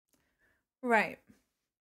Right.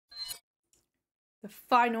 The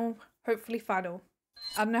final, hopefully final.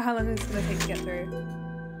 I don't know how long it's gonna take to get through.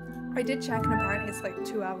 I did check and apparently it's like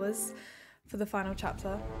 2 hours for the final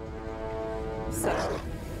chapter. So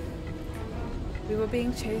we were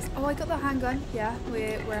being chased. Oh, I got the handgun. Yeah,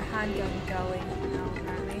 we're a handgun girly now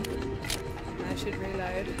apparently. And I should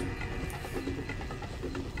reload.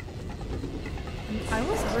 And I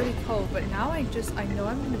was really cold, but now I know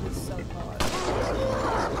I'm gonna be so hot.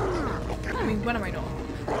 I mean, when am I not?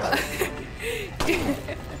 You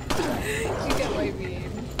get what I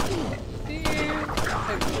mean. Do you?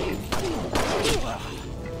 Hopefully.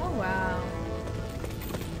 Oh wow.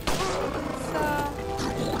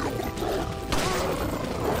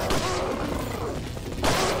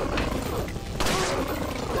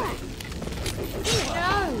 No!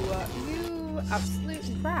 You absolute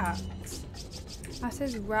rat. That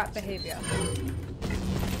is rat behavior.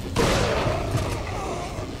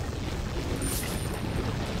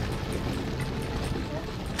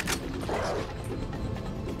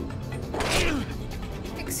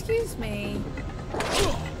 Excuse me. You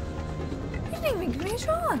didn't even give me a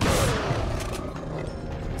chance.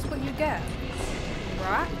 That's what you get.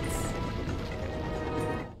 Rats.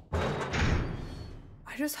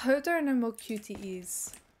 I just hope there are no more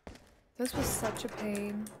QTEs. Those were such a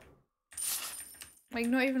pain. Like,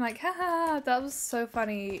 not even like, haha, that was so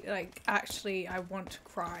funny. Like, actually, I want to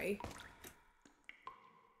cry.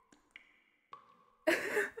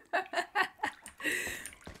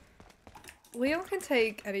 Leon can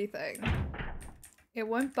take anything. It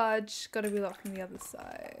won't budge. Gotta be locked from the other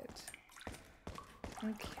side.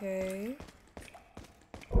 Okay.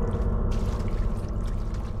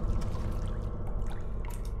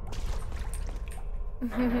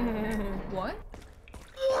 What?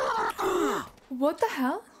 What the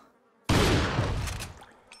hell?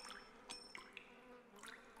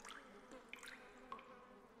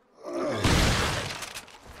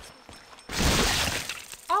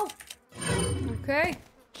 Oh! Okay.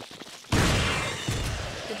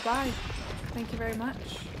 Goodbye. Thank you very much.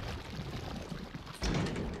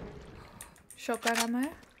 Shotgun ammo.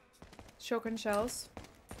 Shotgun shells.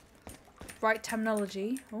 Right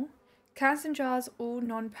terminology. Oh. Cans and jars, all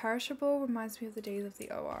non-perishable. Reminds me of the days of the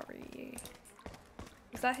ORE.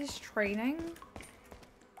 Is that his training?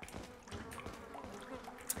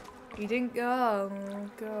 He didn't go. Oh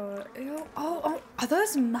god. Ew. Oh, are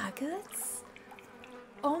those maggots?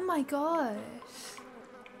 Oh my gosh.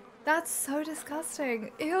 That's so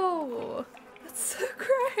disgusting. Ew. That's so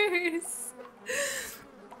gross.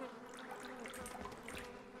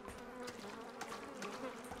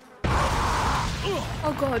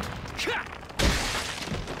 Oh god.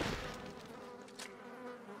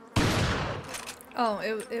 Oh,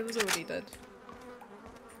 it was already dead.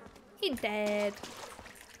 He dead.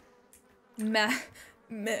 Man,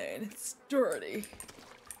 it's dirty.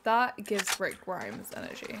 That gives Rick Grimes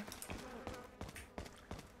energy.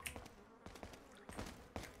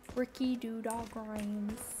 Ricky Doodah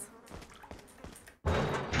Grimes.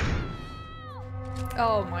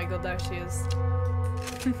 Oh my god, there she is.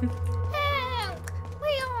 Help!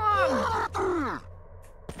 Leon!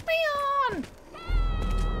 Leon!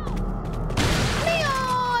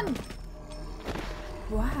 Leon!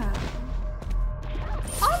 Wow.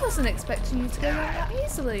 I wasn't expecting you to go down that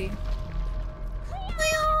easily.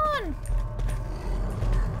 Leon!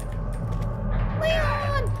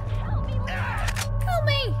 Leon! Help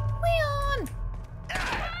me! Leon!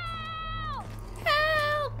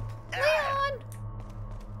 Help! Leon!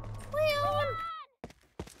 Leon!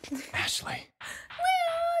 Ashley.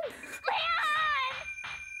 Leon!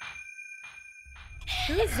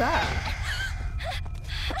 Who is that?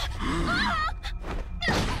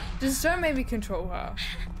 Just don't maybe control her.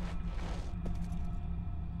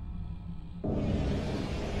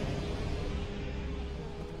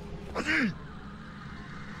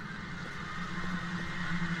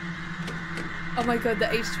 Oh my god, the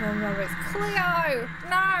H2 number is Cleo!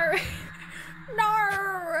 No!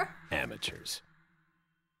 No! Amateurs.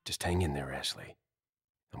 Just hang in there, Ashley.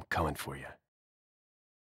 I'm coming for you.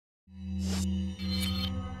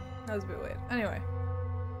 That was a bit weird. Anyway.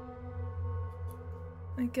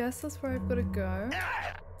 I guess that's where I've got to go.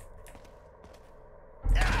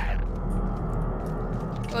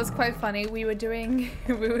 It was quite funny. We were doing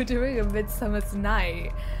a Midsummer's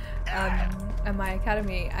Night at my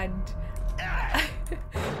academy, and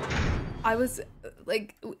I was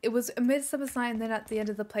like, it was a Midsummer's Night, and then at the end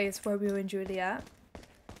of the play it's Romeo and Juliet,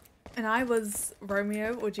 and I was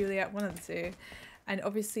Romeo or Juliet, one of the two, and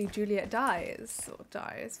obviously Juliet dies,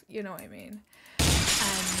 you know what I mean,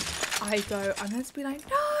 and I go, I'm meant to be like,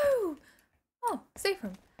 no! Oh, safe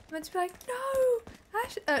room. meant to be like, no,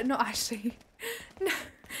 Ash, not Ashley. No,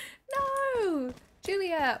 no,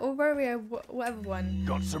 Julia or Romeo, whatever one.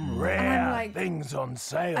 Got some And I'm rare like, things on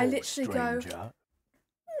sale, I literally stranger. go,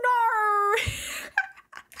 no.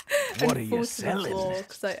 What are you selling?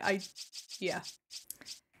 Because yeah,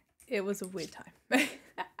 it was a weird time.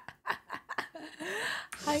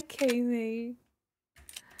 Hi, Kaylee.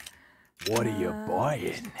 What are you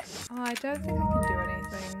buying? Oh, I don't think I can do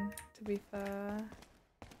anything, to be fair.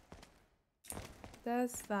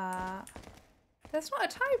 There's that. That's not a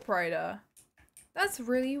typewriter. That's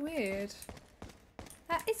really weird.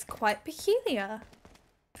 That is quite peculiar.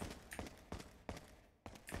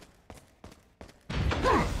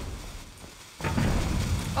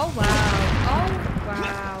 Oh wow. Oh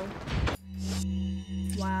wow.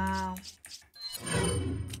 Wow.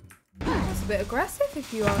 That's a bit aggressive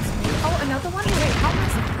if you ask me. Oh, another one? Wait, how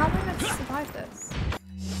am I meant to survive this?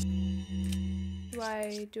 Do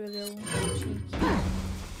I do a little cheeky?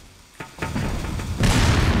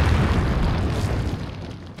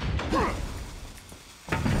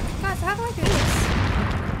 Guys, how do I do this?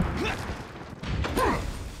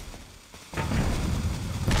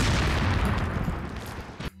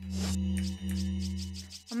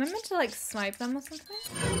 Am I meant to like snipe them or something?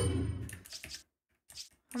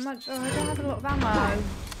 How much? Oh, I don't have a lot of ammo.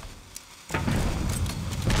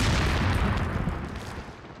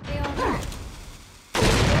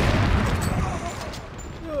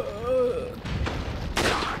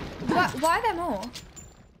 Why are there more?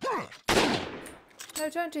 No,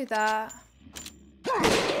 don't do that.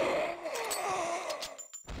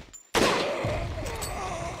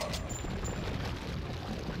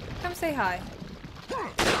 Come say hi.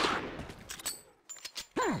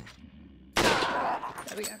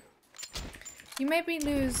 There we go. You made me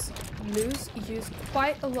use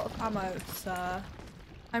quite a lot of ammo, sir.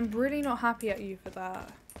 I'm really not happy at you for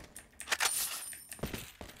that.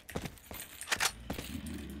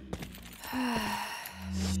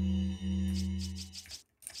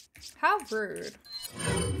 How rude.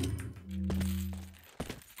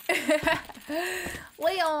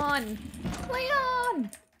 Leon! Leon!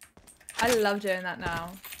 I love doing that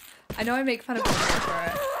now. I know I make fun of people for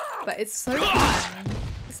it, but it's so fun.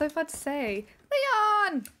 It's so fun to say,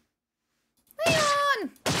 Leon!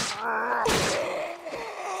 Leon!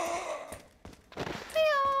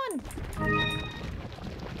 Leon!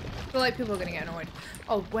 I feel like people are gonna get annoyed.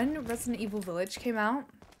 Oh, when Resident Evil Village came out,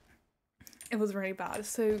 it was really bad.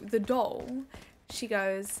 So the doll, she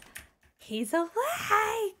goes, he's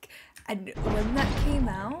awake! And when that came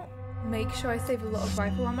out, make sure I save a lot of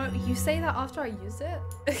rifle ammo. You say that after I use it?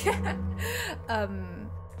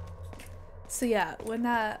 So yeah,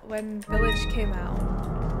 when Village came out,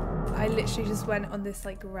 I literally just went on this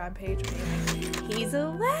like rampage being like, he's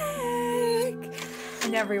awake!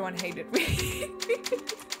 And everyone hated me.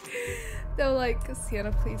 They were like,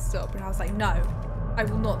 Sienna, please stop. And I was like, no, I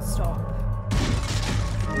will not stop.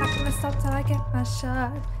 I'm not gonna stop till I get my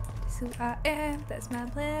shot. This is who I am, that's my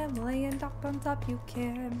plan. Laying up on top, you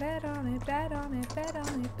can. Bet on it, bet on it, bet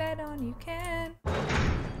on it, bet on you can.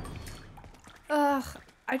 Ugh,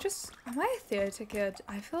 am I a theatre kid?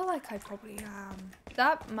 I feel like I probably am.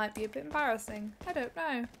 That might be a bit embarrassing. I don't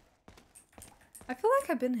know. I feel like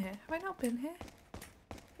I've been here. Have I not been here?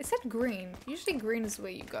 It said green. Usually green is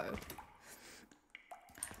where you go.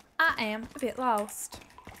 I am a bit lost.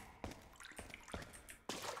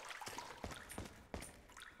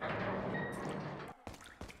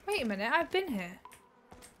 Wait a minute, I've been here.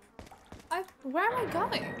 Where am I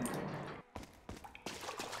going?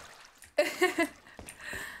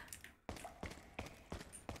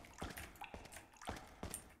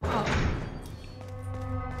 Oh.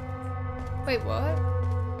 Wait, what?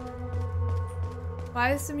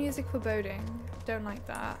 Why is the music foreboding? Don't like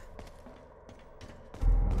that.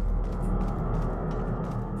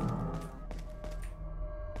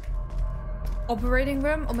 Operating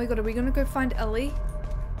room? Oh my god, are we gonna go find Ellie?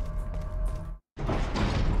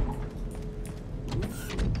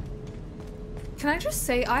 Can I just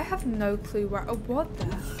say, I have no clue where- oh, what the?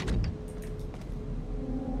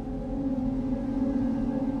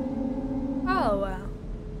 Oh, well.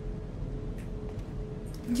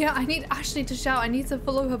 Yeah, I need Ashley to shout. I need to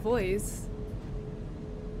follow her voice.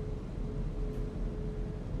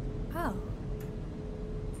 Oh.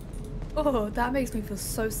 Oh, that makes me feel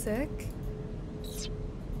so sick.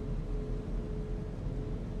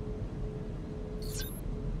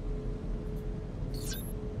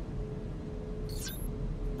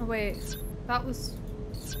 Oh wait, that was...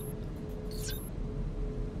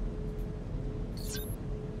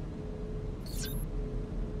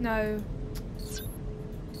 No.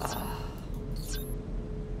 Oh.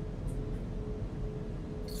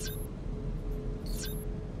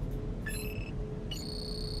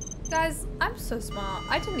 Guys, I'm so smart.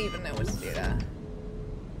 I didn't even know what to do there.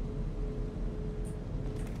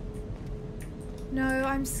 No,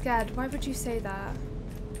 I'm scared. Why would you say that?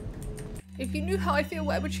 If you knew how I feel,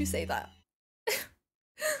 why would you say that?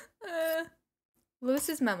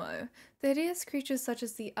 Lewis's memo. The hideous creatures such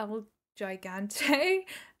as the El Gigante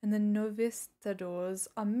and the Novistadors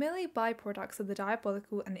are merely byproducts of the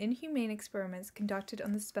diabolical and inhumane experiments conducted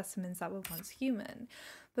on the specimens that were once human.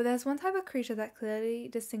 But there's one type of creature that clearly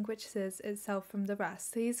distinguishes itself from the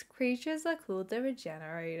rest. These creatures are called the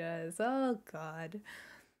Regenerators. Oh god.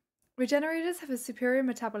 Regenerators have a superior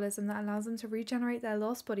metabolism that allows them to regenerate their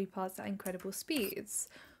lost body parts at incredible speeds.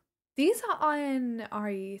 These are in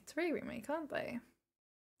RE3 remake, aren't they?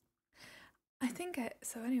 I think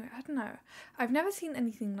so anyway, I don't know. I've never seen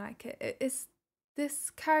anything like it. It's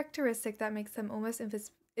this characteristic that makes them almost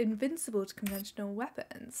invincible to conventional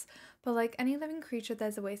weapons. But like any living creature,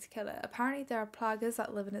 there's a way to kill it. Apparently there are plagas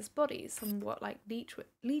that live in its body, somewhat like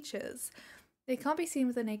leeches. They can't be seen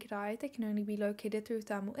with the naked eye, they can only be located through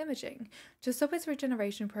thermal imaging. To stop its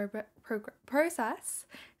regeneration process,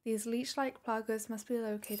 these leech-like plagas must be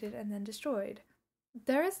located and then destroyed.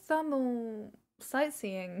 There is thermal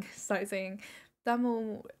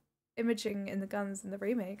thermal imaging in the guns in the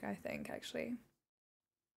remake, I think, actually.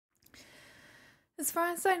 As far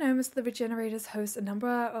as I know, most of the Regenerators host a number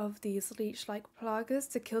of these leech-like plagas.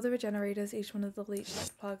 To kill the Regenerators, each one of the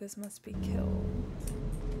leech-like plagas must be killed.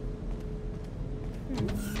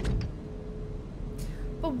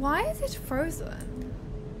 But why is it frozen?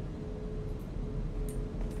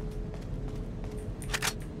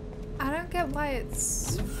 I don't get why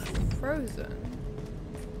it's frozen.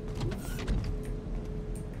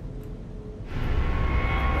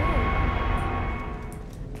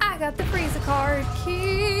 I got the freezer card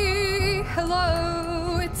key.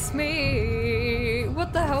 Hello, it's me.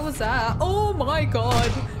 What the hell was that? Oh my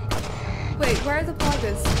god. Wait, where are the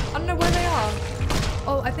plagas? I don't know where they are.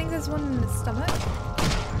 Oh, I think there's one in the stomach.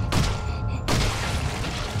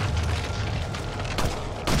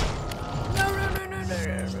 No.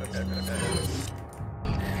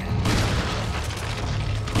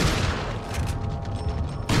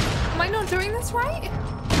 Am I not doing this right?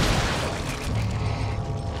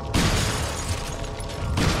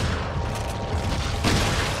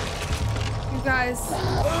 You guys.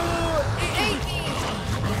 Oh, hey.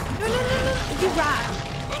 No. You rat.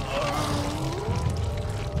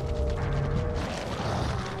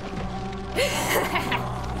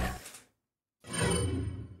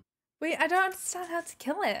 Wait, I don't understand how to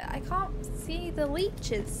kill it. I can't see the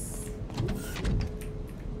leeches.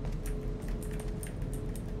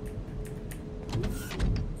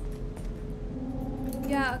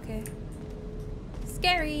 Yeah, okay.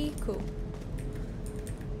 Scary. Cool.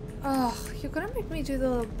 Oh, you're gonna make me do the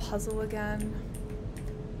little puzzle again.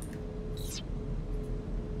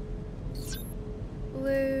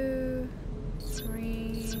 Blue,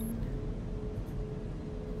 green,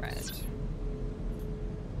 red.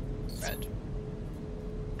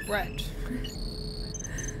 Red.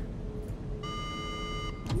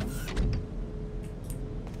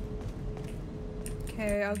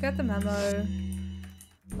 Okay, I'll get the memo.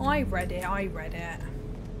 I read it.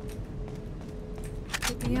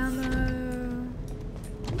 Get the ammo.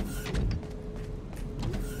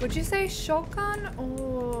 Would you say shotgun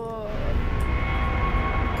or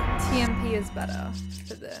TMP is better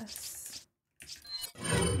for this?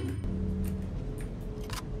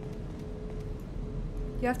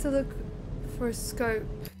 You have to look for a scope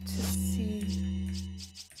to see,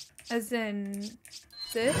 as in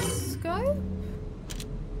this scope?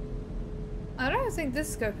 I don't think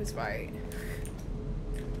this scope is right.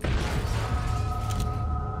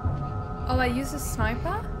 Oh, I use a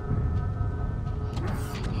sniper?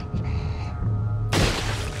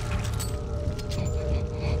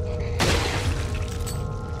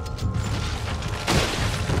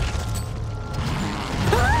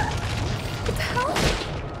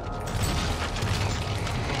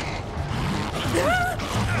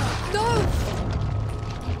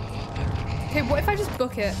 What if I just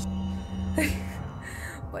book it?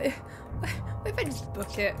 what if I just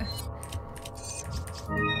book it?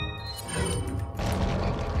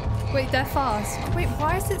 Wait, they're fast. Wait,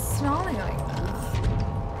 why is it snarling like that?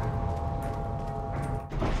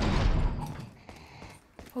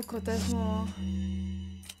 Oh god, there's more.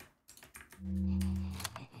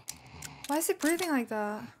 Why is it breathing like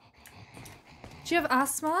that? Do you have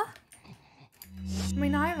asthma? I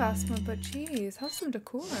mean, I have asthma, but geez, have some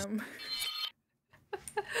decorum.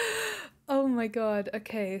 Oh my god.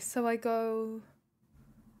 Okay, so I go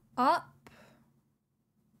up,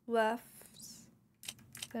 left,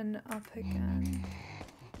 then up again.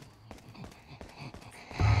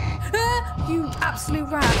 You absolute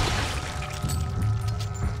rat.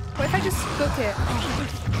 What if I just book it?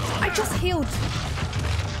 Oh, I just healed.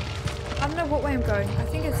 I don't know what way I'm going. I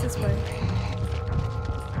think it's this way.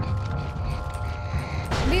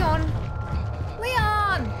 Leon!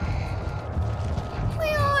 Leon!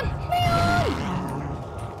 Leon! Leon!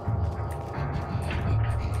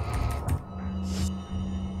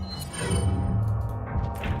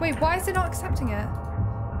 Wait, why is it not accepting it?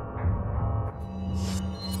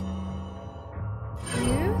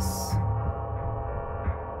 Use?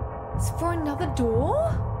 It's for another door?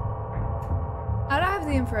 I don't have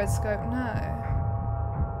the infrared scope, no.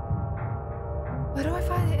 Where do I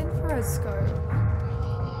find the infrared scope?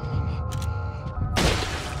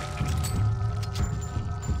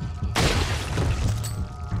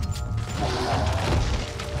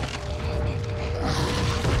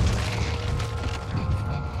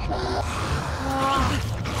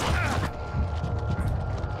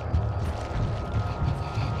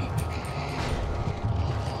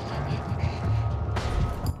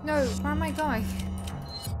 No, where am I going?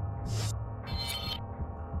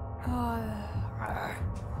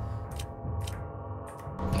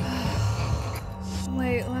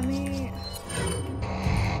 Wait, let me...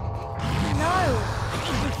 No!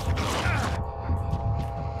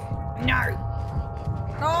 No!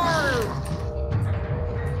 No!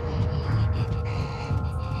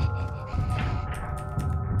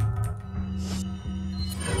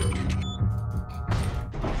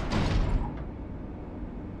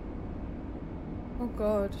 Oh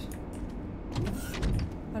god.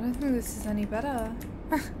 I don't think this is any better.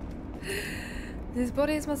 These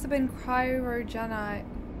bodies must have been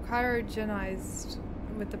cryogenized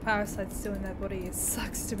with the parasites still in their bodies.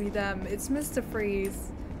 Sucks to be them. It's Mr.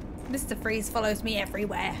 Freeze. Mr. Freeze follows me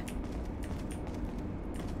everywhere.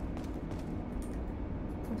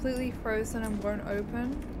 Completely frozen and won't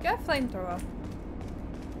open. Get a flamethrower.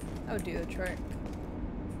 That would do the trick.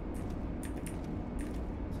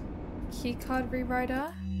 Keycard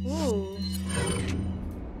rewriter. Ooh.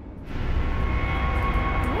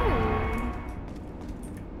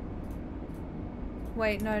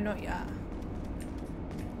 Wait, no, not yet.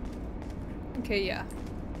 Okay, yeah.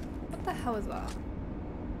 What the hell is that?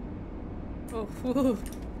 Oh, whoa,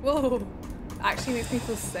 whoa. Actually makes me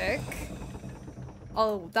feel sick.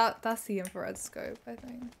 Oh, that's the infrared scope, I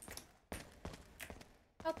think.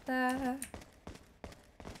 Up there.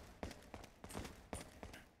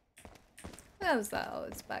 Where was that? Oh,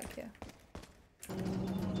 it's back here.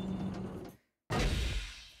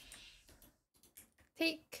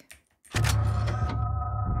 Peek.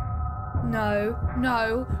 No,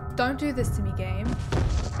 no, don't do this to me, game.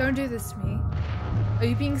 Don't do this to me. Are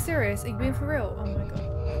you being serious? Are you being for real? Oh my god.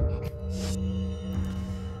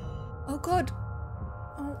 Oh god.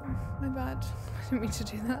 Oh, my bad. I didn't mean to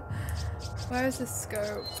do that. Where is the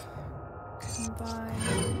scope?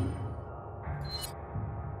 Combine.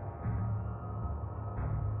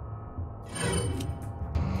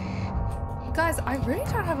 Guys, I really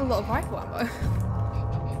don't have a lot of rifle ammo.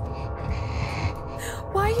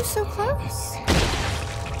 Why are you so close?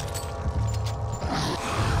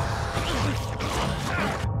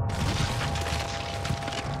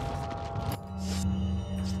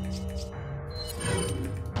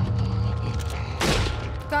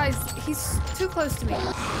 Guys, he's too close to me.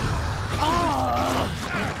 Oh!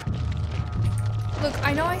 Look,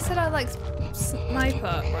 I know I said I like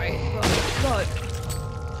sniper, right? But God.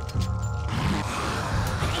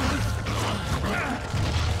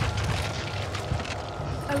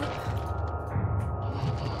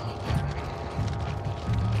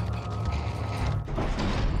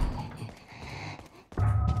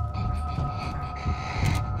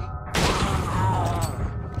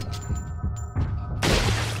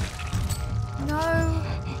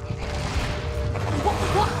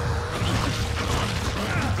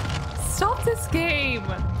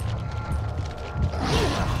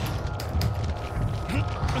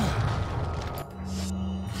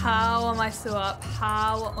 Still up?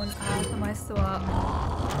 How on earth am I still up?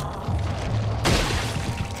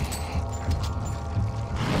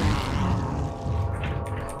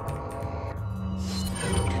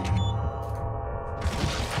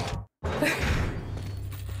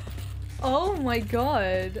 Oh my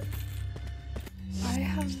god.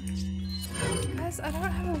 Guys, I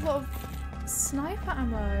don't have a lot of sniper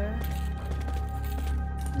ammo.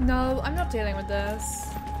 No, I'm not dealing with this.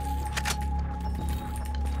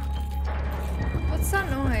 What's that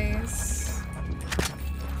noise?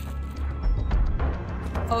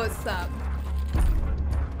 Oh, it's that.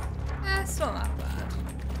 It's not that bad.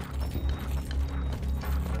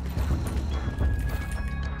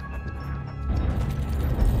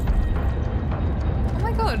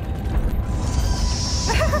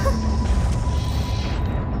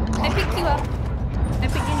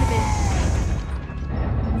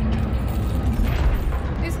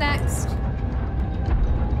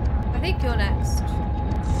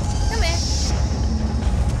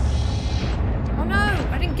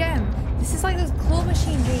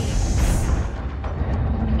 machine games.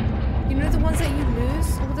 You know the ones that you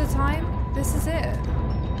lose all the time? This is it.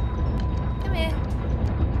 Come here.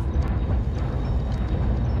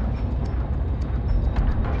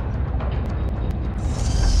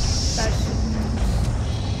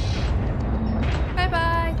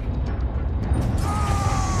 Bye-bye.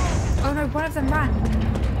 Oh no, one of them ran.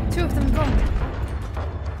 Two of them gone.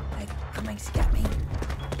 They're coming to get me.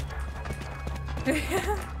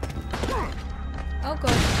 Oh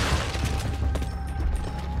god.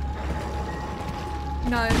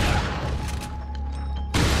 No.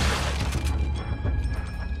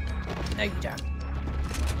 No, you don't.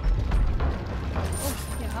 Oh,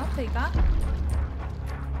 yeah, I'll take that.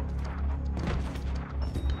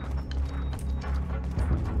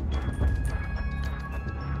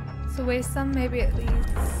 So waste some, maybe it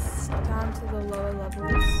leads down to the lower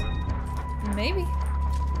levels. Maybe.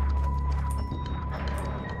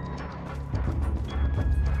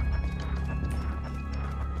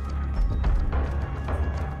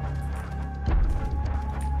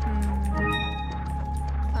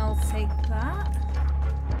 I'll take that.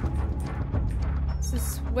 So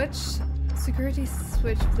security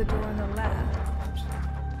switch for the door on the left.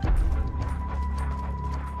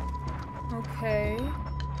 Okay.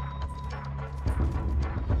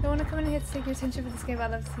 Don't want to come in here to take your attention for this game.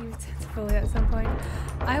 I'd love to see you fully at some point.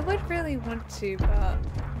 I would really want to, but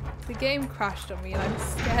the game crashed on me and I'm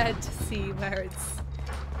scared to see where it's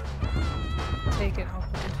taken off,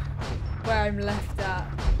 where I'm left at.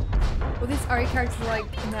 All these RE characters are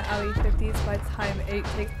like in their early 50s by the time 8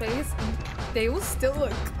 takes place, and they all still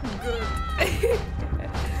look good.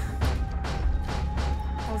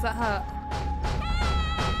 What was that hurt?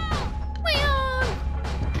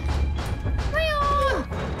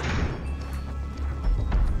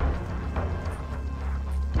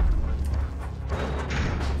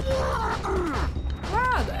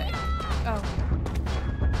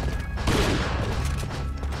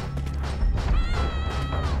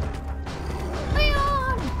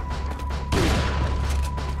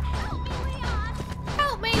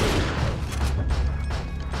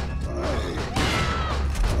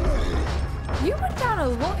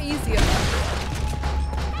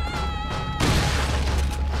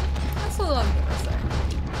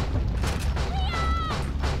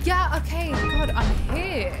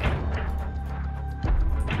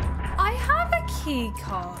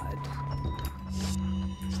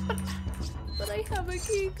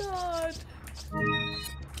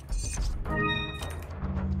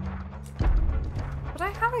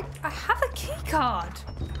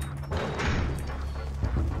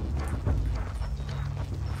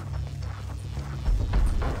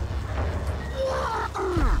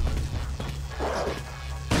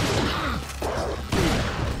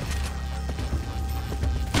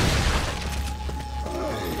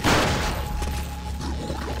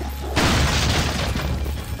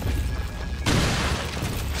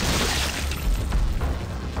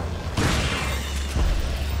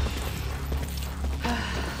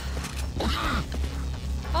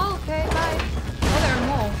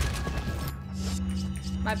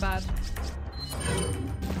 My bad.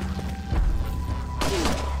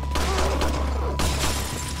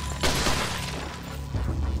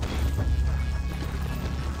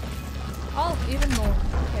 Oh, even more.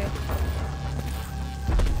 Okay.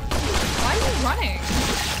 Why are you running?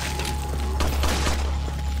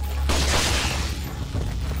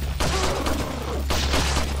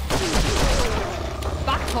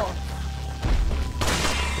 Back off.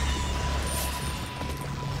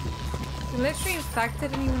 You're literally infected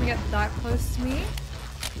and you want to get that close to me?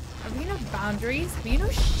 Have you no boundaries? Have you no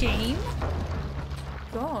shame?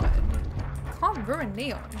 God. Can't ruin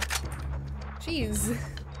Leon. Jeez.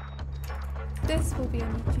 This will be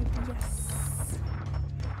on YouTube, yes.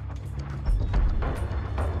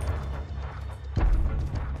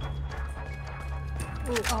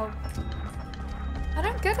 Ooh, oh. I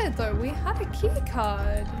don't get it though. We had a key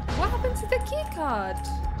card. What happened to the key card?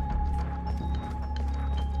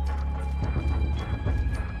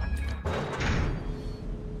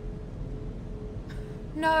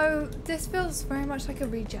 No, this feels very much like a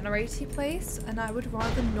regenerator place, and I would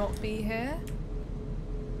rather not be here.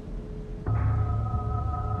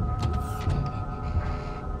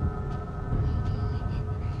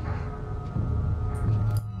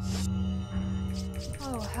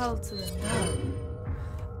 Oh, hell to the no.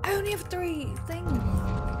 I only have 3 things.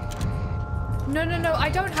 No, no, no, I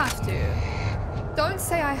don't have to. Don't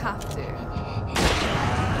say I have to.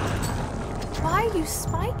 Why are you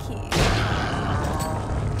spiky?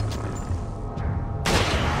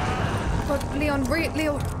 God, Leon,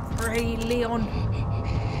 Leon.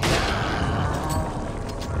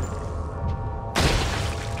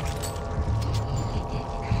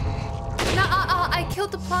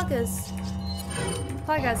 Plagas.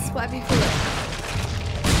 Plagas, whatever you call it.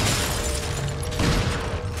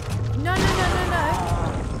 No, no, no, no, no.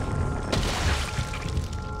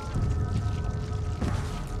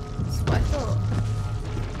 That's what I thought.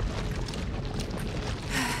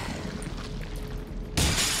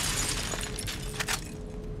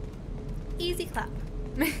 Easy clap.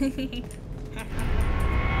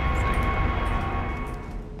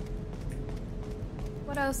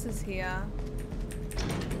 What else is here?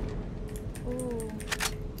 Ooh.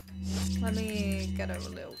 Let me get a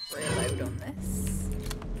little reload on this.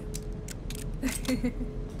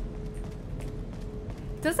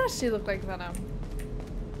 Does actually look like venom.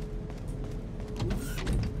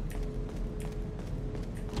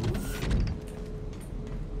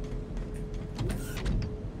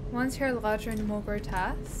 Once you're larger and more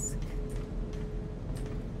grotesque.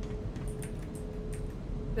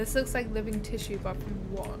 This looks like living tissue, but from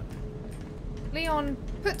what? Leon,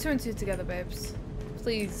 put 2 and 2 together, babes.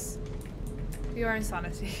 Please. For your own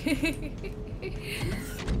sanity.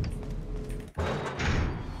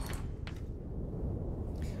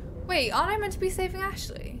 Wait, aren't I meant to be saving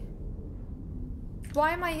Ashley?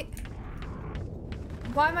 Why am I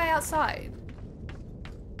outside?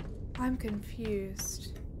 I'm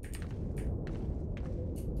confused.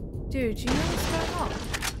 Dude, do you know what's going on?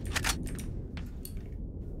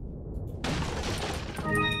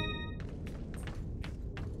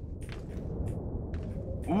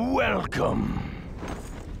 Welcome.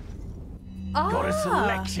 Ah. Got a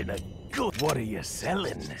selection of good. What are you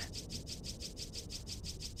selling?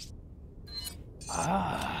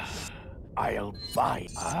 I'll buy.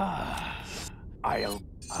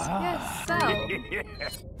 Yes, sell.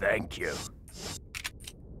 Thank you.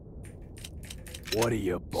 What are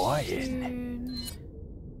you buying?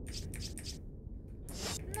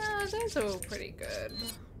 No, those are all pretty good.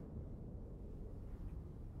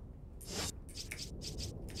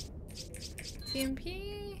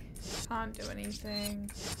 TMP? Can't do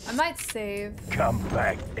anything. I might save. Come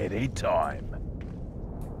back anytime.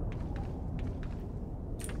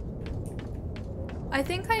 I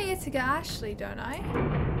think I need to get Ashley, don't I?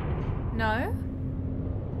 No?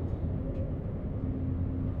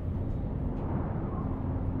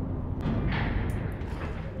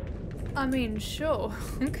 I mean, sure.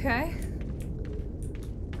 Okay.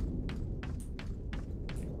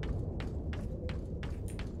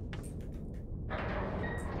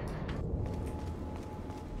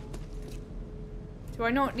 Do I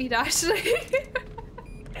not need Ashley?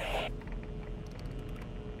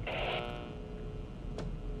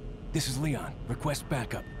 This is Leon. Request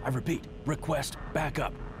backup. I repeat, request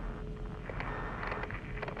backup.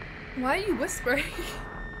 Why are you whispering?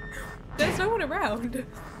 There's no one around.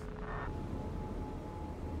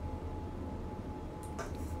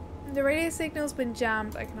 The radio signal's been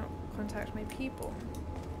jammed. I cannot contact my people.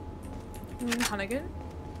 You mean Hunnigan?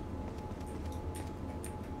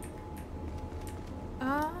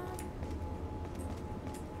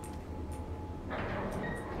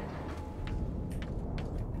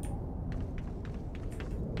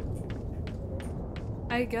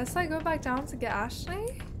 I guess I go back down to get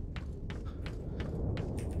Ashley?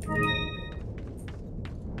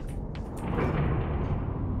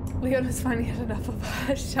 Leon has finally had enough of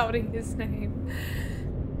her shouting his name.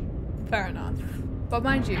 Fair enough. But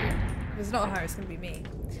mind you, if it's not her, it's gonna be me.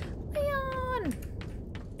 Leon!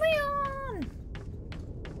 Leon!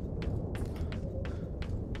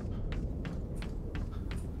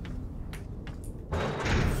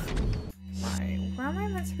 Right, where am I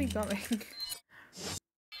meant to be going?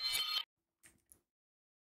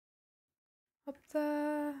 Up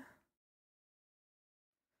there.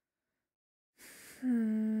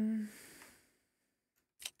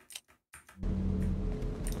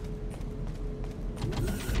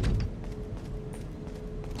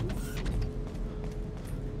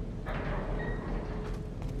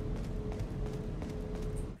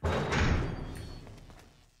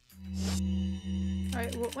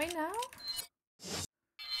 Alright, what way now?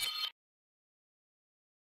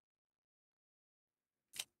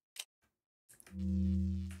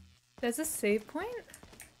 There's a save point?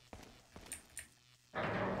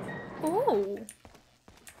 Oh!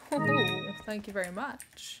 Oh, thank you very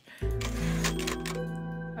much. I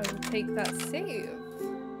will take that save.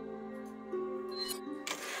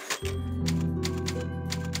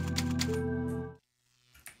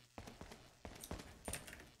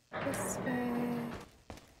 This way.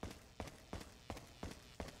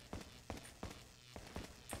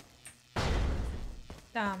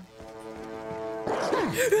 Damn.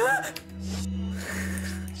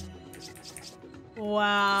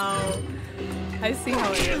 Wow. I see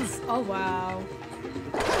how it is. Oh wow.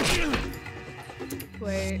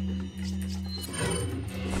 Wait.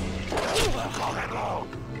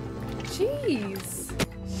 Jeez.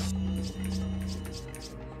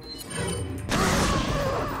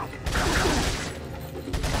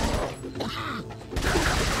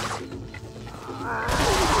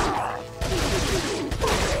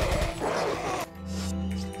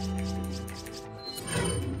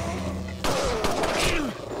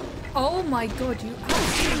 Oh my god, you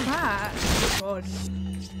absolute rat. Oh god.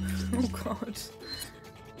 Oh god.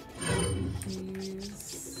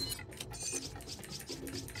 Jeez.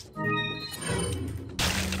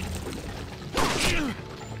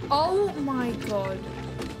 Oh my god.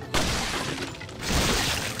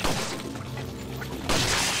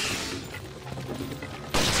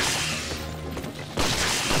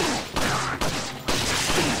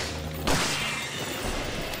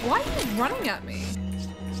 Why are you running at me?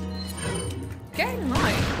 Get in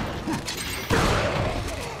line.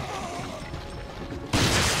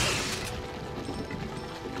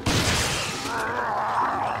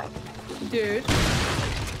 Dude.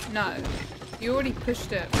 No. You already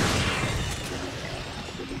pushed it.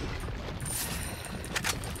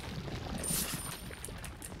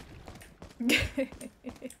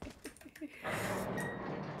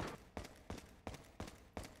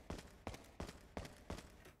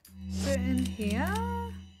 Is it in here?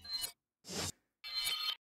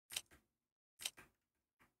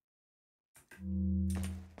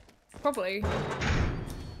 Probably.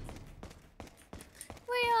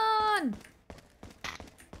 Leon!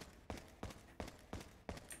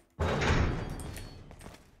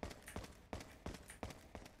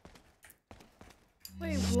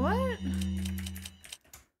 Wait, what?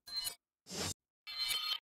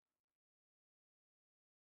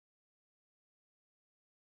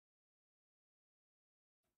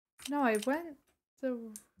 No, I went the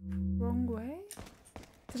wrong way?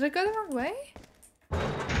 Did I go the wrong way?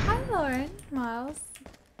 Hi Lauren, Miles.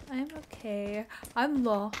 I'm okay. I'm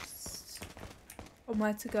lost. On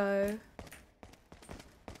where to go.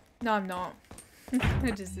 No, I'm not.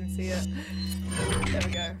 I just didn't see it. There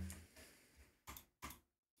we go.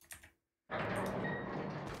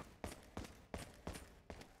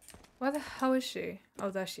 Where the hell is she? Oh,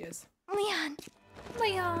 there she is. Leon.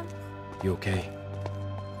 Leon. You okay?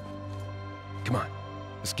 Come on,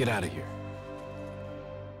 let's get out of here.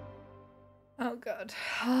 Oh god.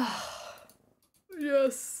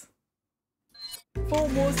 Yes. 4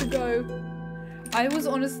 more to go. I was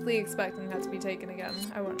honestly expecting her to be taken again.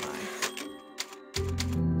 I won't lie.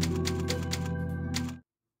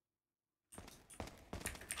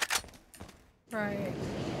 Right.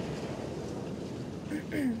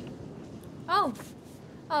 Oh.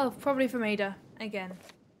 Oh, probably from Ada. Again.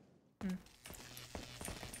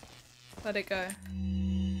 Let it go.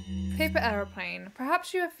 Paper aeroplane.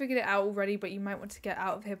 Perhaps you have figured it out already, but you might want to get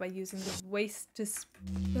out of here by using the waste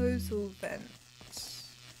disposal vent.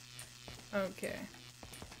 Okay.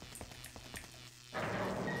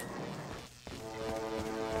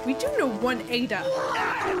 We do know one Ada.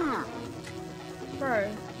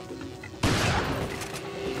 Bro.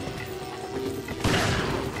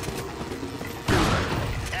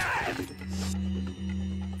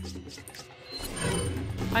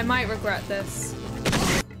 I might regret this.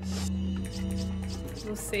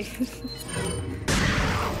 We'll see.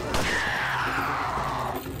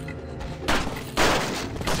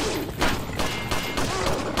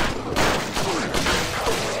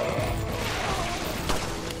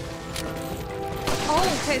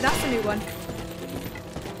 Oh, okay, that's a new one.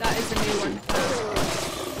 That is a new one.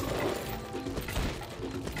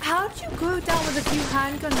 How'd you go down with a few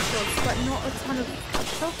handgun shots but not a ton of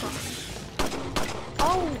shotguns?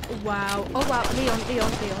 Oh, wow. Oh, wow. Leon.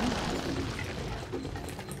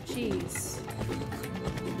 Jeez.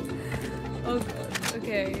 Oh, God.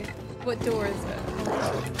 Okay. What door is it?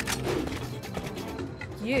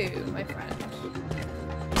 You, my friend.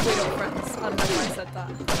 We're not friends. I don't know why I said that.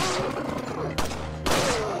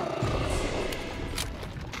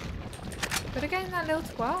 But again, that little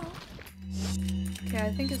twat. Okay,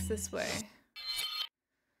 I think it's this way.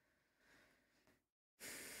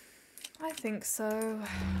 I think so.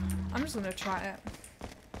 I'm just gonna try it.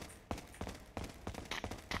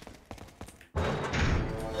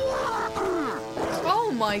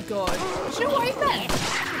 Oh my god. Do you know what I meant?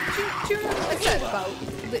 Do you remember what I said about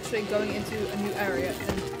literally going into a new area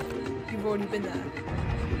and you've already been there?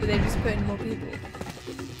 But they just put in more people.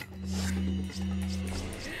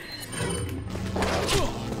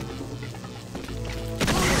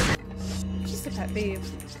 Just a pet peeve.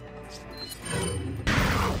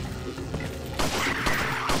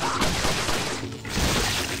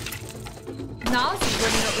 Now's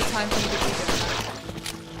really not the time for you to be doing that.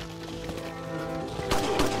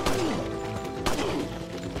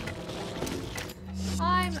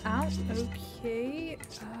 I'm out. Okay.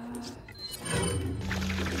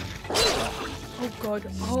 Oh god.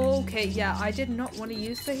 Okay, yeah, I did not want to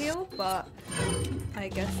use the heal, but I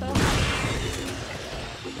guess so.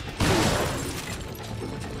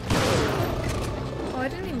 Oh, I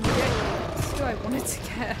didn't even get who I wanted to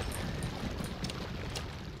get.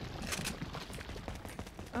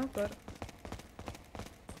 Oh god.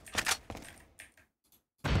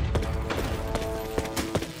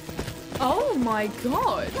 Oh my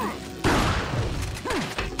god!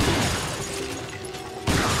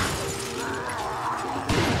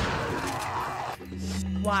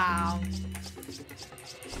 Wow.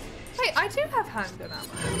 Wait, I do have handgun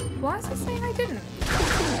ammo. Why is it saying I didn't?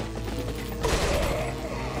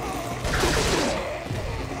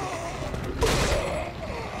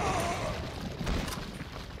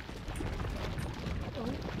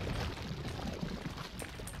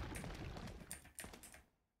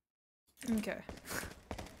 Okay.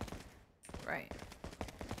 Right.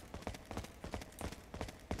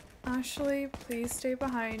 Ashley, please stay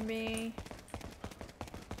behind me.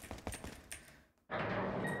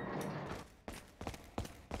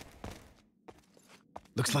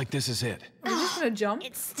 Looks like this is it. Are you just gonna jump?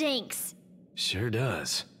 It stinks. Sure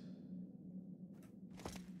does.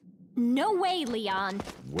 No way, Leon.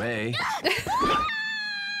 Way.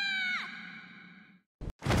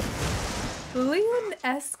 Leon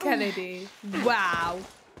S. Kennedy. Wow.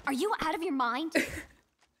 Are you out of your mind?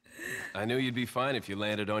 I knew you'd be fine if you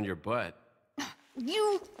landed on your butt.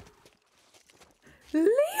 You...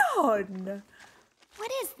 Leon!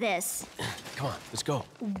 What is this? Come on, let's go.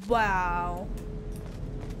 Wow.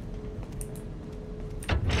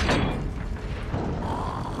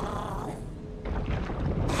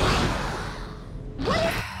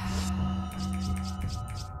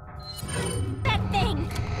 That thing!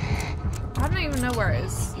 I don't even know where it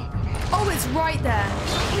is. Oh, it's right there.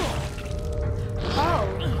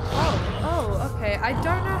 Oh, okay. I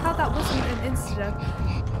don't know how that wasn't an incident.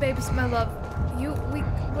 Babes, my love, we.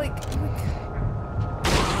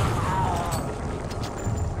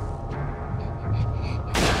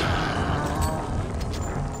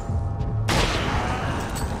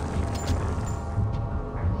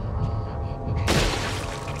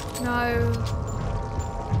 No.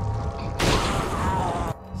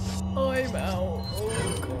 I'm out. Oh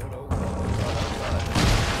god, oh god, oh god, oh god.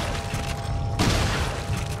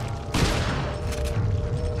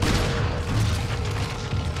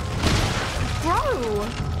 Bro!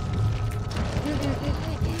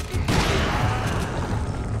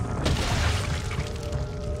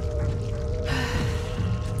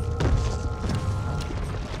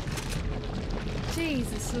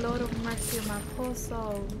 Jesus, Lord of mercy on my poor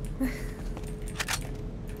soul.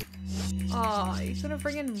 Oh, you're gonna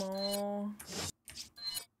bring in more.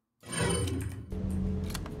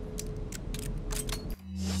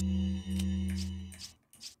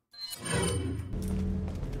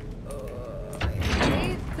 I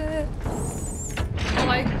hate this. Oh,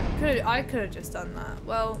 I could have just done that.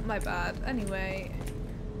 Well, my bad. Anyway.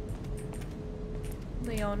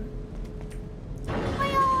 Leon.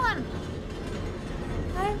 Leon!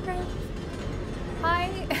 Hi, Rick. Hi,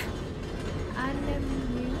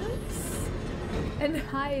 Animus. And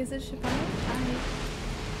hi, is it Shabani?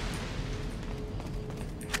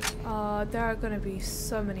 Hi. There are gonna be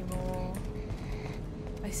so many more.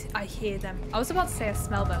 I hear them. I was about to say I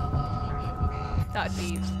smell them. That'd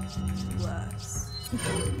be worse.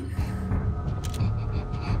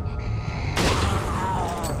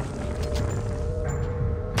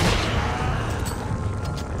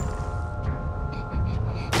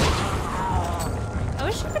 I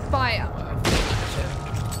wish you could buy ammo.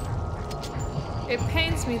 It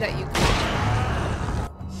pains me that you can't.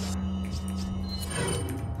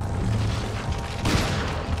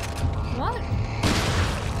 What?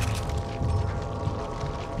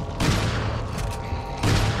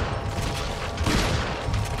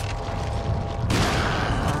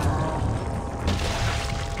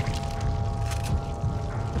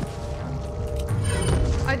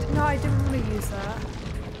 No, I didn't want to use that.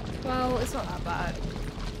 Well, it's not that bad.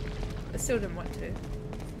 I still didn't want to.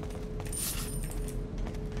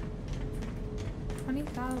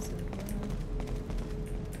 20,000.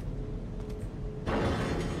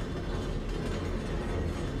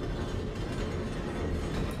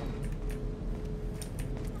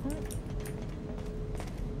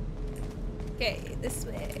 Okay, this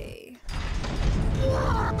way.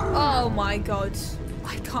 Oh my god.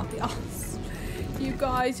 I can't be arsed. You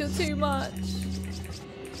guys, you're too much.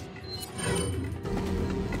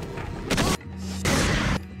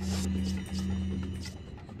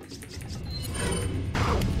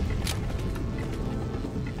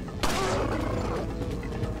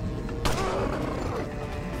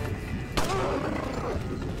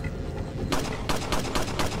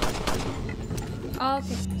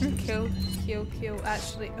 Kill.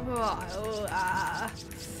 Actually, I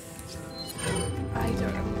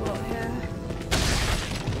don't know what here.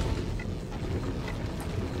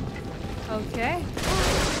 Okay.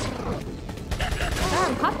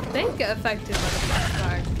 Damn, how did they get affected by the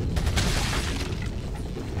flashbang?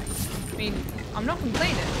 I mean, I'm not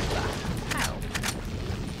complaining, but how?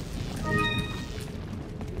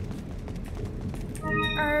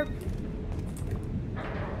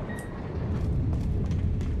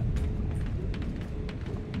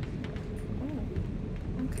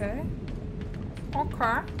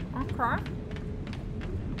 Okay. Okay.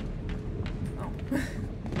 Oh.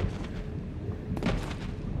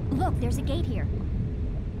 Look, there's a gate here.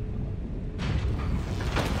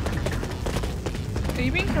 Are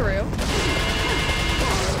you being for real?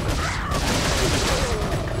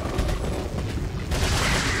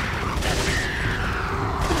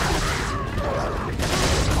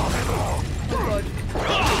 Oh god.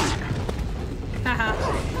 Haha.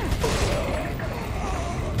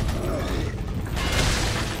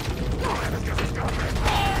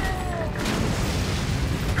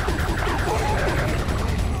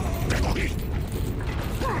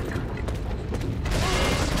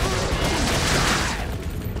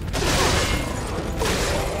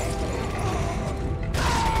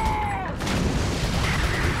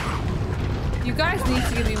 You guys need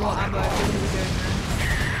to give me more ammo if you're doing this.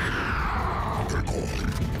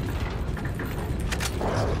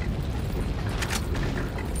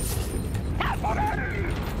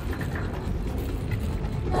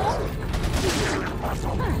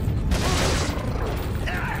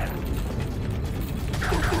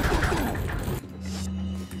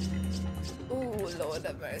 Oh, Lord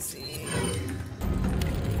have mercy.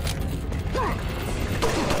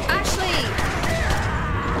 Ashley!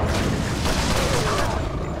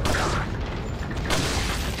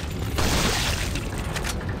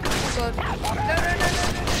 God. No.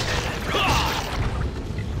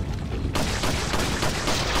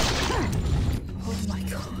 Oh my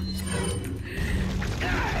god.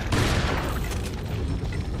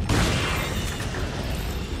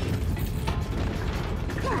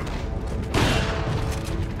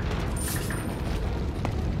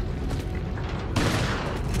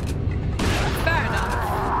 Fair enough.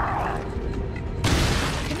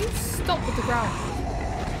 Can you stop with the ground?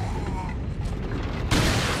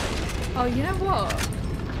 Oh, you know what?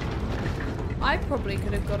 I probably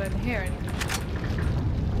could have got in here and...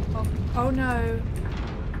 Oh no.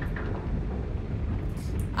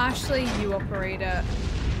 Ashley, you operate it.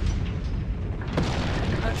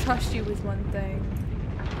 I trust you with one thing.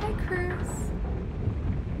 Hi, Cruz.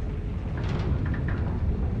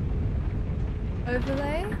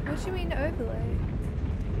 Overlay? What do you mean overlay?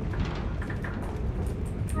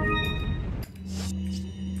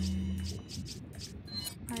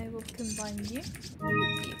 I will combine you with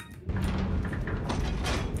you.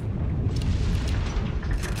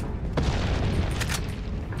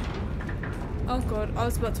 Oh god, I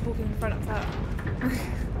was about to walk in front of that.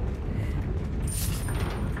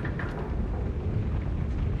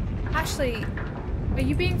 Ashley, are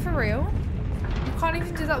you being for real? You can't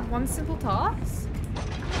even do that one simple task?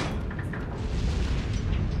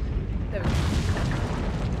 There we go.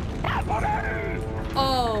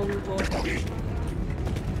 Oh lord.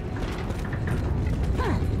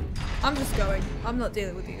 I'm just going. I'm not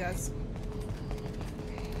dealing with you guys.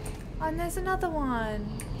 And there's another one.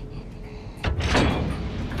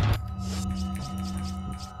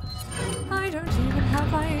 I don't even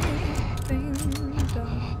have my thing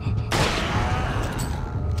done.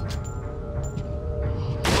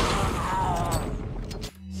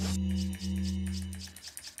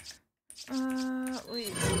 What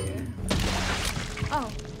is here? Oh.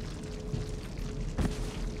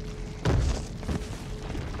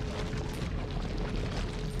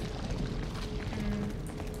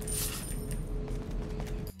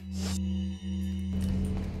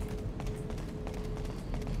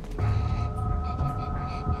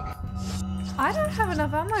 I don't have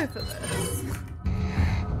enough ammo for this.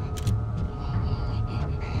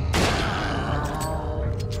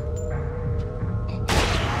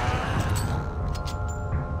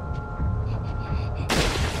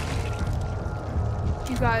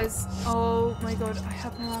 You guys, oh my god, I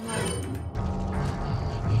have no ammo.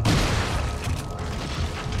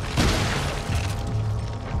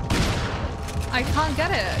 I can't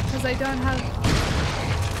get it because I don't have...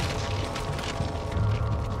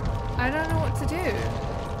 I don't know what to do.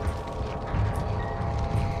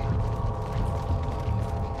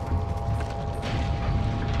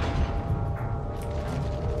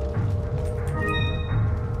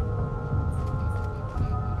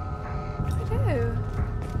 What do I do?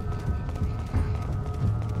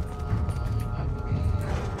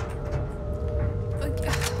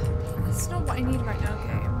 I need right now,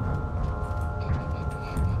 game.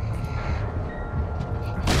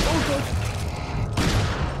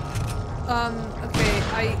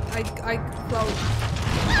 Okay, well,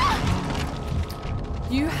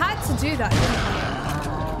 you had to do that,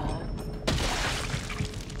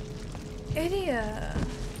 didn't you? Idiot.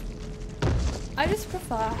 I just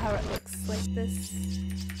prefer how it looks like this.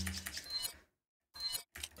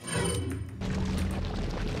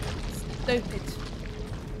 Stupid.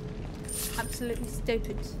 Absolutely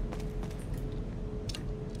stupid.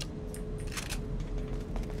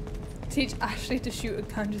 Teach Ashley to shoot a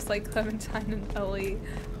gun just like Clementine and Ellie.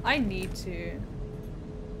 I need to.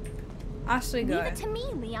 Ashley, go. Leave it to me,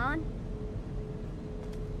 Leon.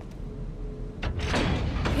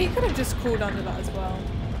 He could have just crawled under that as well.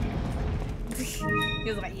 He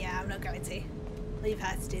was like, yeah, I'm not going to. Leave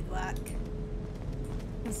her to do the work.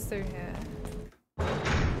 It's through here.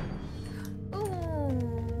 Ooh.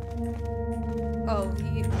 Oh,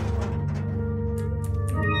 he...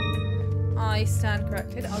 I stand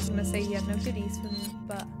corrected. I was gonna say he had no goodies for me,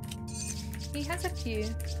 but he has a few.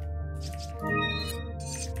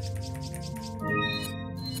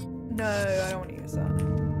 No, I don't want to use that.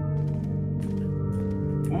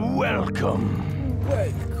 Welcome.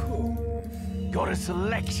 Welcome. Got a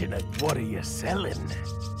selection of what are you selling?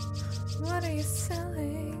 What are you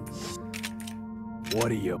selling?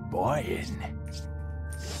 What are you buying?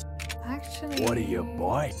 Actually... What are you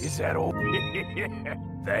buying? Is that all?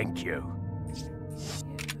 Thank you.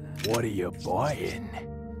 What are you buying?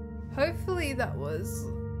 Hopefully that was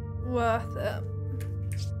worth it.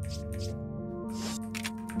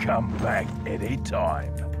 Come back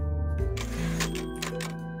anytime.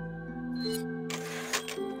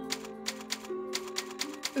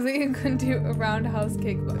 Leon can do a roundhouse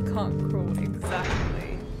kick but can't crawl.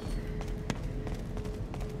 Exactly.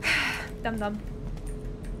 Dum dum.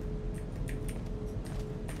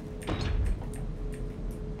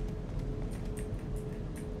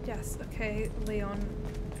 Yes, okay, Leon.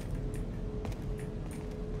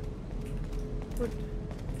 Good.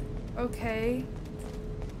 Okay.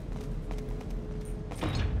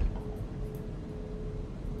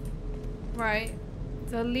 Right.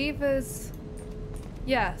 The levers.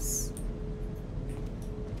 Yes.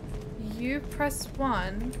 You press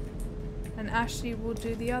one and Ashley will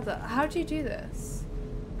do the other. How do you do this?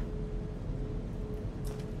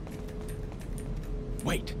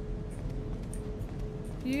 Wait.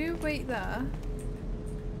 You wait there.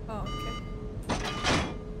 Oh, okay.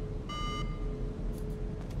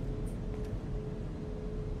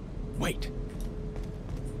 Wait.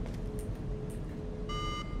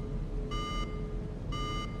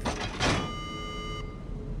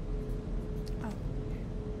 Oh.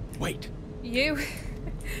 Wait. You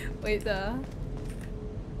wait there.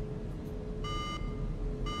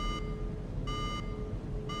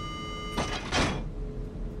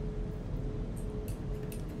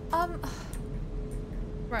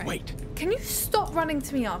 Right. Wait. Can you stop running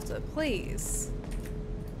to me after, please?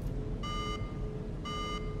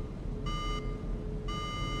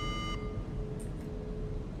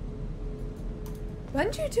 When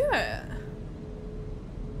do you do it?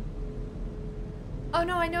 Oh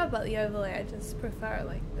no, I know about the overlay, I just prefer it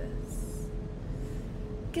like this.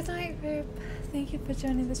 Good night, group. Thank you for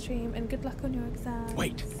joining the stream and good luck on your exams.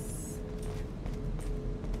 Wait.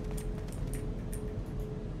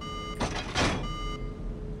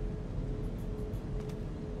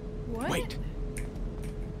 What? Wait.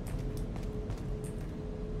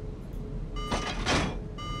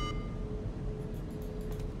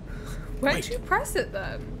 Where'd Wait. you press it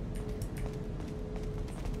then?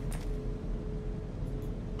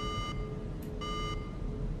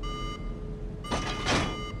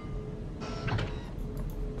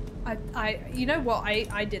 You know what?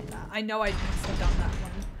 I did that. I know I must have done that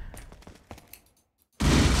one.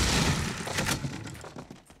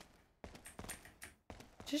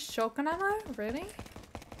 Just shotgun ammo? Really?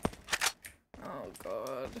 Oh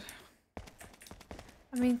god.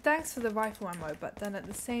 I mean, thanks for the rifle ammo, but then at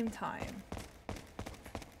the same time,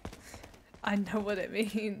 I know what it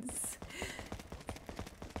means.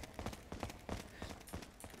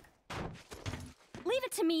 Leave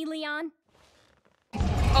it to me, Leon.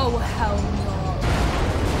 Oh hell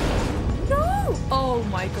no! No! Oh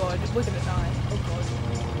my god, we're gonna die. Oh god.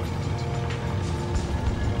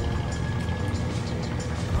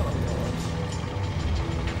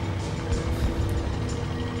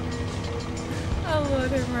 Oh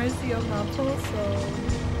Lord have mercy on my poor soul.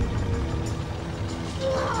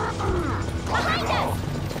 Behind us!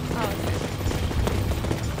 Oh, okay.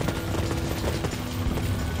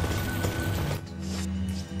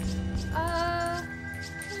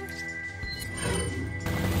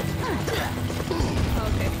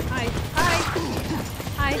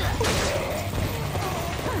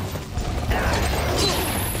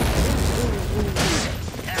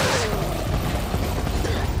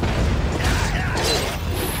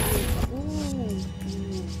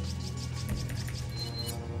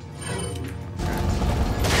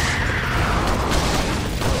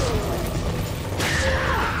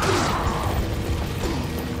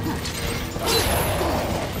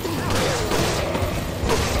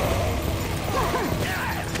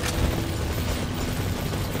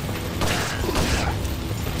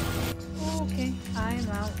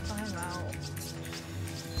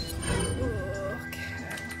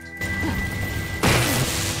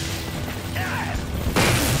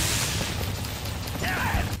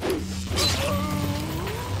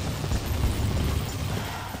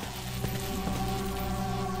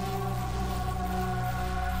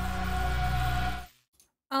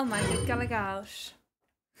 Oh my gosh.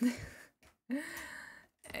 Oh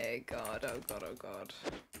god, oh god, oh god.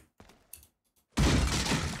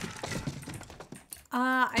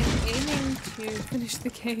 I'm aiming to finish the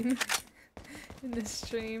game in this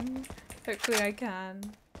stream. Hopefully I can.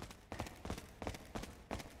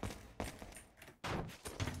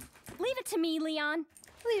 Leave it to me, Leon.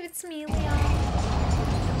 Leave it to me, Leon.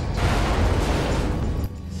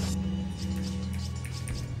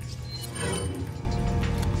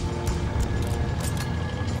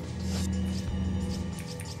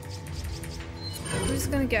 I'm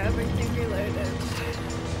just gonna get everything reloaded.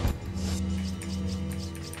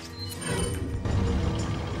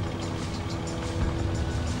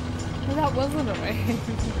 Well, that was annoying.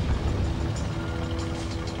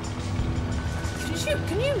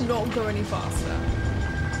 Can you not go any faster?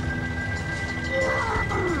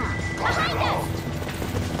 Behind us!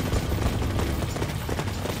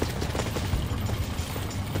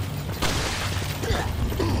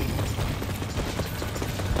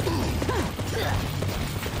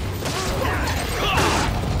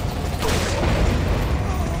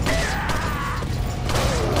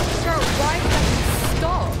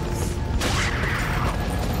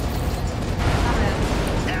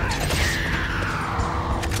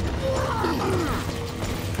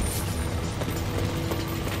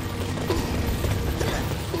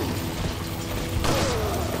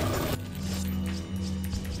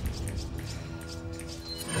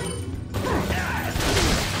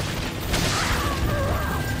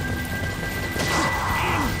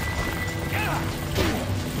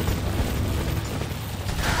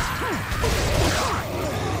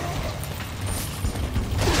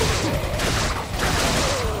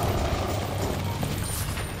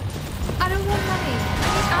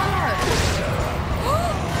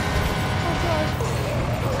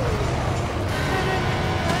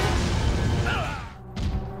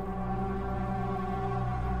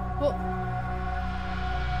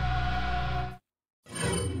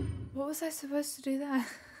 What was I supposed to do there?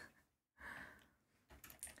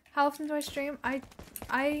 How often do I stream? I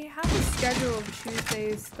have a schedule of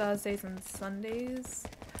Tuesdays, Thursdays, and Sundays,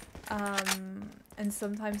 and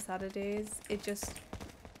sometimes Saturdays. It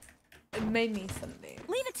made me Sundays.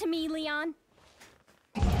 Leave it to me, Leon.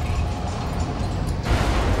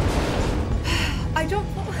 I don't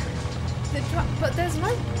but there's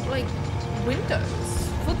no like windows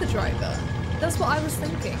for the driver. That's what I was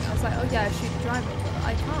thinking. I was like, oh yeah, I shoot the driver, but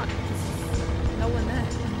I can't because there's no one there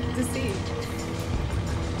to see.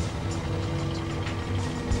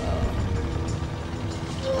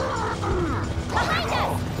 Behind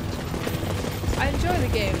us! I enjoy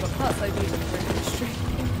the game, but plus I do look for the stream.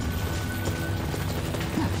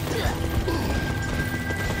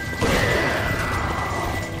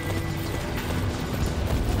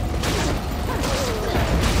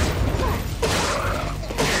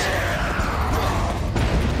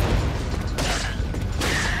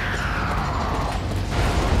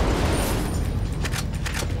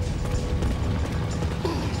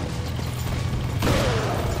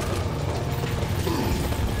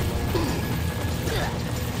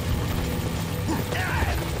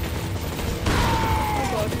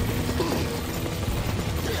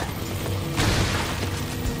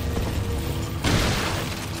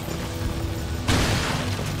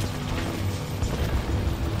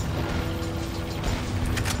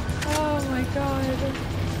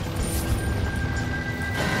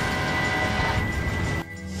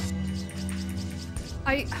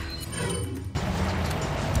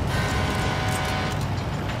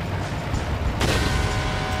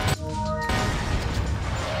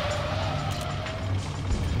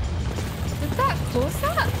 Did that cause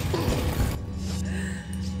that?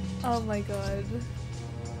 Oh my god.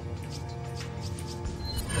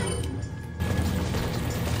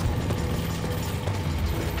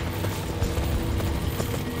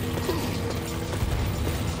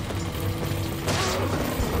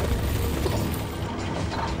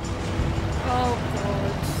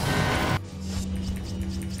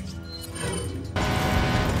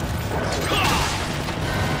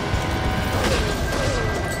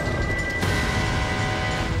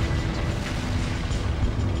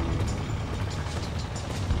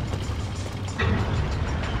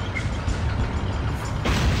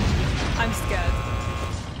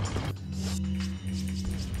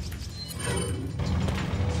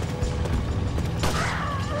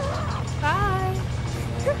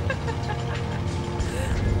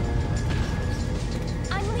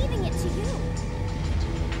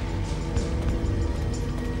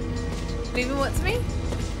 Leaving what to me?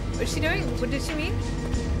 What's she doing? What did she mean?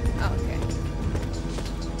 Oh, okay.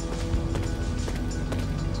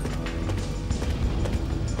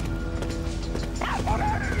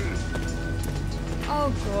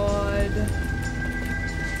 Oh god.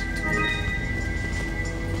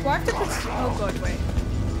 Do I have to put... Oh god, wait.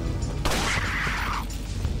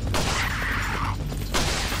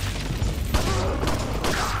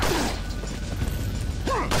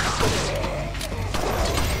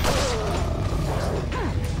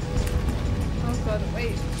 Oh god,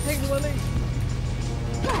 wait. Take Lily.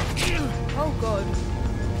 Oh god.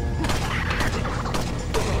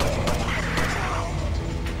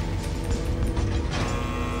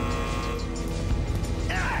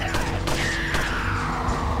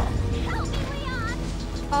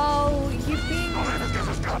 Oh, you being...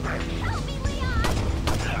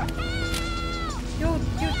 You're...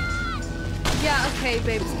 Yeah, okay,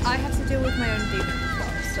 babes. I have to deal with my own demons as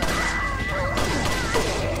well, so...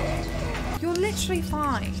 You're literally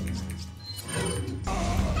fine.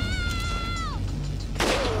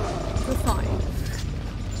 You're fine.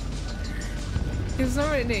 It's not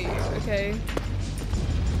really neat, okay?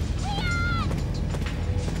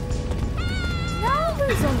 Now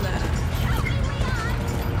who's on there?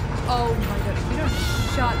 Oh my god, if you don't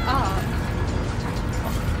shut up.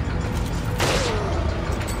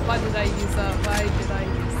 Why did I use that? Why did I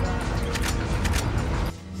use that?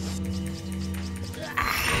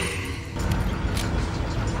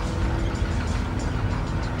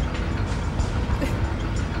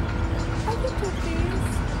 I can do these.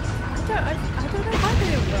 I don't know why they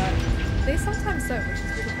don't work. They sometimes don't, which is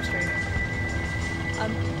really frustrating.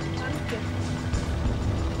 I'm good.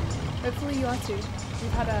 Hopefully you are too.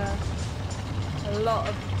 We've had a lot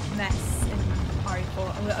of mess in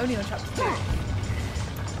RE4 and we're only on chapter 2.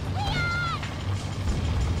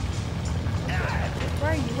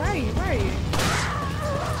 Where are you? Where are you? Where are you?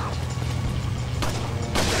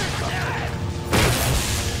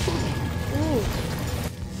 Ooh.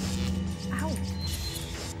 Ouch.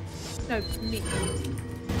 No, me.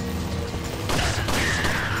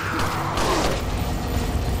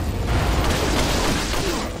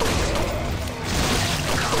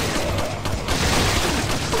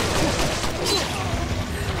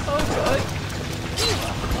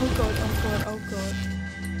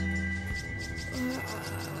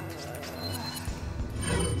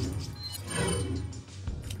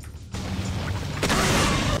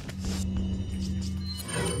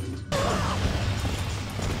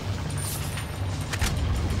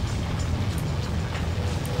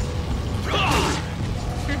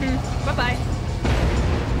 Bye-bye.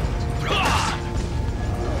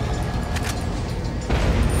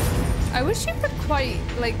 I wish you could quite,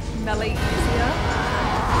 like, melee easier.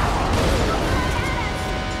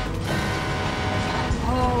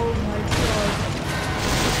 Oh my god.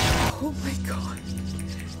 Oh my god.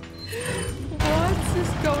 What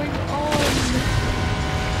is going on?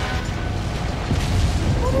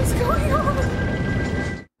 What is going on?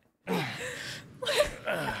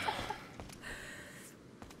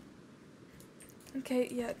 Okay,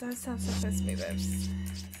 yeah, that sounds supposed to be babes.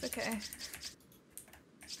 It's okay.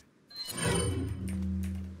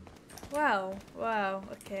 Wow, wow,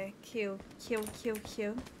 okay. Q.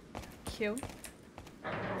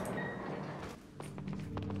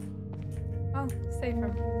 Oh, safe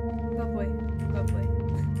room. Lovely, lovely.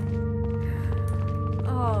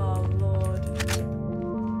 Oh, Lord.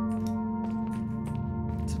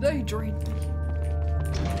 Today drained me.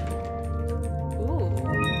 Ooh.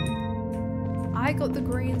 I got the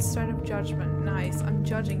green stone of judgment. Nice. I'm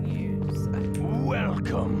judging you. So,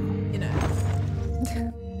 Welcome. you know.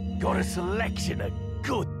 Got a selection of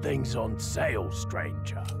good things on sale,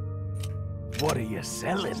 stranger. What are you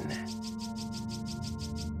selling?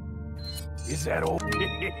 Is that all?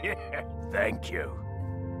 Thank you.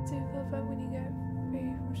 Do you feel bad when you get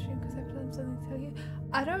free from shooting because I planned something to tell you?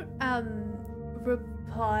 I don't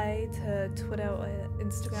reply to Twitter or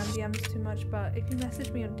Instagram DMs too much, but if you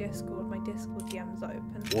message me on Discord, my Discord DMs are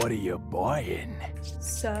open. What are you buying?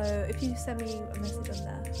 So if you send me a message on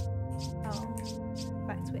there, I'll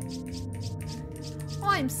back to it. Oh,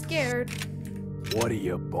 I'm scared. What are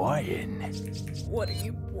you buying? What are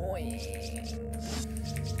you buying?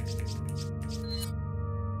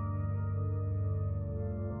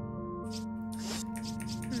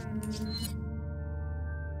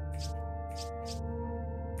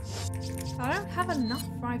 I don't have enough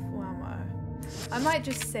rifle ammo. I might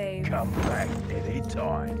just save. Come back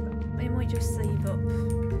anytime. I might just save up.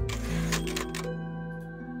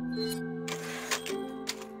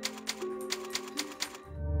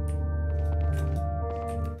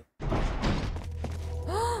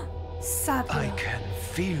 Saddler. I can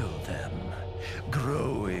feel them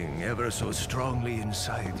growing ever so strongly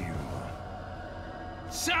inside you.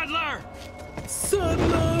 Saddler!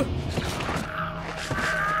 Saddler!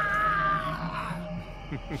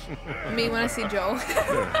 Me when I see Joel.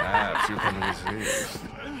 Perhaps you can resist.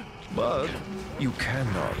 But you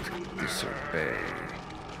cannot disobey.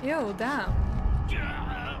 Yo, damn.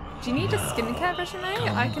 Do you need a skincare regimen?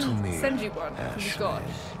 I Come to can me, send you one if you've got.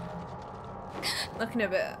 Looking a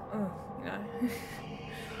bit, you know.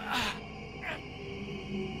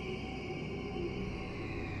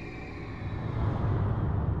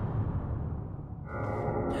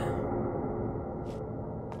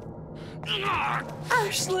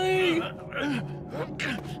 Ashley!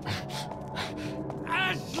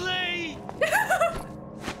 Ashley!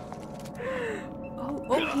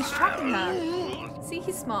 Oh, he's tracking her. See,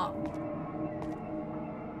 he's smart.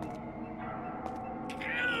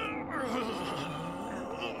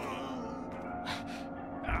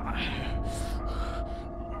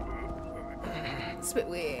 It's a bit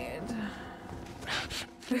weird.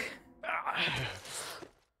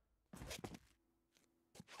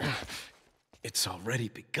 It's already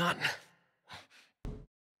begun.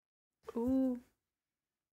 Ooh.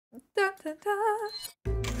 Da, da, da.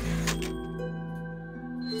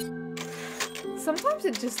 Sometimes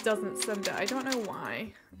it just doesn't send it. I don't know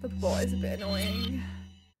why. The bot is a bit annoying.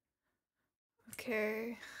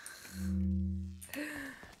 Okay.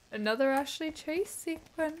 Another Ashley chase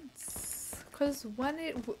sequence. Because when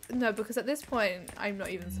it... No, because at this point, I'm not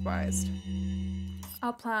even surprised.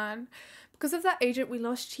 Our plan. Because of that agent, we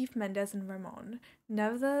lost Chief Mendez and Ramon.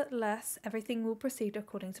 Nevertheless, everything will proceed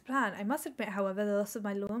according to plan. I must admit, however, the loss of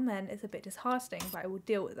my loyal men is a bit disheartening, but I will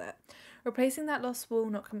deal with it. Replacing that loss will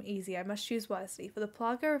not come easy. I must choose wisely, for the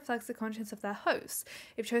Plaga reflects the conscience of their hosts.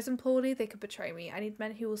 If chosen poorly, they could betray me. I need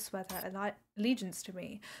men who will swear their allegiance to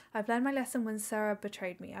me. I've learned my lesson when Sarah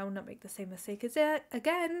betrayed me. I will not make the same mistake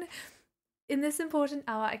again. In this important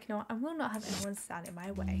hour, I cannot and will not have anyone stand in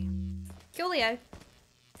my way. Kill Leo.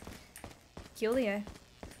 Kill Leo.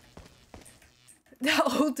 That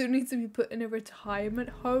old dude needs to be put in a retirement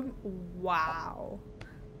home? Wow.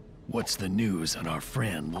 What's the news on our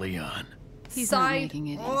friend Leon? He's not making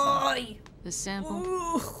it easy. The sample?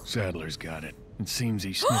 Ooh. Saddler's got it. It seems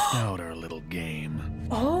he sniffed out our little game.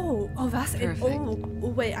 Oh, that's it. Perfect. Oh,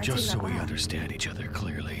 wait, I Just take so that we back. understand each other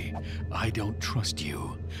clearly, I don't trust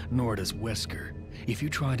you, nor does Wesker. If you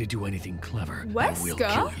try to do anything clever, I will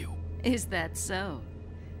Wesker? kill you. Is that so?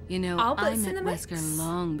 You know, Albert's I in met the Wesker mix.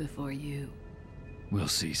 long before you. We'll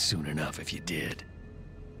see soon enough if you did.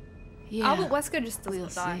 Yeah, Albert Wesker just doesn't we'll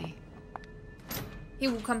die. see. He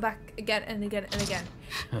will come back again and again and again.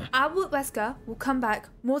 Albert Wesker will come back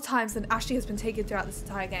more times than Ashley has been taken throughout this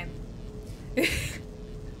entire game.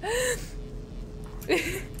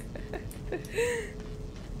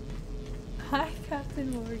 Hi,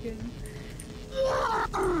 Captain Morgan.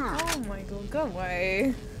 Oh my god, go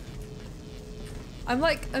away. I'm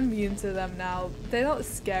like immune to them now. They're not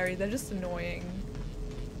scary, they're just annoying.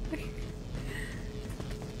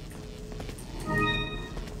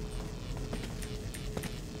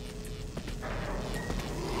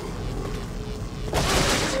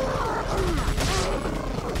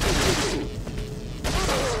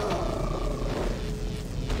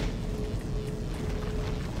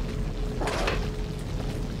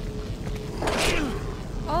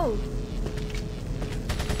 Oh.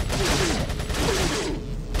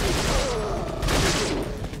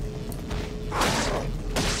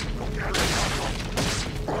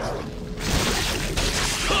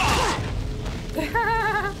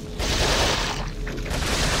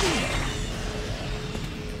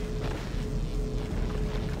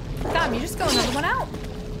 Damn, you just got another one out.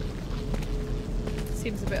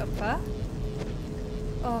 Seems a bit unfair.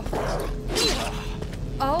 Oh.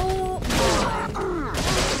 Oh my.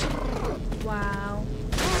 Wow.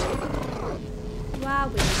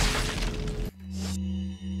 Wow.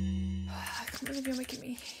 I can't believe you're making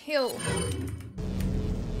me heal.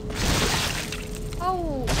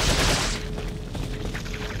 Oh.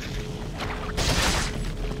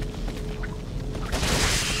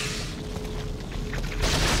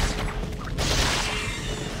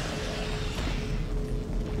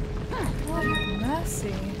 What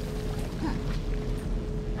mercy.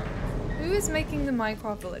 Who is making the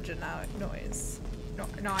Minecraft villager now noise? No,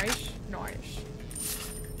 nice.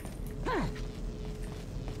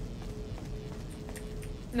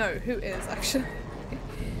 No, who is actually?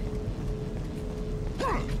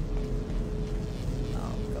 Oh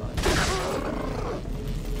god.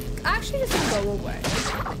 Actually, just go away.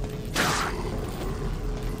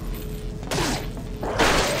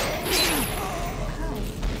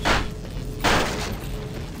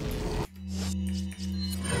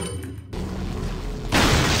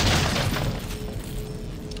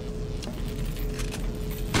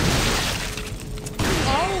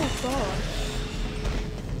 Oh gosh.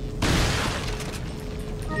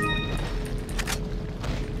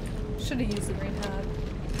 should have used the green herb.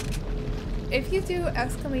 If you do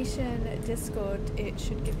exclamation Discord, it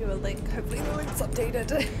should give you a link. Hopefully the link's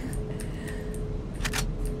updated.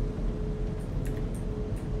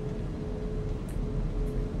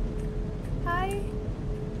 Hi.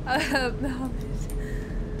 No.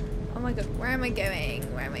 Oh my god, where am I going?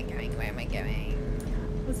 Where am I going? Where am I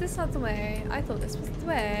going? Was this not the way? I thought this was the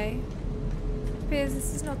way. Appears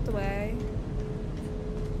this is not the way.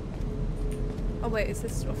 Oh wait, is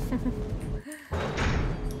this door?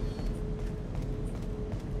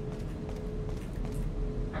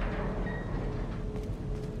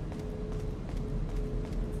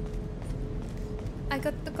 I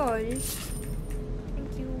got the gold.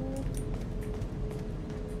 Thank you.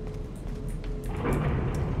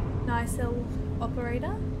 Nice little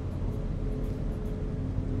operator.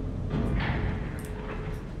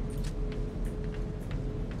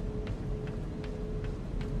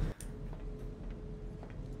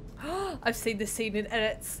 I've seen this scene in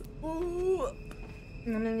edits. Ooh.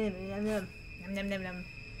 Nom, nom, nom, nom, nom. Nom, nom, nom, nom.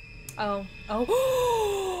 Oh.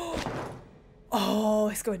 Oh. Oh,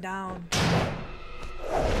 it's going down.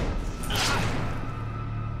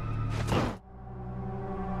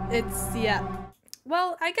 It's, yeah.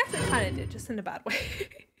 Well, I guess it kind of did, just in a bad way.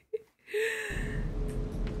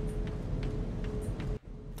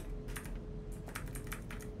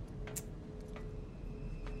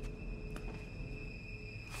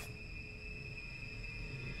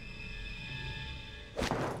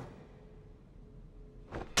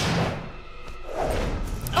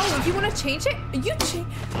 Oh, you want to change it? You change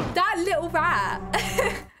that little rat.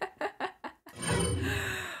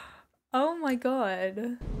 Oh my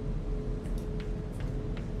god.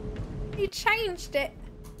 You changed it.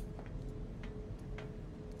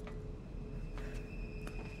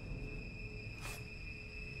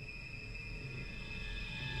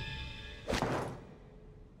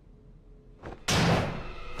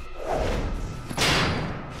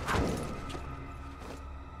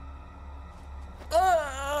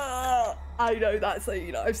 I know that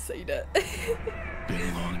scene, I've seen it. Been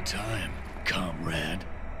a long time, comrade.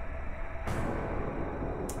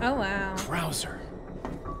 Oh wow. Krauser.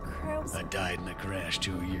 I died in a crash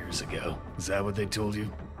 2 years ago. Is that what they told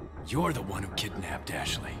you? You're the one who kidnapped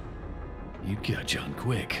Ashley. You catch on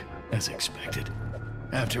quick, as expected.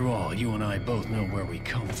 After all, you and I both know where we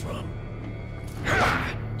come from.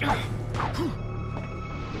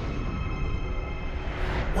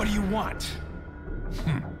 What do you want?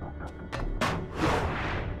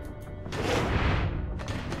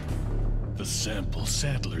 The sample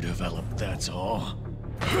Saddler developed, that's all.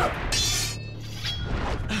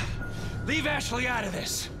 Leave Ashley out of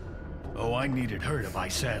this. Oh, I needed her to buy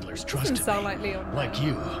Saddler's trust Doesn't in sound me. like Leon. Like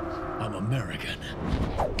you, I'm American.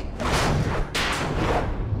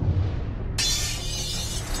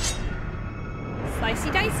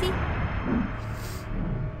 Slicey dicey.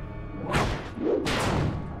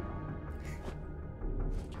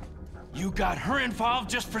 You got her involved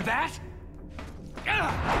just for that?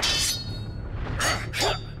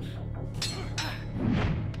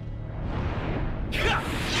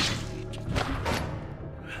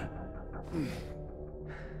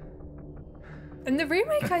 In the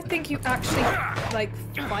remake, I think you actually, like,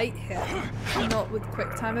 fight him. Not with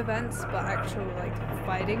quick time events, but actual, like,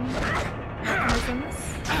 fighting mechanisms.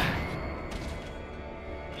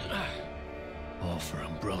 All for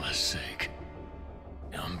Umbrella's sake.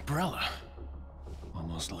 Umbrella?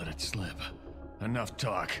 Almost let it slip. Enough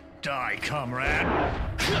talk. Die, comrade!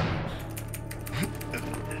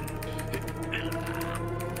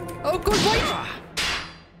 Oh god, wait!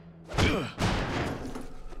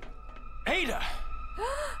 Ada!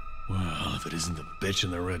 Well, if it isn't the bitch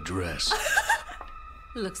in the red dress.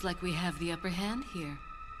 Looks like we have the upper hand here.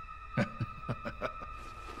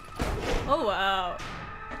 Oh wow.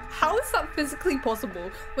 How is that physically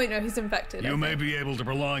possible? Wait, no, he's infected. You may be able to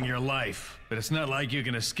prolong your life, but it's not like you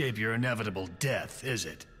can escape your inevitable death, is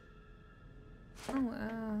it? Oh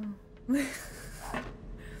wow.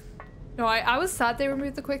 No, I was sad they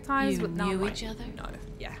removed the quick times, You but now knew I'm like, each other? no,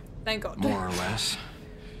 yeah, thank God. More or less.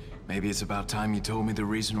 Maybe it's about time you told me the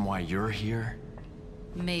reason why you're here.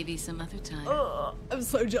 Maybe some other time. Ugh, I'm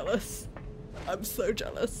so jealous. I'm so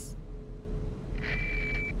jealous.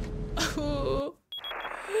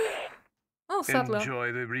 Oh, Saddler.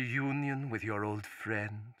 Enjoy the reunion with your old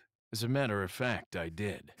friend. As a matter of fact, I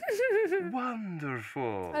did.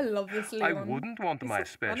 Wonderful. I love this Leon. I wouldn't want He's my so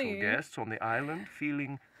special funny. guests on the island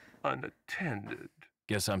feeling unattended.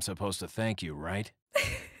 Guess I'm supposed to thank you, right?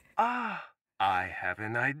 Ah, I have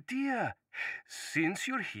an idea. Since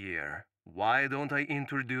you're here, why don't I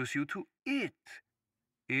introduce you to it?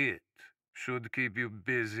 It should keep you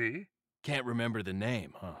busy. Can't remember the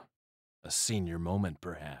name, huh? A senior moment,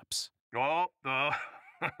 perhaps. Oh,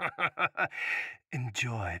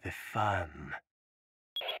 enjoy the fun.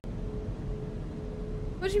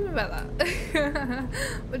 What do you mean by that?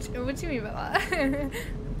 what do you mean by that?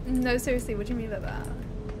 No, seriously, what do you mean by that?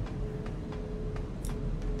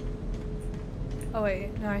 Oh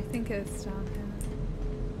wait, no, I think it's down here.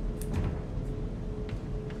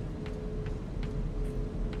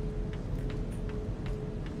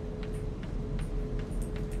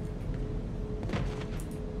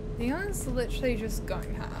 Leon's literally just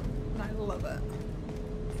going ham, and I love it.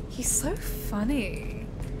 He's so funny.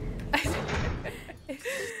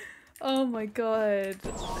 Oh my god.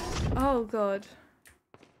 Oh god.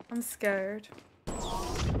 I'm scared.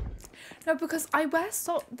 No, because I wear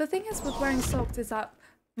socks. The thing is with wearing socks is that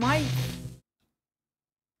my...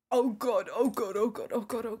 Oh god, oh god, oh god, oh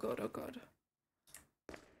god, oh god, oh god.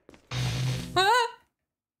 Ah!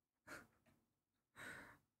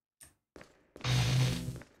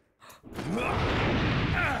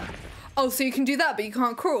 Oh, so you can do that, but you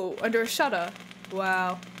can't crawl under a shutter?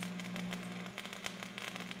 Wow.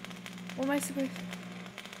 What am I supposed to...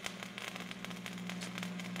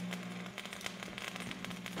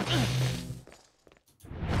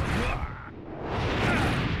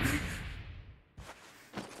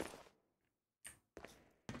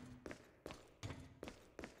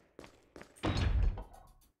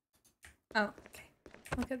 Oh, okay.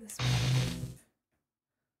 Look at this one.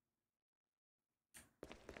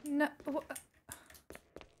 No, what?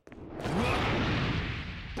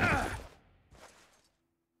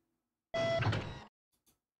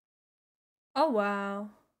 Oh, wow.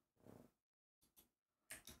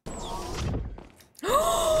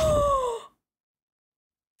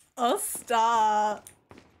 Oh, stop.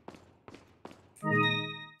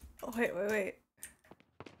 Oh, wait, wait, wait.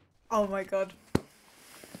 Oh my god.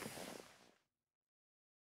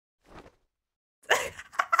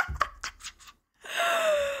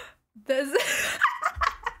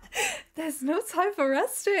 There's no time for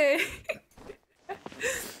resting.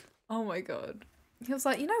 Oh my god. He was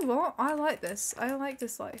like, you know what? I like this. I like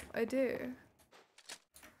this life. I do.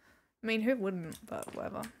 I mean, who wouldn't? But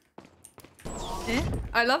whatever. Eh?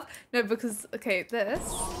 I love... No, because, okay,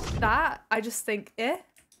 that, I just think, eh?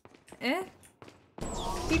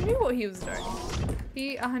 He knew what he was doing.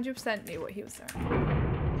 He 100% knew what he was doing.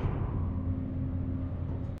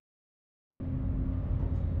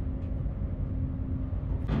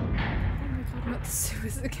 Not the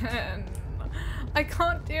sewers again. I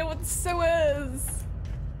can't deal with the sewers.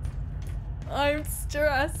 I'm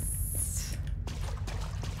stressed.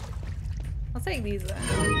 I'll take these then.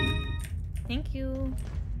 Thank you.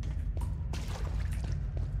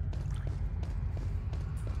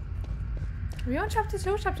 Are we on chapter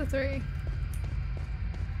 2 or chapter 3?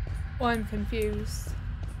 Oh, I'm confused.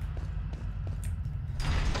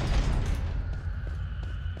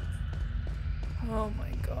 Oh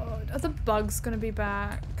my god. Are the bugs gonna be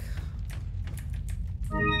back?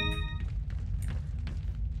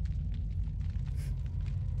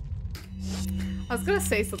 I was gonna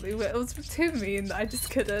say something, but it was too mean that I just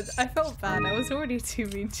couldn't. I felt bad. I was already too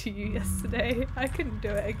mean to you yesterday. I couldn't do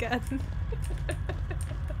it again.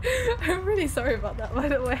 I'm really sorry about that, by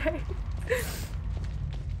the way.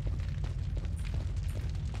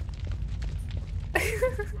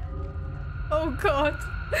 Oh god.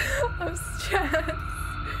 I'm stressed.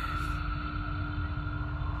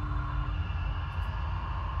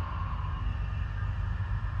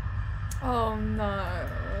 Oh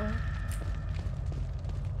no.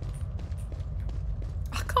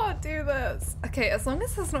 I can't do this. Okay, as long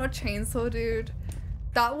as there's not a chainsaw, dude.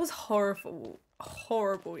 That was horrible.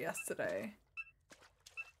 Horrible yesterday.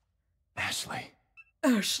 Ashley.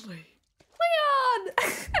 Ashley. Leon!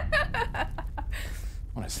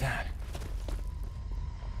 What is that?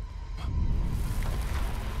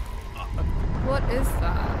 What is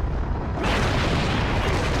that?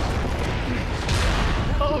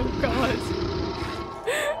 Oh god.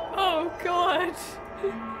 Oh god.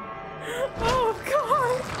 Oh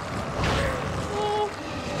god. Oh.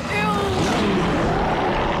 Ew.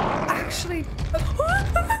 Actually.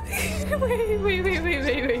 Wait.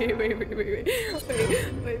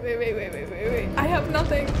 I have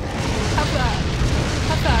nothing. Have that.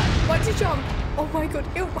 Why'd you jump? Oh my god.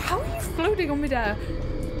 Ew. How are you floating on midair?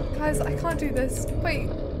 Guys, I can't do this. Wait.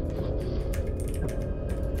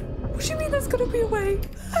 What do you mean there's gonna be a way?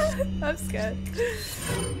 I'm scared.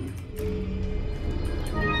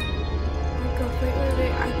 Oh god,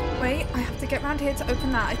 wait. I have to get around here to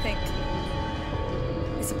open that, I think.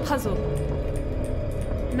 It's a puzzle.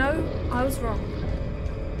 No, I was wrong.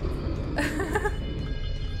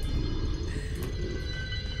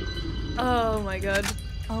 Oh my god.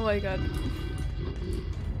 Oh my god.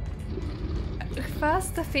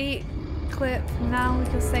 First the feet clip, now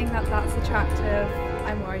you're saying that that's attractive.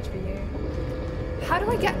 I'm worried for you. How do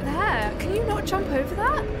I get there? Can you not jump over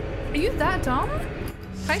that? Are you that dumb?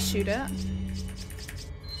 Can I shoot it?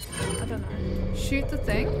 I don't know. Shoot the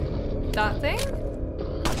thing? That thing?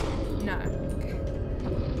 No. Okay.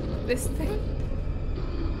 This thing?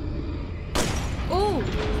 Oh!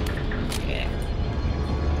 Yeah.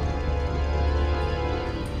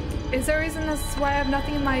 Is there a reason as to why I have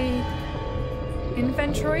nothing in my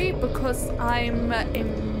inventory? Because I'm a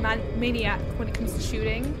maniac when it comes to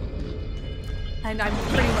shooting. And I'm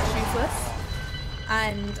pretty much useless.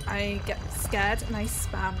 And I get scared and I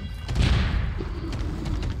spam.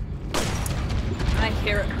 And I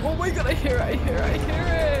hear it. Oh my god, I hear it, I hear it, I hear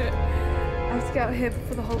it. I have to get out here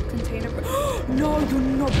before the whole container. No, you're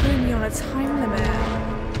not putting me on a time limit.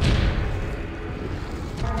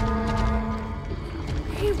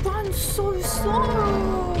 He runs so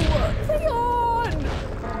slow. Leon!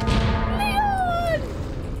 Leon!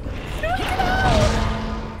 No, get out!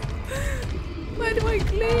 Where do I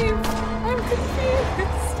leave? I'm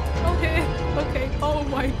confused. Okay, okay. Oh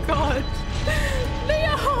my god.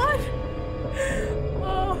 Leon!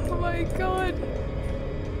 Oh my god.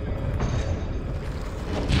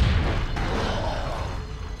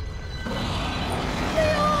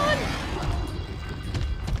 Leon!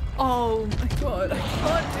 Oh my god, I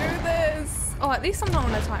can't do this. Oh, at least I'm not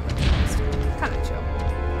on a timer. Kind of chill.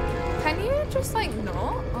 Can you just like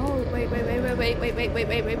not? Oh, wait. Wait.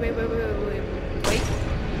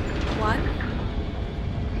 1,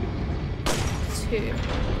 2.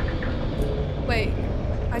 Wait,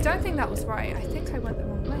 I don't think that was right. I think I went the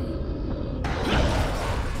wrong way.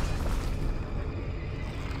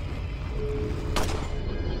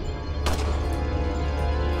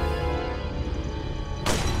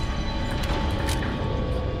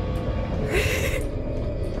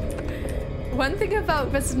 One thing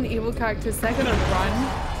about Resident Evil characters, they're gonna run.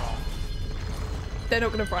 They're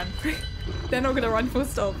not gonna run. They're not gonna run full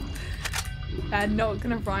stop. They're not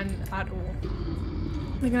gonna run at all.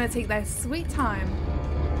 They're gonna take their sweet time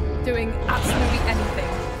doing absolutely anything.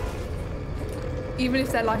 Even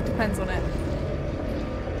if their life depends on it.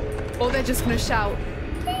 Or they're just gonna shout,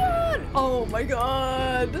 Leon! Oh my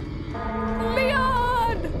god!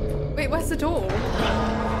 Leon! Wait, where's the door?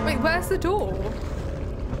 Wait, where's the door?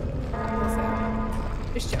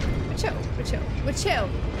 Just chill. We're chill. We're chill. We're chill.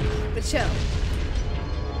 We're chill.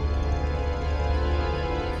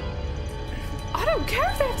 I don't care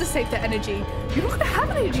if they have to save their energy. You're not gonna have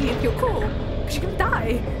energy if you're cool. Because you're gonna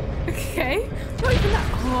die. Okay? Not even that.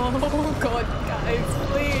 Oh god, guys,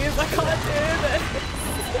 please. I can't do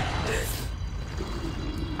this.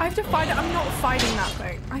 I have to fight it. I'm not fighting that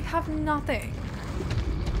thing. I have nothing.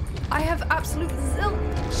 I have absolute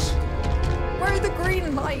zilch. Where are the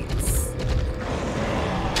green lights?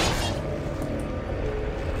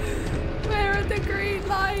 Where are the green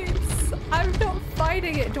lights? I'm not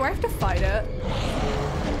fighting it. Do I have to fight it?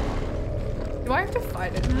 Do I have to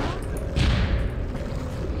fight it now?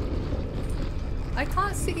 I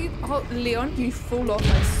can't see. Oh, Leon, you fall off,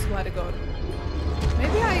 I swear to God.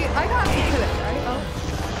 Maybe I got to kill it, right? Oh.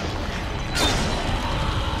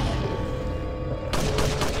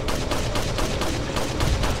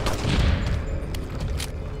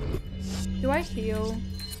 Do I heal?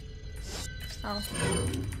 Oh.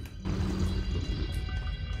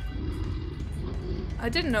 I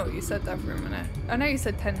didn't know what you said there for a minute. I know you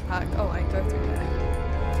said 10 pack. Oh, I go through there.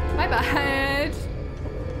 My bad.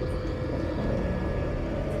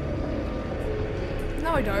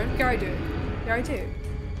 No, I don't. Yeah, I do. Yeah, I do.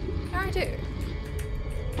 Yeah, I do.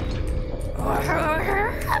 I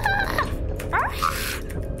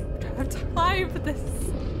don't have time for this.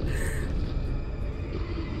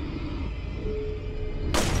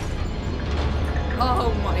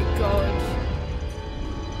 Oh my god.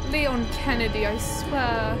 Leon Kennedy, I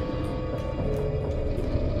swear.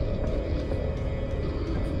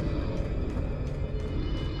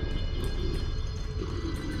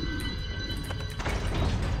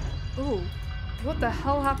 Ooh, what the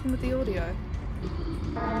hell happened with the audio?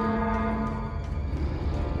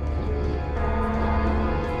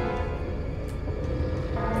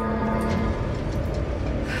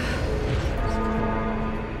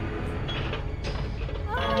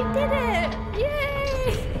 I did it! Yay!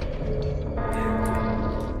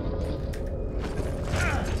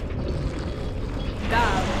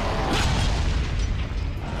 Damn.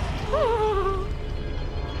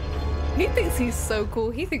 He thinks he's so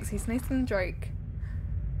cool. He thinks he's Nathan Drake.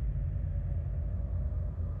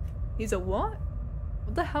 He's a what?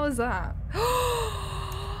 What the hell is that?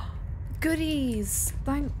 goodies!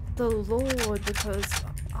 Thank the Lord, because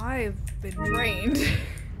I've been drained.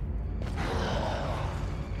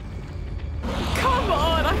 Come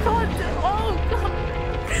on, I can't do. Oh god!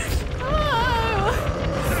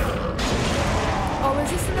 Oh,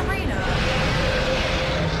 is this an arena?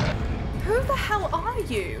 Who the hell are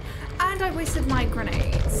you? And I wasted my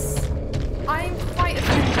grenades. I'm quite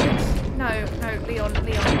offended. No, Leon.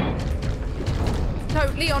 No,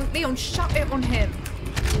 Leon, shut it on him.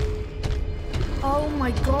 Oh my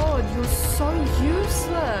god, you're so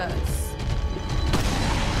useless.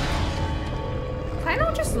 Can I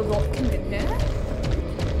not just lock him in here?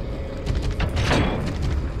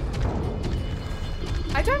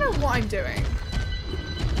 I don't know what I'm doing.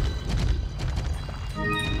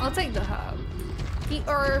 I'll take the herb. The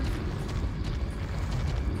herb.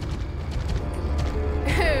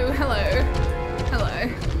 Oh, hello. Hello.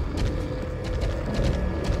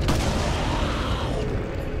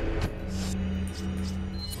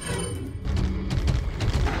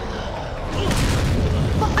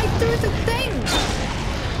 But I threw the thing!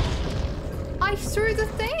 I threw the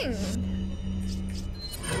thing!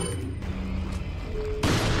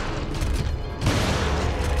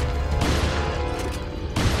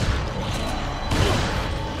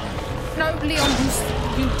 No, Leon,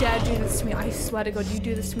 you dare do this to me. I swear to God, you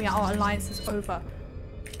do this to me, our alliance is over.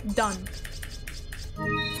 Done.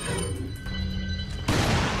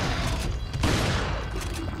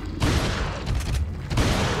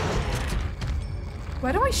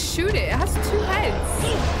 Where do I shoot it? It has 2 heads.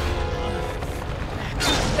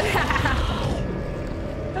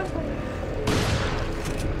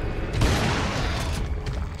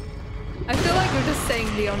 I feel like you're just saying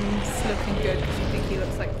Leon's looking good because you think he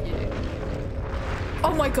looks like you.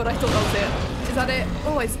 Oh my god, I thought that was it. Is that it?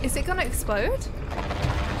 Oh, is it gonna explode?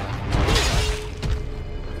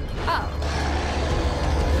 Oh.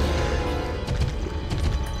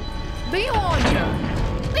 Leon!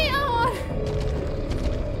 Leon!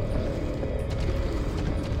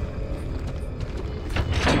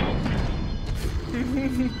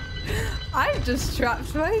 I just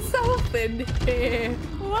trapped myself in here.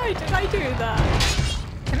 Why did I do that?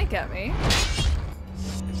 Can it get me?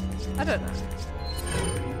 I don't know.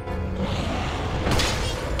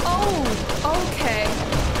 Oh, okay.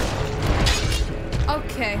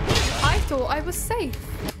 Okay. I thought I was safe.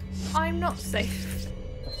 I'm not safe.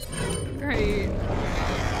 Great.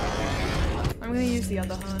 I'm gonna use the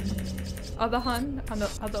other hun. Other hun? And the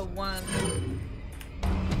other one.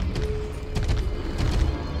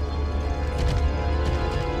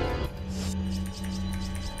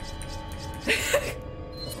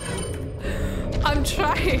 I'm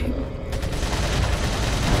trying.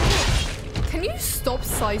 Can you stop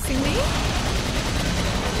sizing me?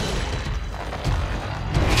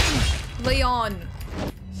 Leon.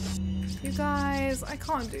 You guys, I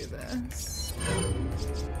can't do this.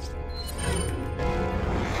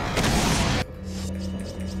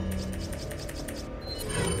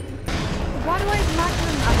 Why do I have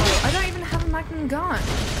magnum ammo? I don't even have a magnum gun.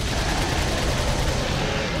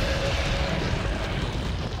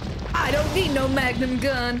 I don't need no magnum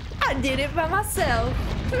gun. I did it by myself.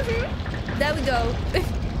 There we go.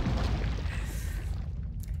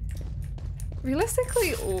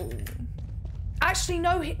 Realistically, oh. Actually,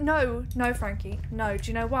 no, Frankie. No, do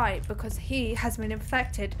you know why? Because he has been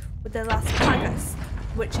infected with the Las Plagas,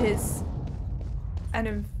 which is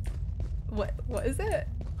an what is it?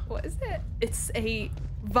 What is it? It's a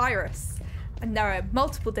virus. And there are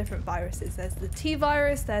multiple different viruses. There's the T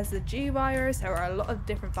virus, there's the G virus, there are a lot of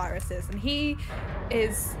different viruses. And he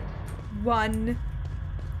is one.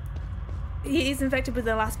 He's infected with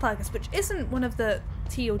the Las Plagas, which isn't one of the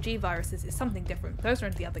T or G viruses, it's something different. Those are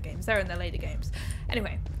in the other games, they're in the later games.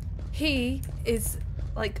 Anyway, he is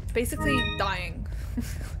like basically dying.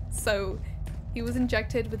 So he was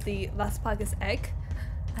injected with the Las Plagas egg,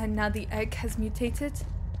 and now the egg has mutated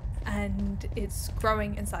and it's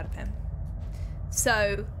growing inside of him.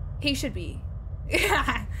 So he should be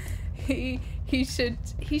he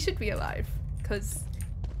should be alive because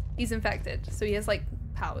he's infected, so he has like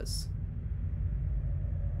powers.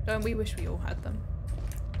 Don't we wish we all had them?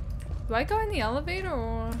 Do I go in the elevator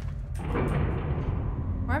or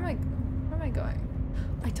where am I going?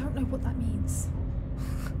 I don't know what that means.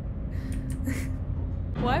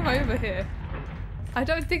 Why am I over here? I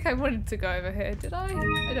don't think I wanted to go over here, did I?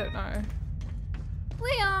 I don't know.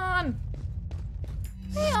 Leon!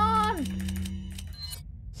 Leon!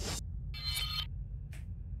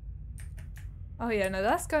 Oh yeah, no,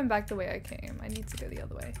 that's going back the way I came. I need to go the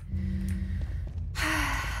other way.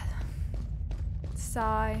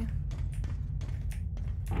 Sigh.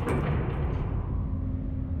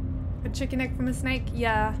 A chicken egg from a snake?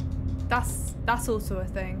 Yeah, that's also a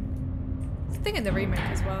thing. It's a thing in the remake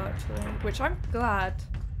as well, actually, which I'm glad.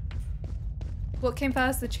 What came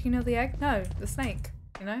first, the chicken or the egg? No, the snake,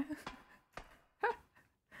 you know?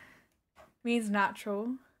 Means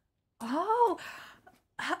natural. Oh!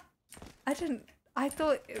 I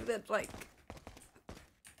thought it meant like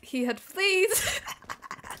he had fleas.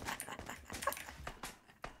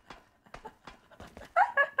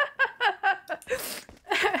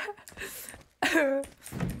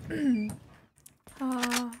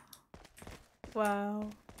 Oh, wow.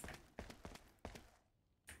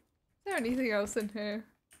 Is there anything else in here?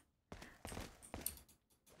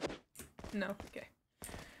 No, okay.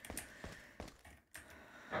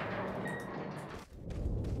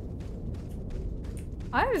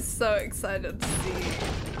 I was so excited to see.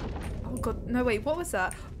 Oh god, no wait, what was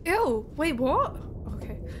that? Ew, wait, what?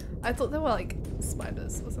 Okay, I thought they were like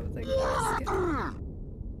spiders or something. You're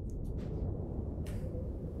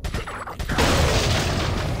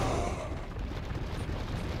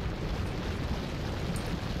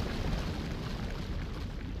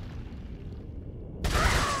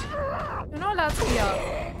not allowed to be up.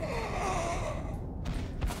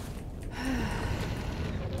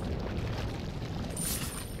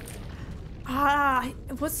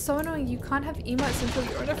 What's so annoying, you can't have emotes until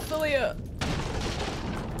you're an affiliate.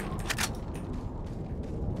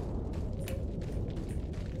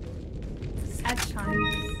 Sad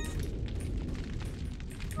times.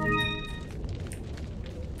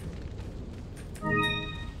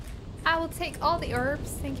 I will take all the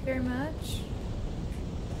herbs, thank you very much.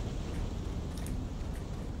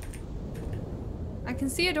 I can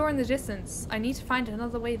see a door in the distance. I need to find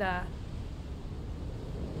another way there.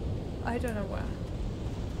 I don't know where.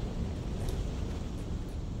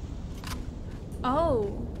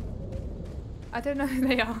 Oh. I don't know who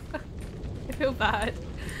they are. I feel bad.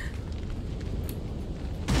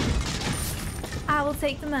 I will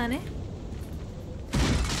take the money.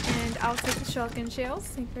 And I'll take the shotgun shells.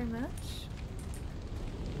 Thank you very much.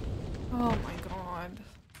 Oh my god.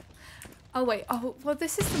 Oh wait. Oh, well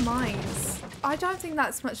this is the mines. I don't think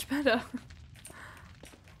that's much better.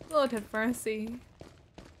 Lord have mercy.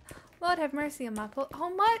 Lord have mercy on my oh,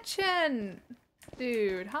 merchant!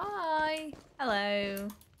 Dude, hi! Hello.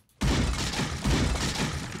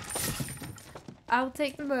 I'll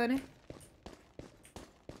take the money.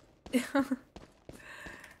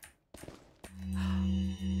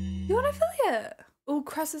 You're an affiliate! Oh,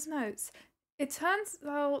 Krauser's notes. It turns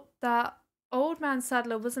out that old man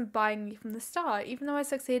Saddler wasn't buying me from the start. Even though I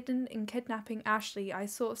succeeded in kidnapping Ashley, I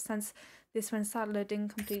sort of sensed this when Saddler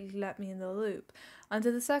didn't completely let me in the loop. Under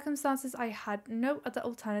the circumstances, I had no other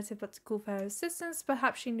alternative but to call for her assistance.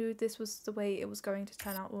 Perhaps she knew this was the way it was going to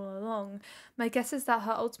turn out all along. My guess is that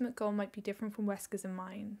her ultimate goal might be different from Wesker's and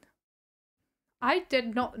mine. I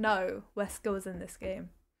did not know Wesker was in this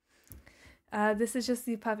game. This is just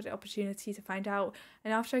the perfect opportunity to find out.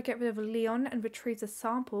 And after I get rid of Leon and retrieve the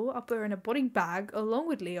sample, I'll put her in a body bag along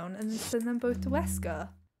with Leon and send them both to Wesker.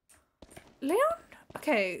 Leon?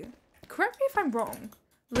 Okay, correct me if I'm wrong.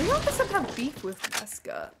 Leon doesn't have beef with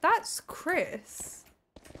Wesker. That's Chris.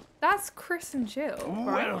 That's Chris and Jill,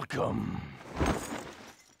 right? Welcome.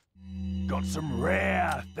 Got some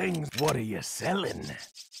rare things. What are you selling?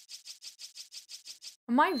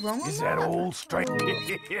 Am I wrong on Is that all, stranger?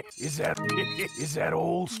 Oh. Is that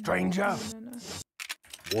all, stranger? No.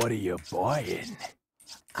 What are you buying?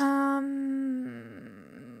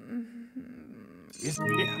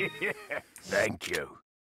 Thank you.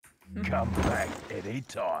 Come back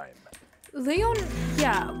anytime. Leon,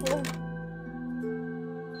 yeah, well,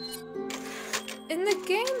 in the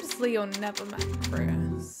games, Leon never met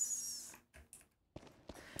Chris.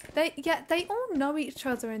 They all know each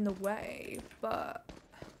other in the way, but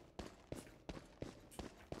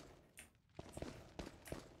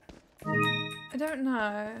I don't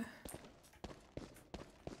know.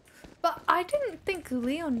 But I didn't think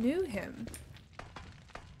Leon knew him.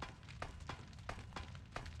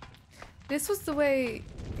 This was the way,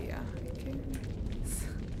 yeah, okay.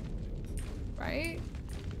 Right?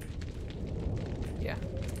 Yeah.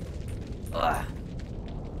 Ugh.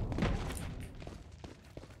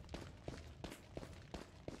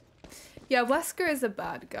 Yeah, Wesker is a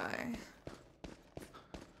bad guy.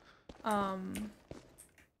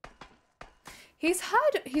 He's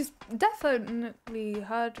definitely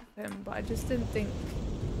heard of him, but I just didn't think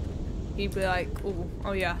he'd be like,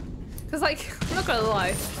 oh yeah. Cause like, I'm not gonna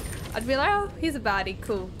lie. I'd be like, oh, he's a baddie,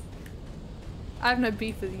 cool. I have no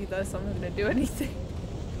beef with you though, so I'm not gonna do anything.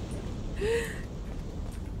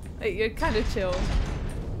 Like, you're kind of chill.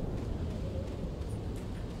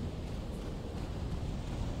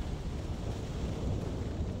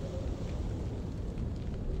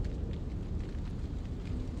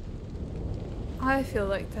 I feel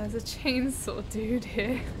like there's a chainsaw dude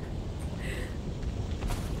here.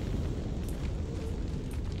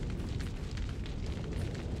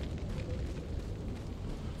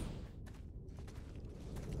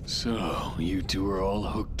 So, you two are all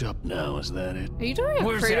hooked up now, is that it? Are you doing a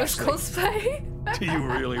Where's Kratos Ashley? cosplay? Do you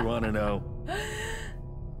really want to know?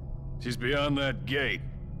 She's beyond that gate.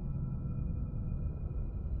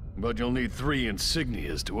 But you'll need 3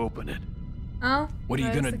 insignias to open it. Oh. What are you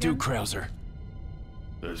there's gonna do, again. Krauser?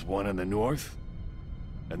 There's one in the north,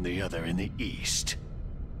 and the other in the east.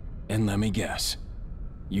 And let me guess.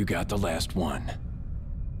 You got the last one.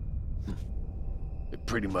 It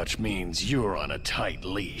pretty much means you're on a tight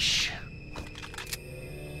leash.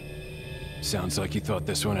 Sounds like you thought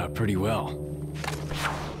this one out pretty well.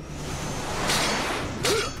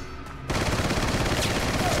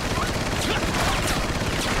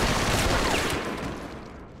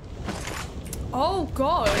 Oh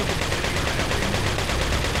god.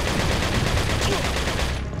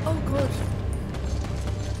 Oh god.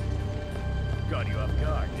 Got you off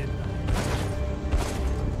guard, didn't I?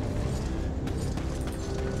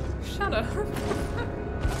 Shut up.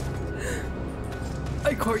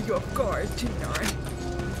 I caught you off guard, didn't I?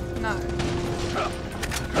 No.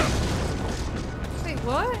 Wait,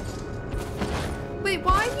 what? Wait,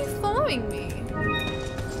 why are you following me?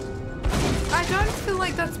 I don't feel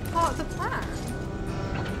like that's part of the plan.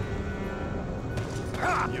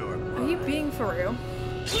 Are you being for real?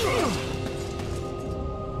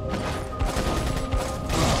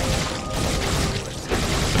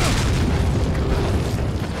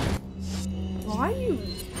 Why are you?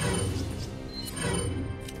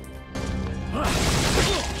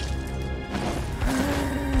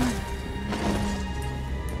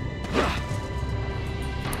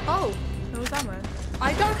 Oh, there was ammo.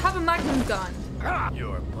 I don't have a magnum gun.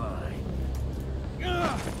 You're mine.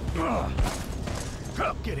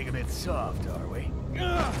 Getting a bit soft, are we?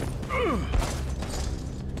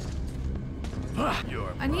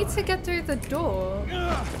 You're I need to get through the door.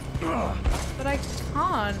 But I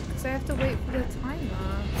can't, because I have to wait for the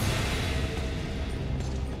timer.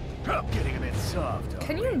 getting a bit soft.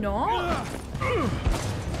 Can you not?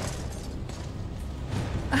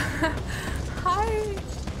 Hi,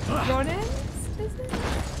 Ronin? Is it?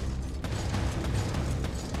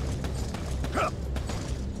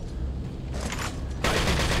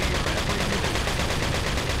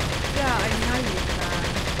 Yeah, I know you can.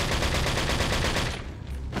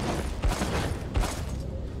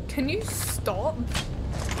 Can you stop?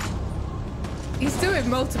 He's doing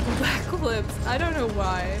multiple backflips. I don't know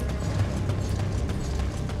why.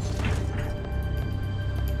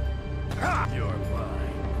 You're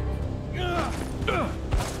mine. I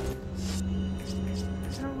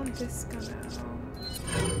don't want this gun out.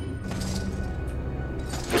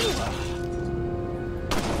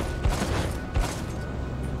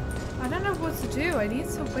 I don't know what to do. I need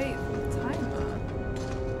to wait for the timer.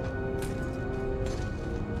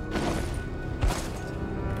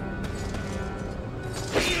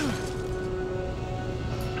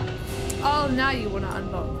 Oh, now you want to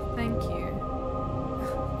unlock. Thank you.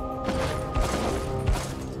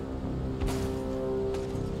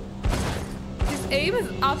 His aim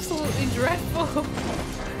is absolutely dreadful.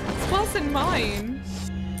 It's worse than mine.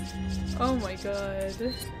 Oh my god.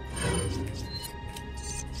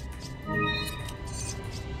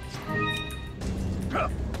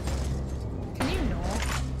 Can you not?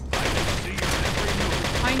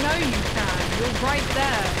 I know you can. You're right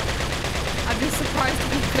there. I'd be surprised if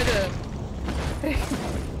you couldn't. To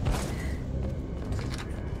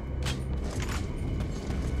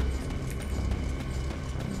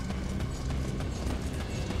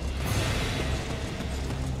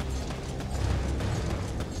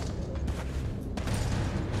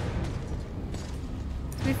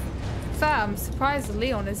be fair, I'm surprised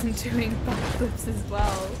Leon isn't doing backflips as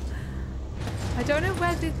well. I don't know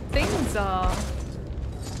where the things are.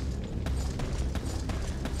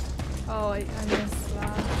 Oh, I missed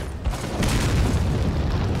that.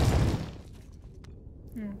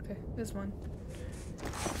 Okay, there's one.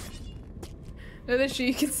 No, literally,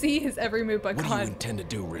 you can see his every move, but What do you can't. intend to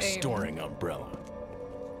do restoring Umbrella?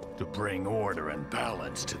 To bring order and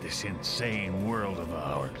balance to this insane world of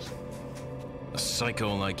ours. A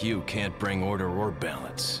psycho like you can't bring order or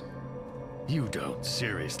balance. You don't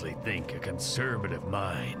seriously think a conservative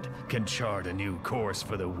mind can chart a new course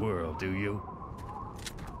for the world, do you?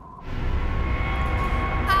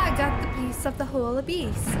 I got the piece of the whole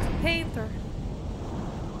beast. Panther.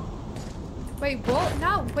 Wait, what?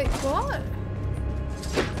 No, wait, what?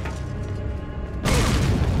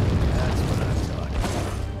 That's what I'm talking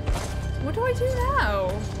about. What do I do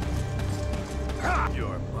now?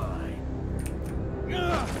 You're mine.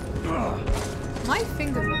 My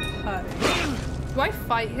fingers are hurting. Do I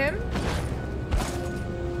fight him?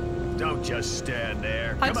 Don't just stand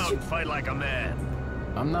there. How Come did out you- and fight like a man.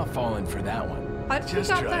 I'm not falling for that one. How did you Just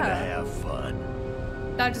get trying to there? have fun.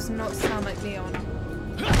 That does not sound like Leon.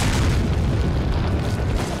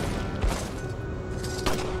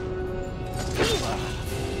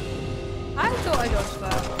 I thought I dodged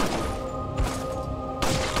that.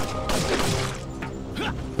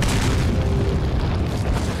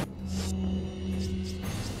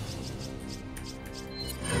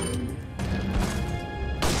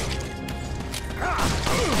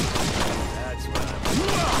 That's what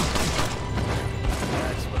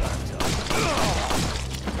I'm talking about.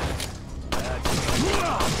 That's what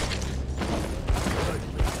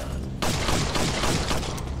Goodly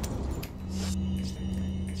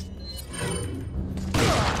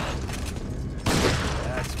done.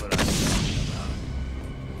 That's what I'm talking about.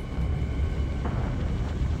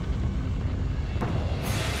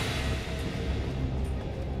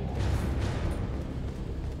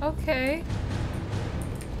 Okay.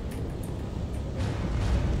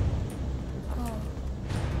 Oh.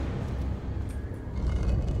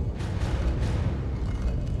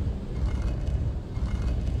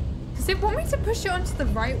 Does it want me to push it onto the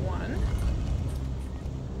right one?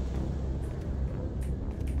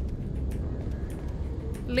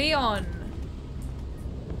 Leon.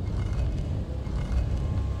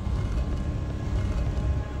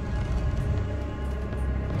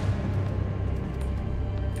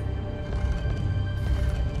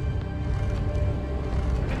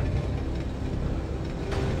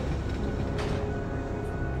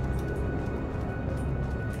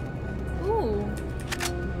 Ooh.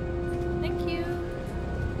 Thank you.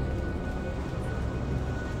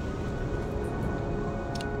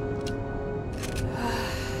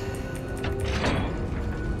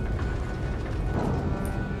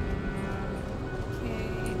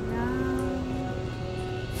 Okay, now.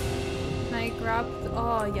 Can I grab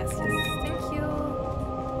oh yes, yes, thank you.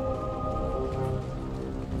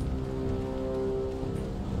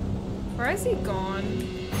 Where is he gone?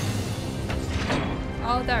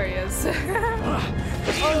 Oh, there he is.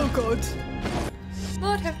 Oh god.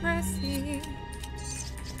 Lord have mercy.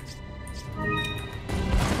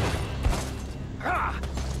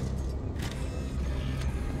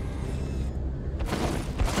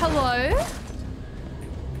 Hello?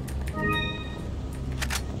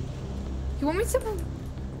 You want me to...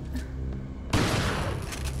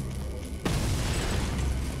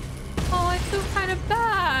 Oh, I feel kind of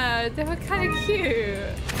bad. They were kind of cute.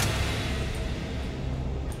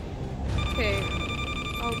 Okay.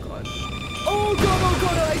 Oh god. Oh god, oh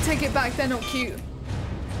god, I take it back. They're not cute.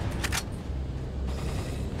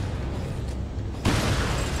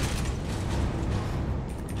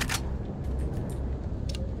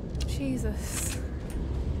 Jesus.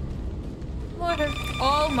 Lord have...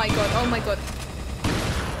 Oh my god, oh my god.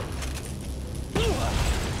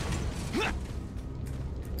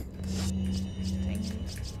 Dang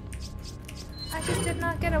it. I just did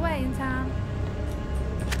not get away in time.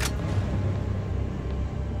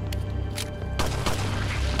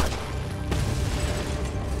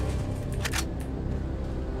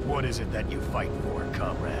 What is it that you fight for,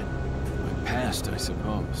 comrade? My past, I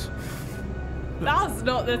suppose. Now's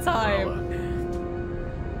not the time.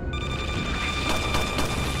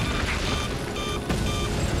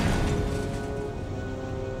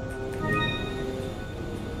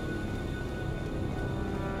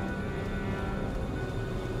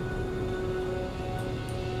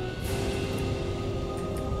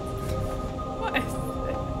 What is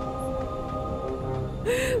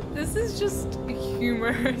this? This is just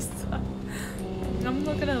humorous. I'm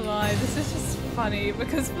not gonna lie, this is just funny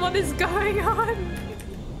because what is going on?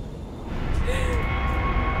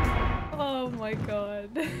 Oh my god.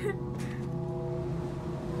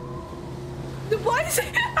 Why is it?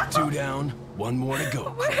 2 down, 1 more to go.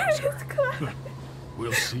 Where is Cloud?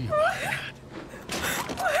 We'll see about that.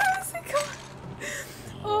 Where is it going?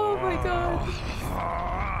 Oh my god.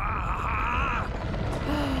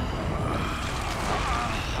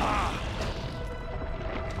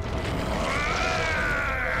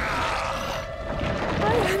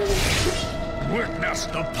 Witness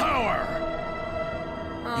the power!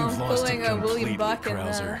 You've lost it pulling a William completely, Buck in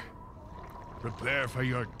Krauser. there. Prepare for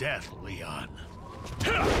your death, Leon.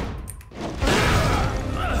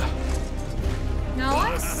 No,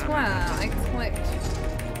 I swear, I clicked.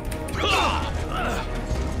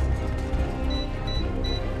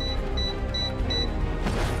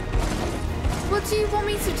 What do you want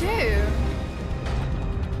me to do?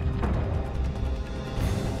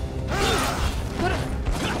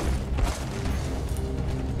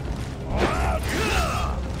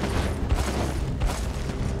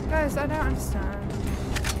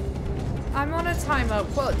 time up.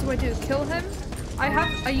 What do I do? Kill him? I have.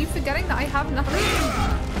 Are you forgetting that I have nothing?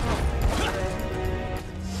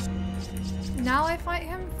 Now I fight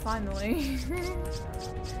him? Finally.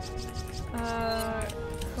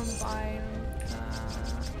 Combine.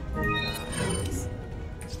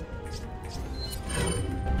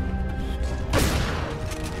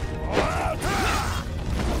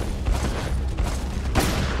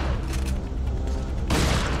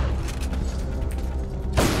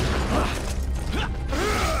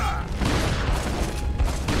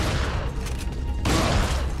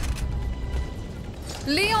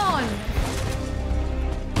 Leon!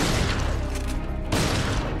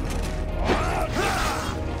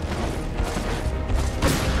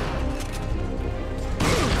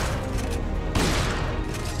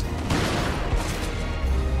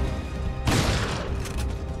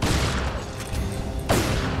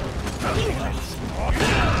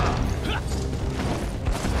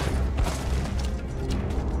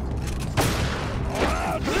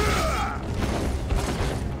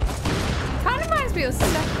 Kind of reminds me of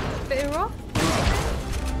Sephiroth.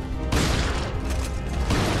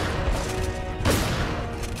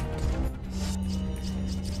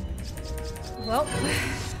 Well.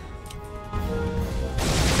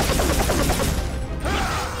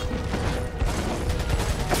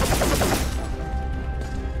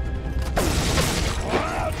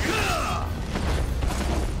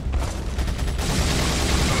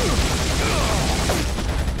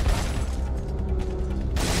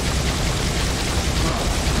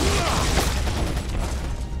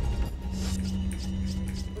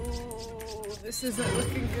 This isn't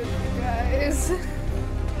looking good, you guys.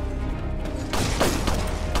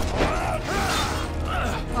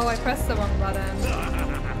 Oh, I pressed the wrong button.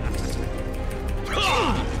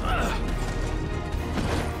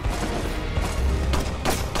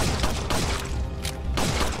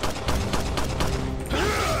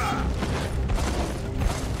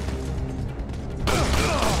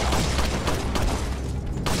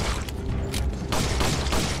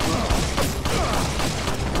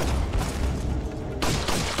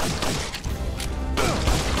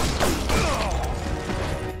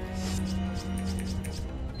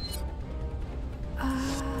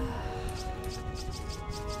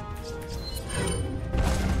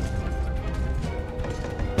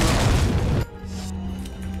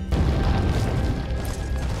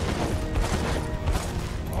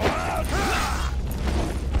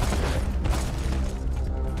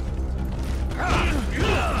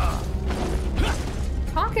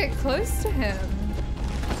 Can't get close to him.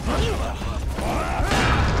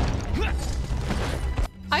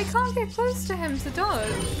 I can't get close to him to dodge.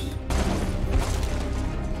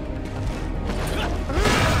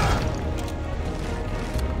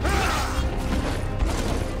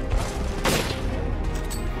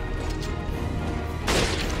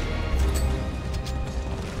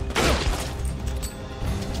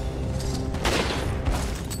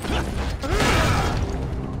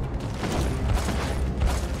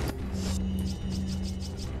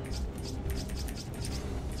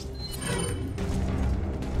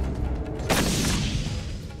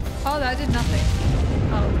 Oh, that did nothing.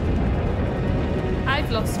 Oh. I've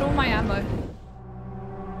lost all my ammo.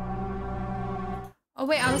 Oh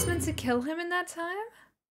wait, I was meant to kill him in that time?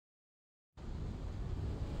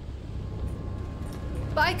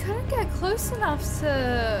 But I couldn't get close enough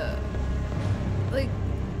to... like...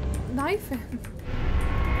 knife him.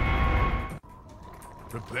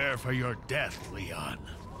 Prepare for your death, Leon.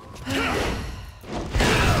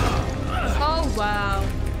 Oh, wow.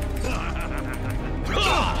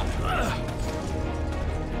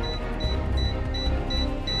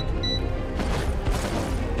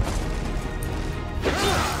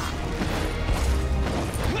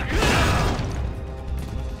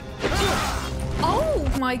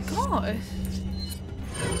 Oh my gosh.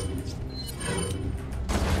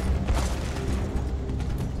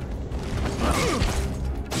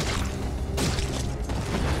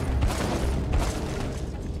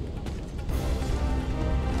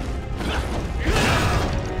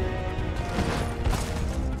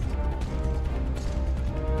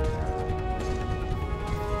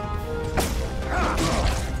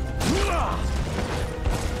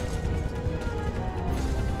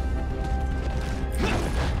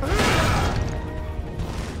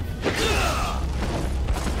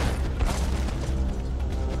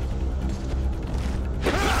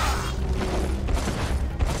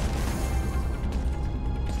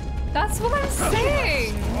 That's what I'm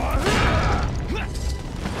saying!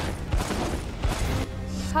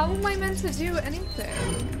 How am I meant to do anything?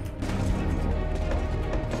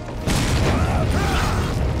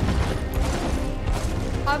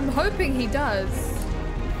 I'm hoping he does.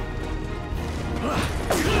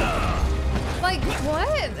 Like,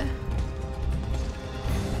 what?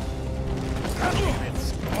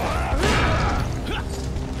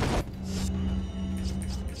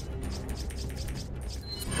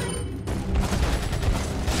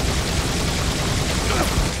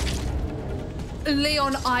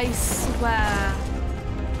 Leon, I swear.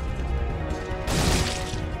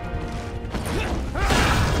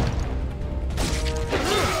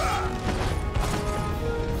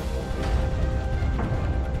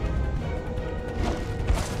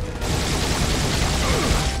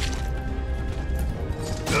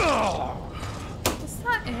 Is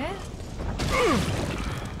that it?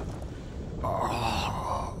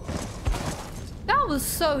 That was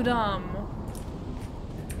so dumb.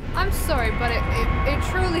 I'm sorry, but it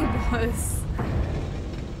truly was.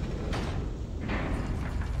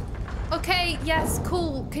 Okay, yes,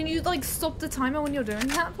 cool. Can you like stop the timer when you're doing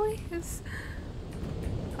that, please?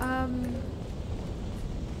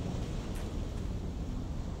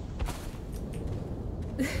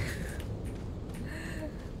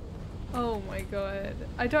 Oh my god.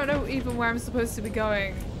 I don't know even where I'm supposed to be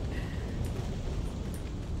going.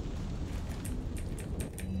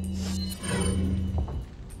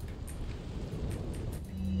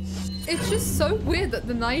 It's just so weird that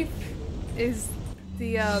the knife is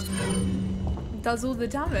the does all the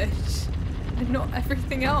damage and not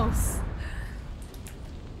everything else.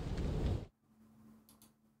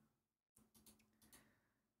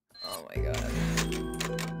 Oh my god.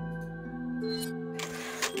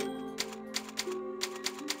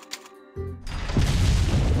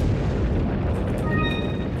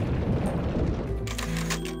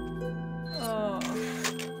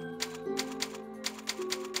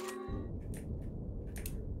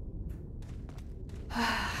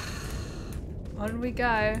 On we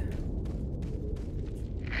go.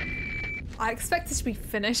 I expect it to be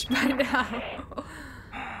finished by now.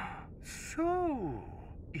 So,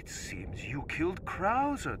 it seems you killed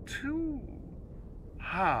Krauser too.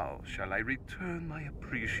 How shall I return my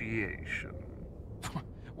appreciation?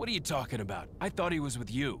 What are you talking about? I thought he was with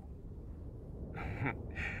you.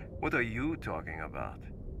 What are you talking about?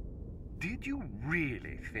 Did you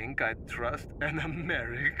really think I'd trust an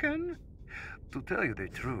American? To tell you the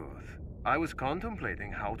truth, I was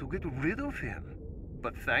contemplating how to get rid of him.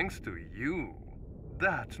 But thanks to you,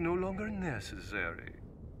 that's no longer necessary.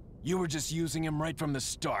 You were just using him right from the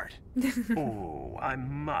start. Oh, I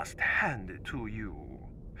must hand it to you.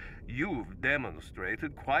 You've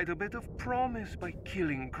demonstrated quite a bit of promise by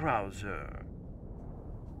killing Krauser.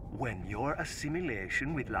 When your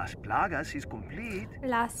assimilation with Las Plagas is complete,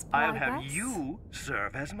 I'll have you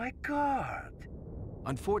serve as my guard.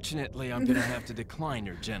 Unfortunately, I'm gonna have to decline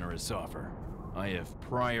your generous offer. I have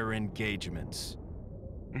prior engagements.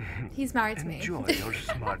 He's married to me. Enjoy your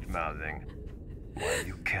smart mouthing while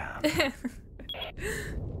you can.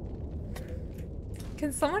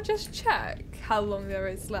 Can someone just check how long there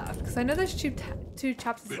is left? Because I know there's two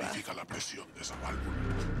chapters left.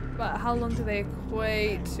 But how long do they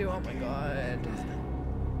equate to? Oh my god.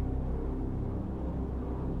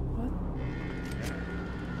 What?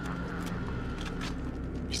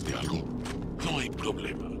 ¿Viste algo? No hay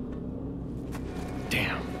problema.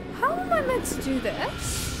 Damn. How am I meant to do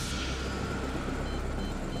this?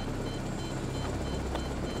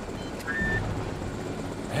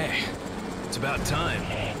 Hey, it's about time.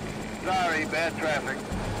 Sorry, bad traffic.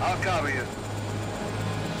 I'll cover you.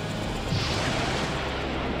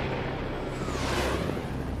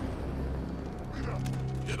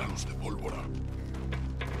 Llénalos de pólvora.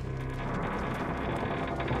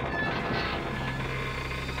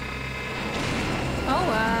 Oh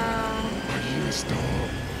wow. Ahí está.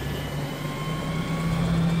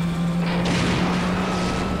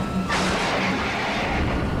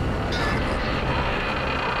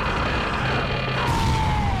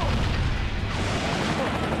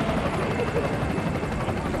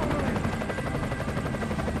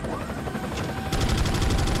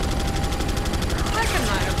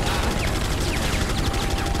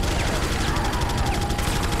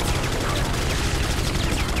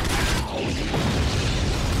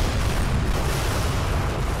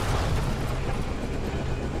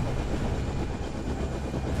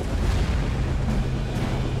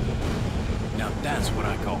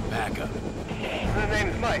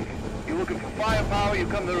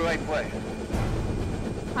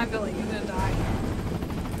 I feel like he's gonna die.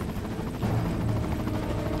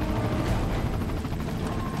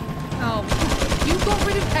 Oh, you got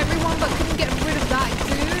rid of everyone but couldn't get rid of that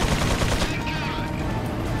dude?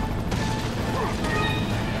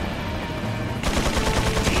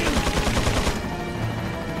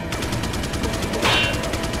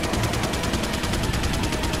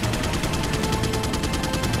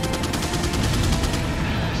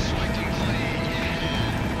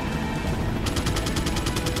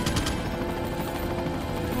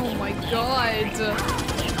 Who's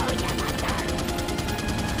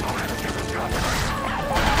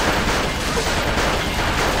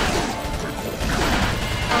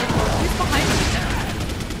behind me?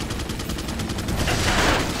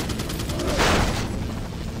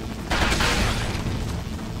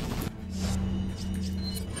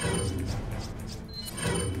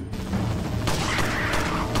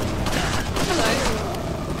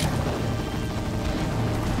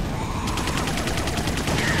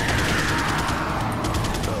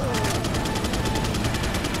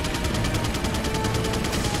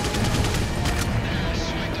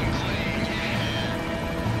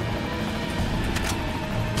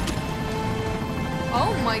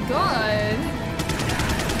 Oh my god.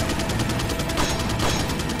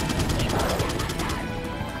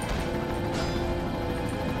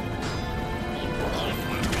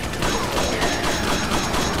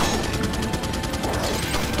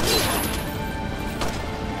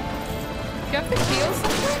 Do you have the key or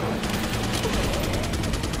something?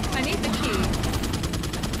 I need the key.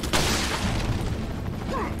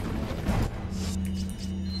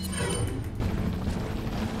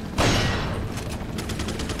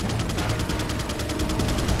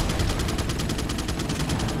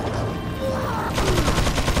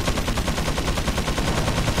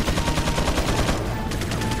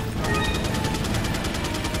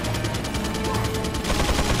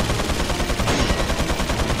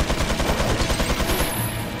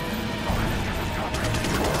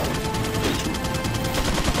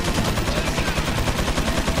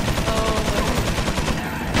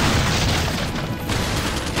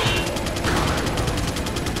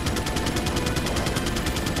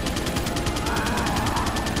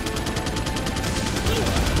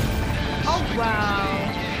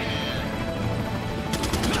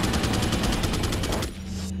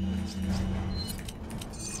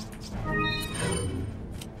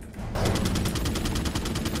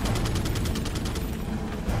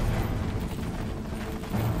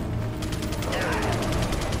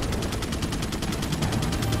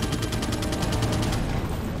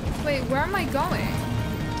 Wait, where am I going?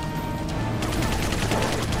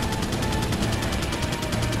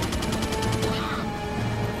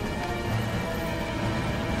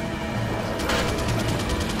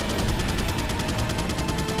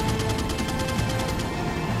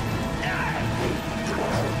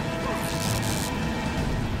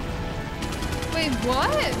 Wait,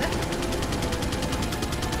 what?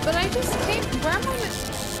 But I just came. Where am I?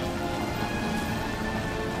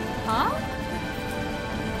 Huh?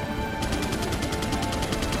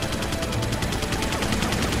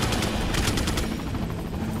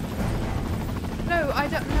 No, I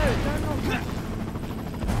don't know. Don't know.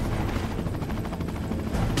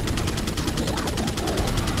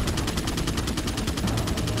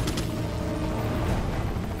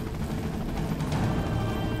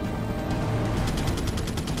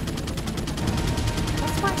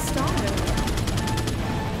 That's why I started.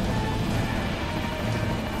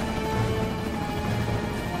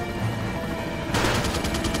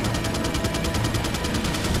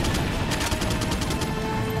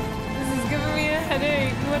 This is giving me a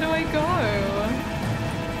headache. Where do I go?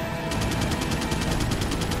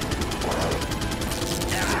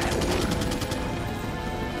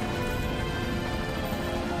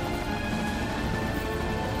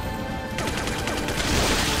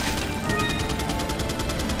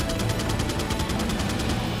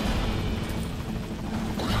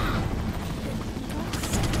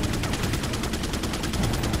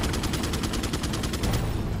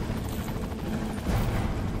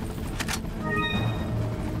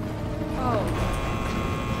 Oh,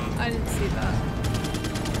 I didn't see that.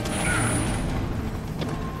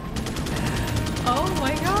 Oh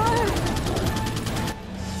my god!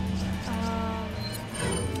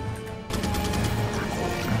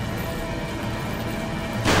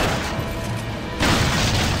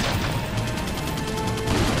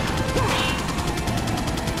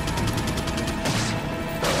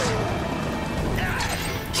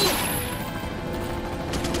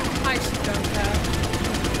 I actually don't care.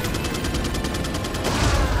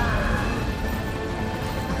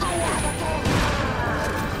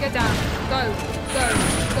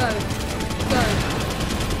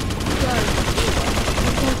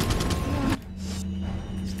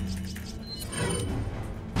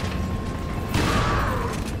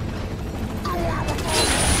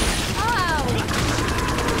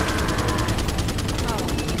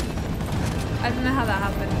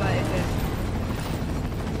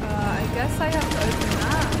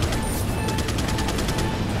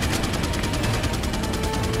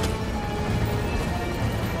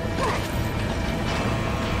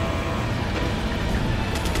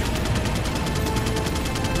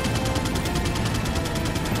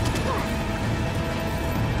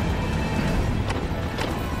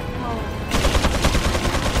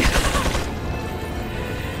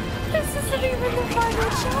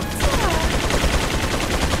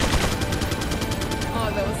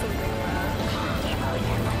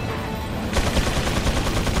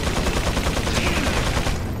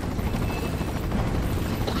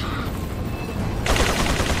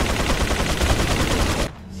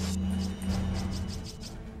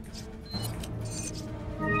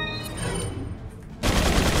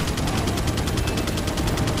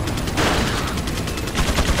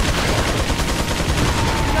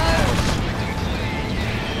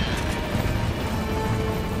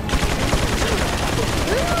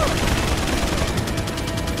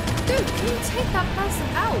 Dude, can you take that person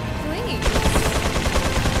out, please?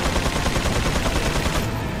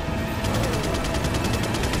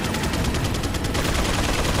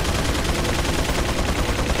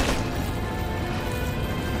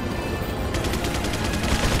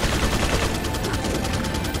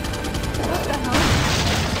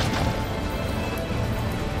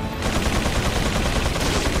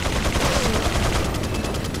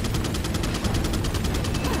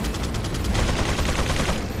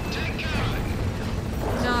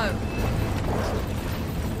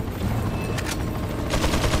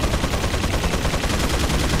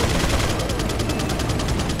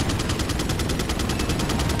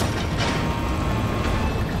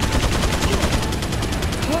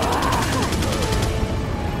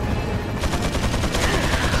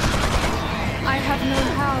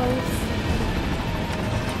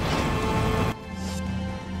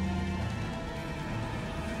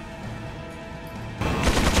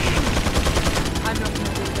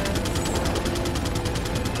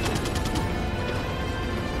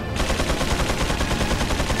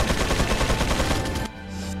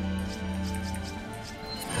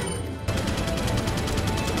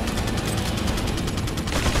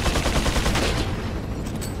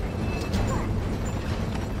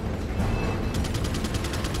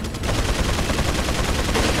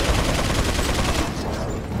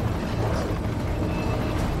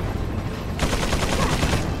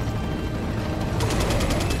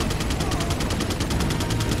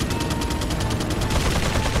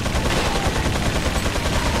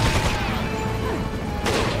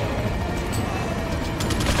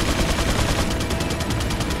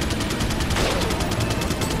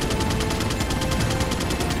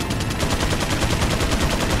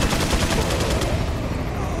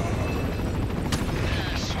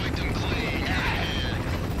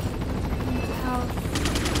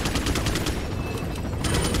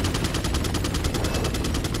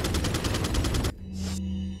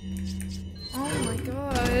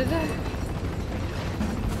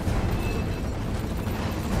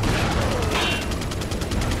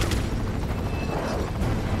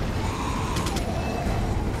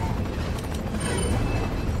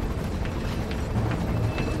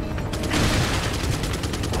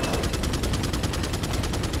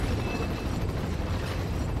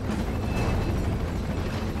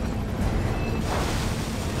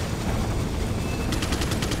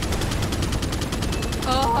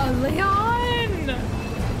 Leon!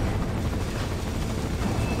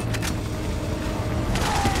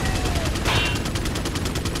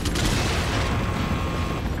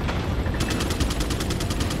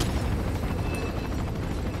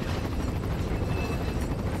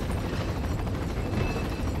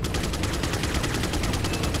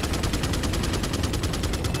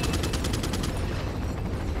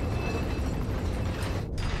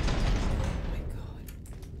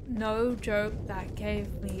 No joke, that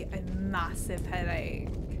gave me a massive headache.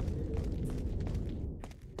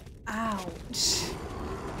 Ouch.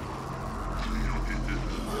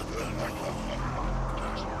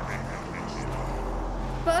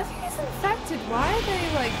 But if he's infected, why are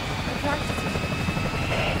they like attracted to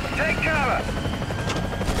him? Take cover!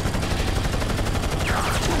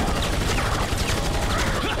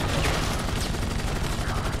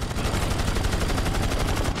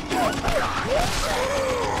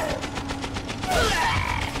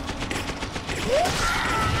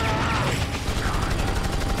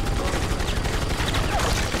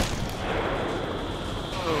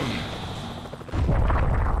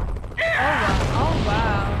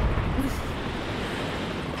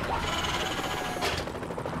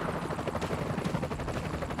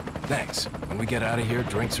 Thanks. When we get out of here,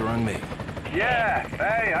 drinks are on me. Yeah,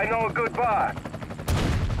 hey, I know a good bar.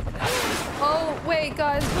 Oh, wait,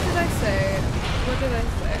 guys, what did I say? What did I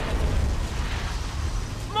say?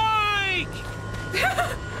 Mike!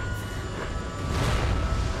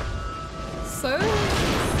 So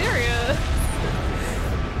serious.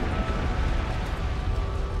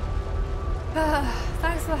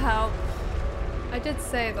 Thanks for the help. I did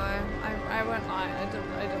say though, I won't lie, I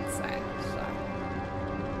did say, so.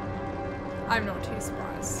 I'm not too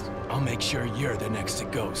surprised. I'll make sure you're the next to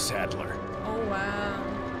go, Saddler. Oh wow.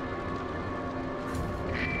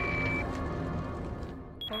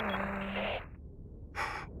 Oh wow.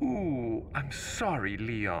 Ooh, I'm sorry,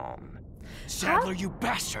 Leon. Saddler, you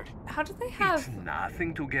bastard! How do they have It's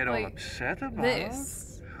nothing to get all like, upset about.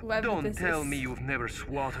 this? Whether Don't this tell is... me you've never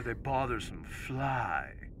swatted a bothersome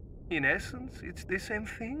fly. In essence, it's the same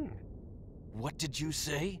thing. What did you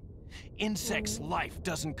say? Insects' life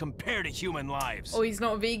doesn't compare to human lives. Oh, he's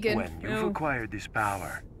not vegan. When you've acquired this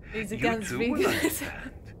power, He's you against too will vegan.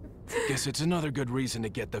 understand. Guess it's another good reason to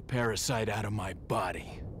get the parasite out of my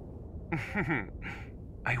body.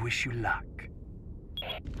 I wish you luck.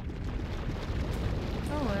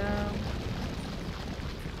 Oh well.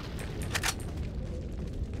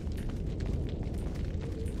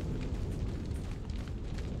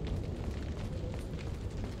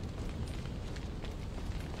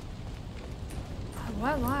 I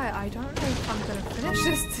won't lie, I don't know if I'm gonna finish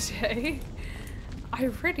this today. I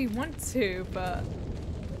really want to, but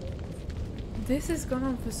this has gone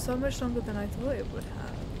on for so much longer than I thought it would have.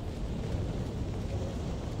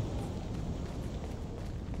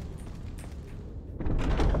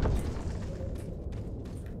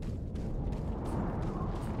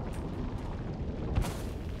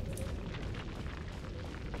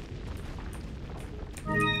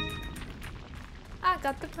 I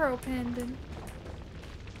got the pearl pendant.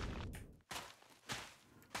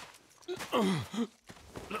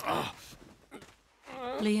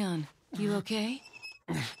 Leon, you okay?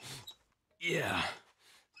 Yeah.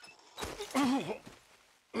 Ooh.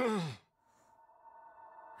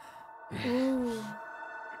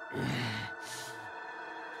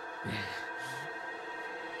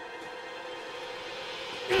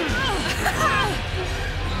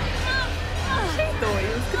 She thought he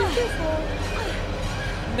was gonna kiss her.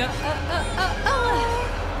 No,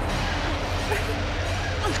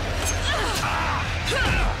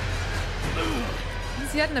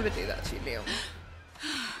 See, I'd never do that to you, Leon.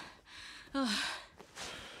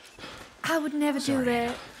 I would never do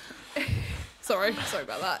that. Sorry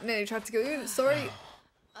about that. Nearly tried to kill you. Sorry.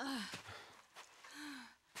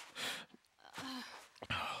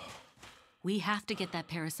 We have to get that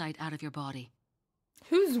parasite out of your body.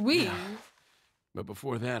 Who's we? Yeah. But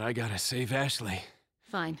before that, I gotta save Ashley.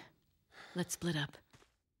 Fine. Let's split up.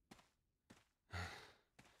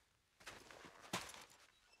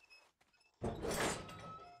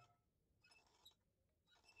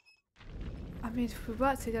 I mean, if we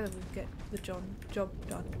work together, we'd get the job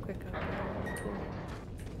done quicker.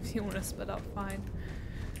 If you want to split up, fine.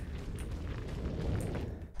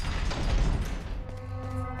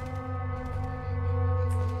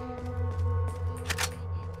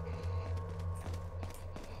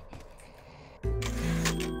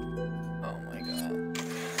 Oh my god.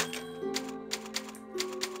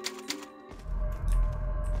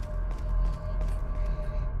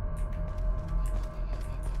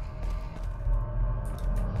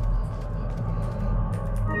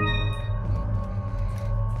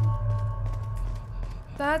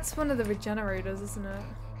 That's one of the Regenerators, isn't it?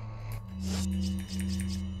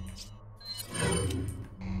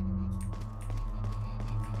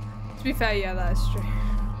 To be fair, yeah, that is true.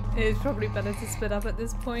 It is probably better to split up at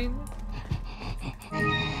this point.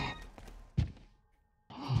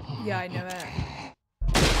 Yeah, I know it.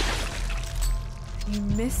 You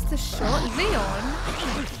missed the shot, Leon!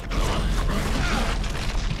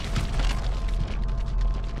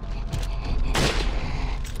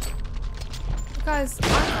 Guys, I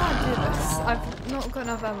can't do this. I've not got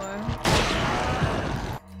enough ammo.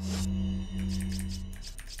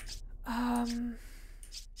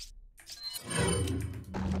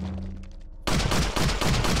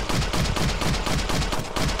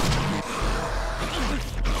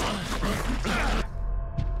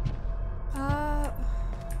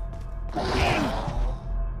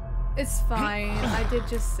 It's fine. I did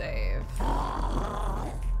just save.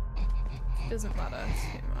 Doesn't matter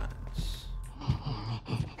too much.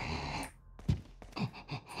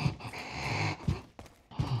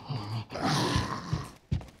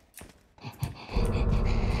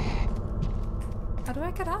 How do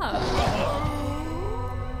I get up?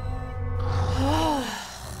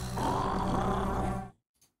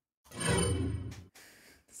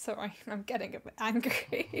 Sorry, I'm getting a bit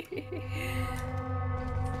angry.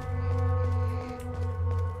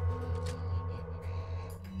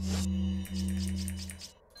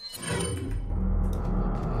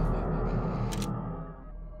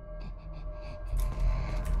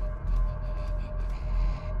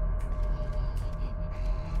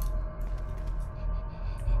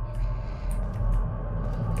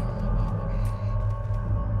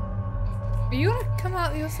 Are you gonna come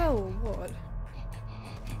out yourself or what?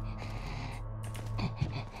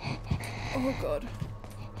 Oh god.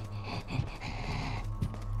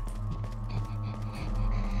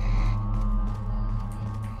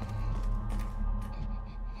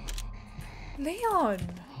 Leon!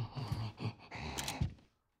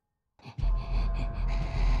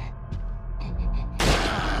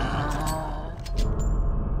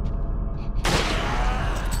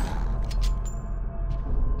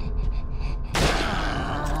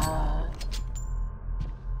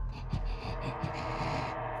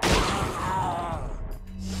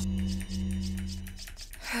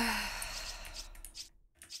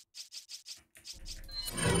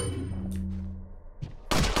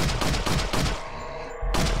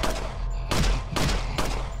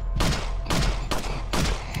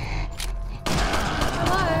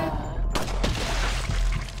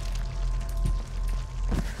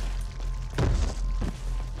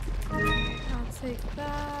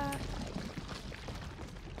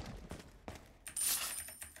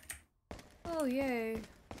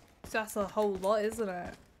 That's a whole lot, isn't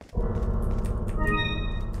it?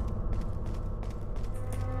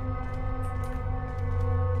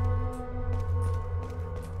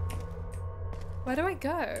 Where do I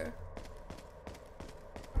go?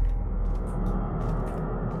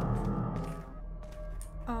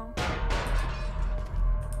 Oh.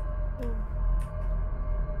 Ooh.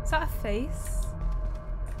 Is that a face?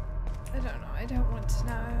 I don't know. I don't want to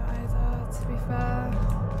know either, to be fair.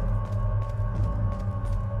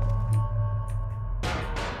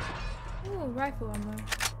 Ooh, rifle ammo.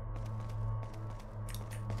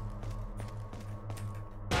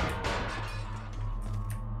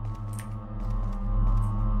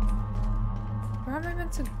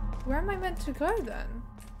 Where am I meant to go then?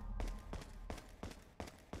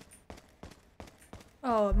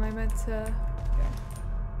 Oh, am I meant to... Okay.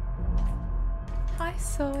 Hi,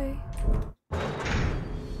 Soy.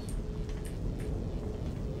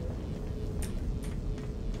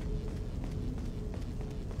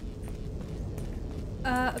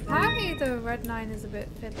 Apparently the red 9 is a bit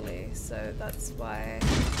fiddly, so that's why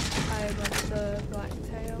I went the black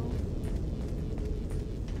tail.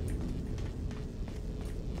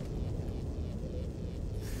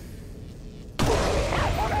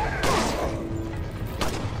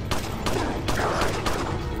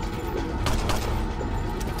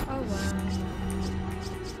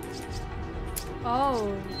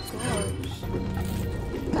 Oh, gosh.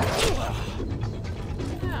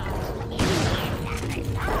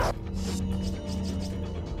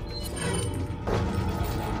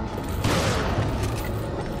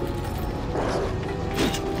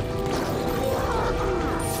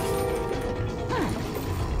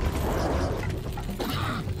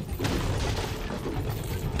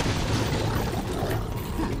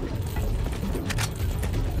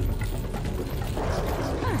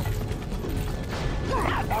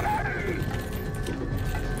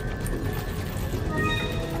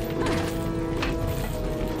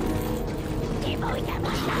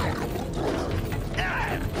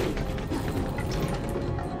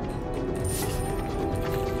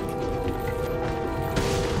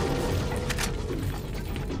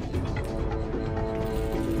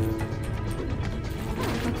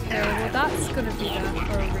 That's gonna be there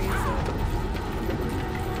for a reason.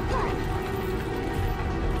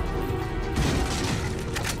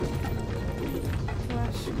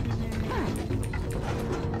 Flash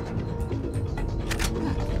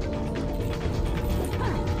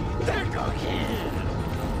There go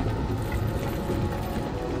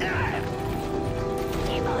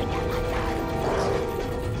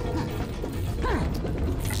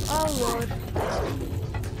Oh Lord.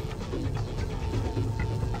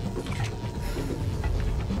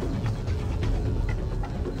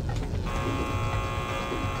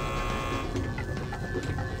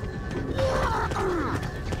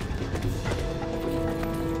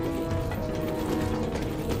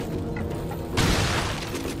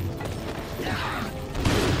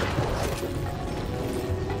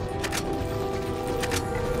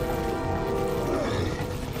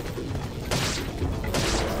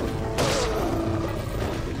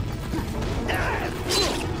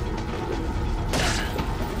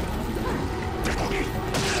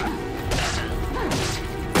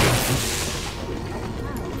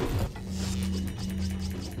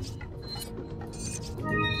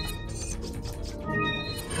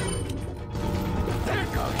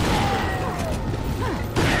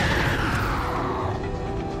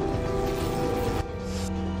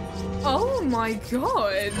 Oh my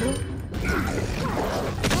god!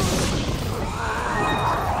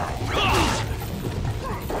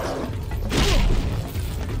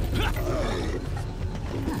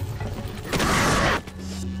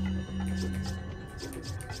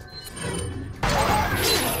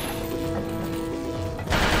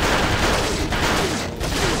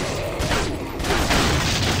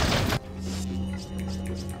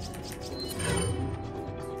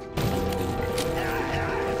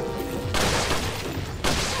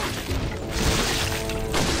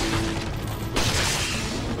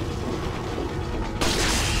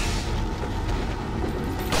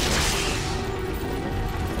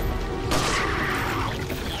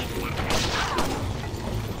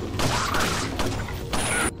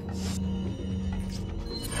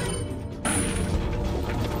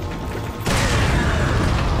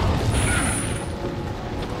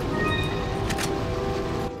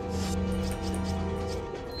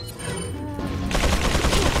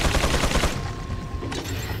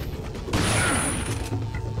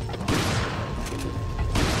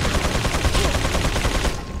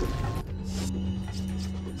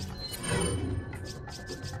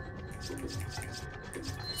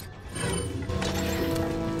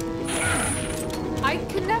 I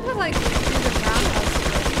can never like do the roundhouse.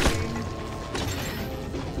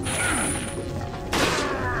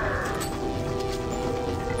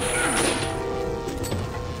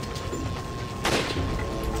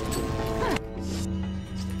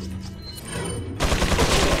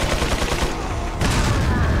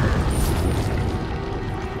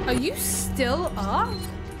 Are you still up?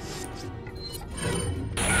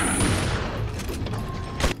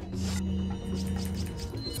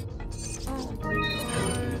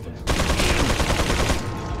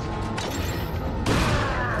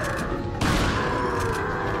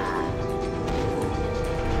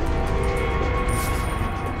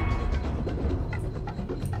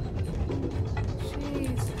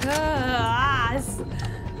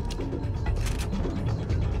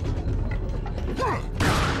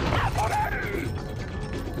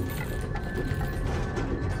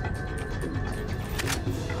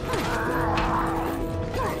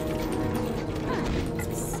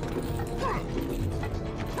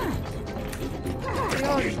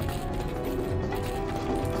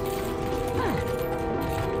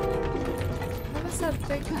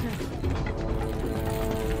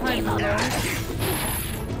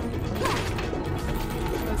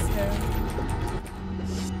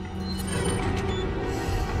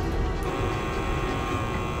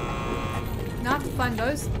 Not to find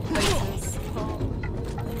those places.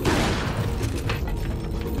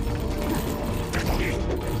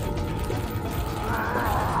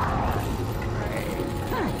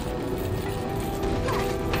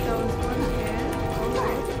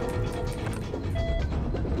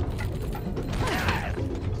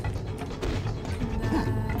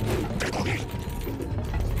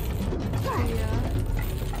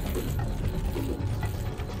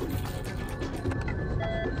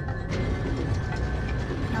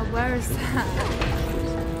 Where is that?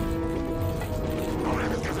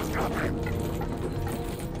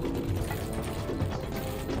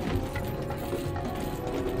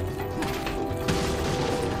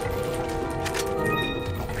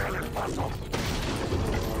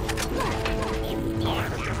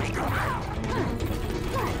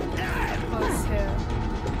 Oh, it's here.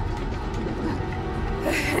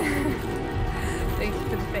 Thank you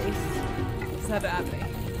for the face. Just had it at me.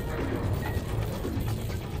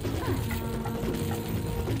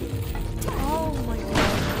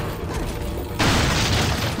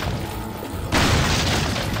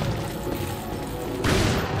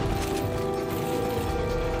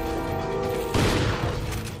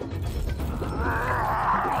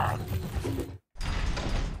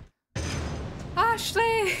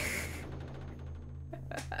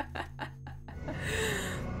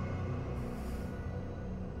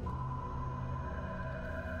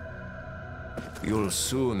 You'll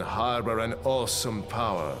soon harbor an awesome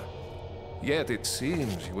power. Yet it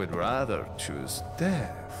seems you would rather choose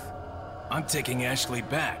death. I'm taking Ashley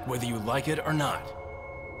back, whether you like it or not.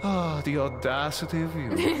 Ah, the audacity of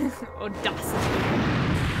you. Audacity.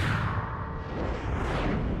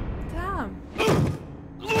 Damn.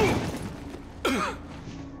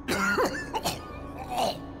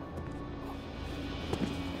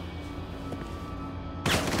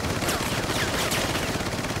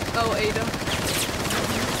 Oh, Ada.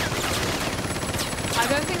 I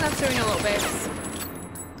don't think that's doing a little base.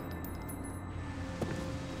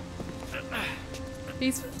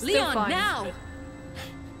 He's still Leon, fine. now!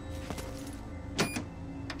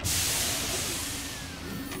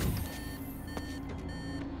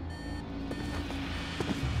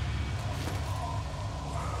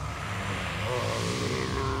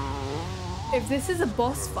 If this is a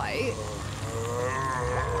boss fight,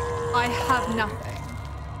 I have nothing.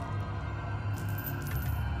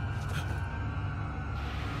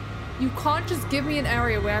 You can't just give me an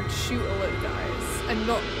area where I have to shoot all of you guys and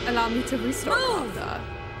not allow me to restart after.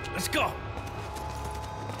 Let's go!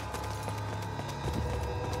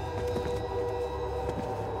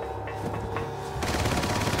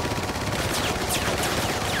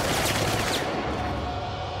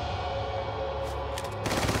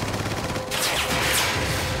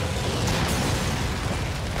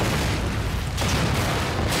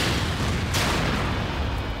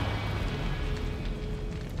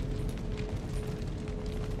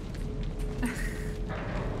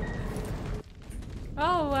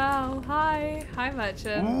 Hi,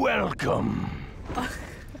 Merchant. Welcome.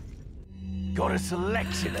 Got a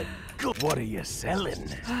selection of good. What are you selling?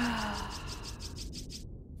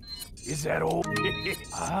 Is that all?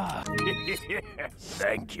 Ah,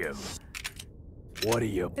 thank you. What are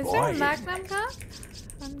you Is buying? there a Magnum gun?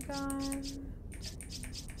 Fun gun.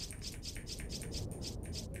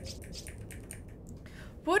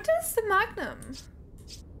 What is the Magnum?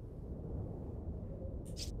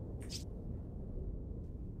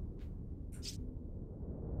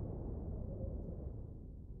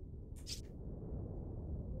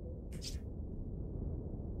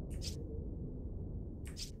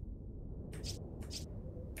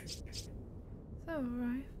 The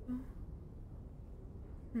rifle.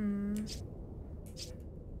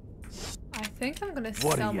 I think I'm gonna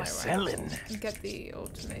What sell are you my selling? rifle and get the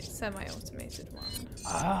semi-automated one.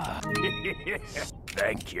 Ah,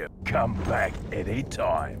 thank you. Come back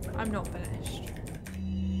anytime. I'm not finished.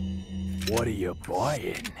 What are you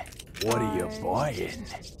buying? What are you buying?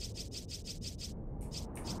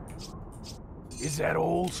 Is that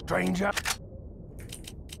all, stranger?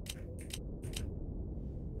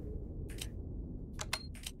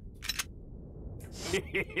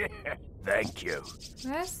 Thank you.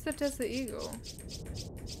 Where's the Desert Eagle?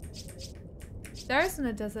 There isn't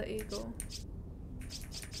a Desert Eagle.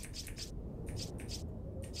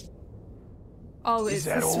 Oh, it's Is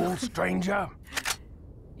that this all, one. stranger?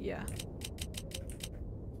 Yeah.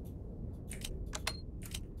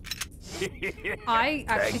 I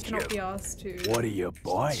actually Thank cannot you. be asked to What are you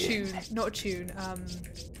buying?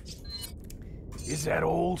 Is that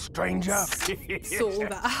all, stranger? sort all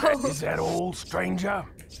that out. Is that all, stranger?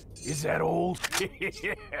 Is that all?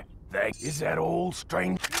 Is that all,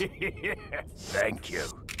 stranger? Thank you.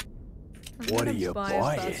 I'm What gonna are you buy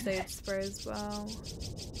buying? a first aid spray as well.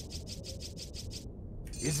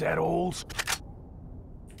 Is that all?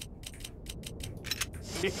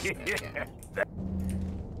 Okay.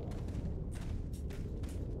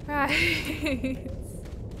 Right.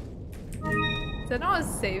 Is that not a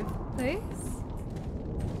safe place?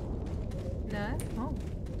 No? Oh.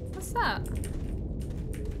 What's that?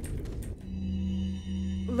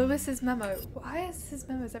 Lewis's memo. Why is his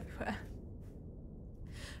memos everywhere?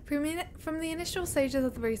 From the initial stages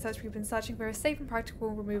of the research, we've been searching for a safe and practical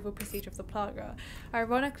removal procedure of the plaga.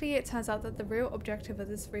 Ironically, it turns out that the real objective of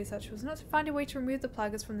this research was not to find a way to remove the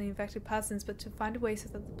plagas from the infected persons, but to find a way so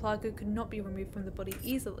that the plaga could not be removed from the body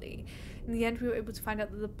easily. In the end, we were able to find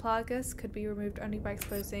out that the plagas could be removed only by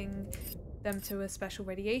exposing them to a special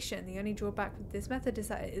radiation. The only drawback with this method is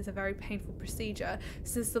that it is a very painful procedure.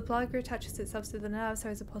 Since the plaga attaches itself to the nerves,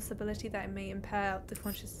 there is a possibility that it may impair the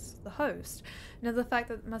consciousness of the host. Another fact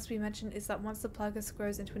that must be mentioned is that once the plaga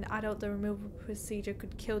grows into an adult, the removal procedure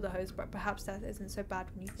could kill the host, but perhaps that isn't so bad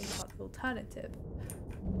when you think about the alternative.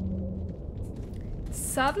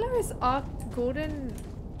 Saddler is Gordon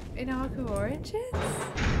in Arc of Origins?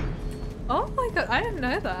 Oh my god, I didn't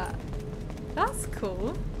know that. That's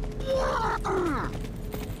cool.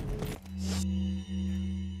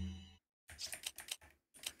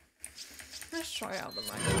 Let's try out the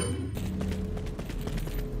mic.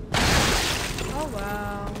 Oh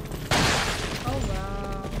wow. Oh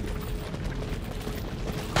wow.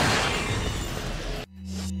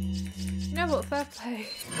 You know what? Fair play.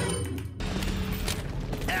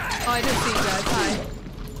 Oh, I didn't see you guys. Hi.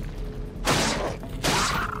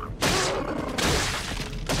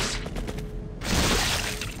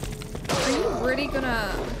 Are you really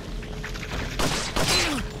gonna...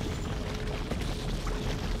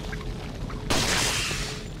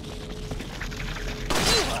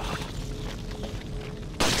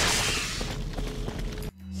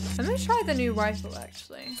 Let me try the new rifle,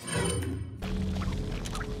 actually.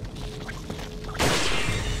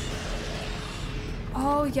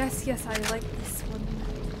 Oh, yes, yes, I like this one.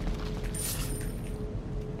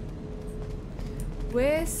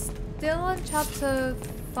 We're still on chapter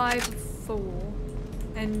 5 of 4,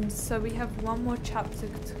 and so we have one more chapter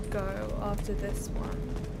to go after this one.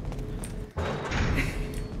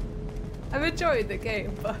 I'm enjoying the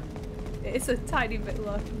game, but it's a tiny bit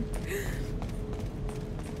long.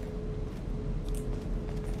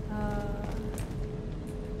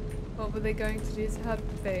 What were they going to do to her?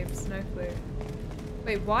 Babes, no clue.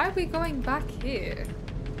 Wait, why are we going back here?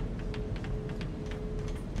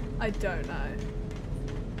 I don't know.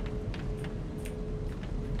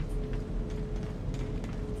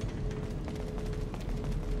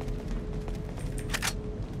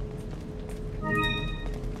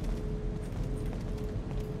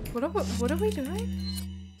 What are we doing?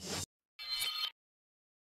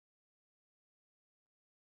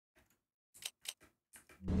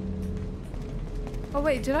 Oh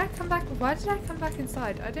wait, did I come back? Why did I come back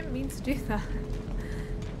inside? I didn't mean to do that.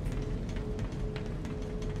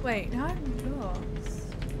 Wait, now I'm lost.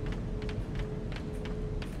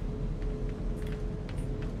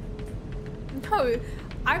 No,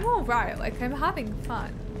 I'm alright, like I'm having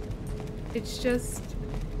fun. It's just...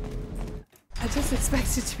 I just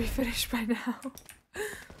expect it to be finished by now.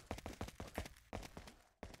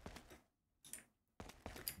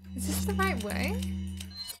 Is this the right way?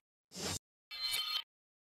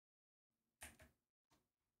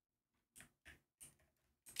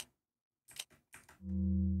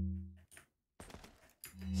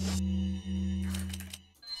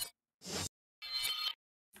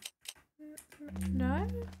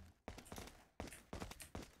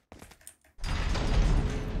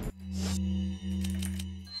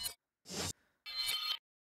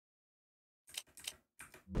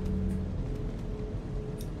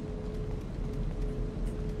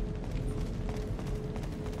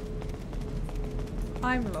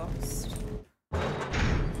 I'm lost.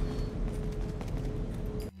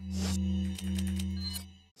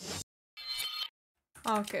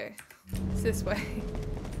 Okay, it's this way.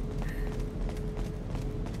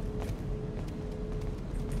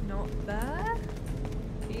 Not there?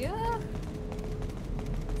 Here?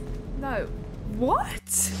 No.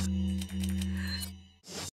 What?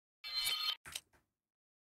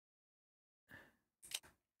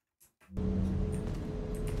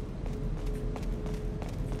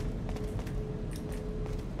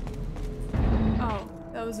 Oh,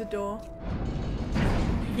 that was a door.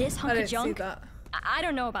 This hunk I of didn't see junk? that. I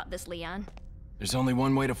don't know about this, Leon. There's only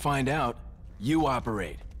one way to find out. You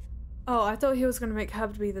operate. Oh, I thought he was gonna make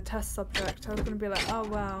Herb be the test subject. I was gonna be like, oh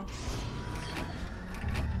wow.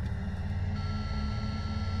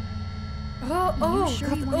 Oh, you sure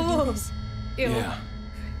God, you want to oh. do this? Ew. Yeah.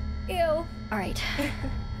 Ew. All right.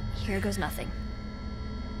 Here goes nothing.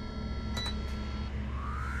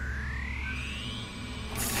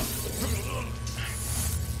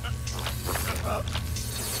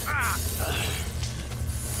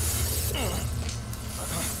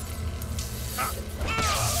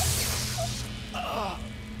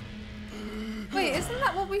 Wait, isn't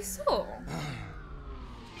that what we saw?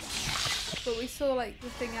 But we saw like the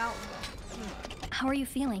thing out there. How are you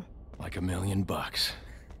feeling? Like $1,000,000.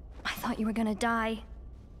 I thought you were gonna die.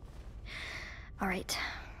 All right.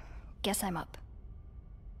 Guess I'm up.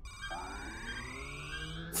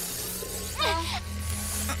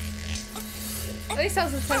 At least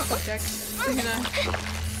that was a test subject. So, you know.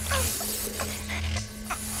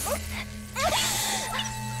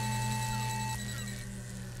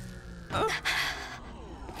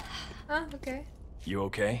 Oh, okay. You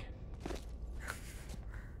okay?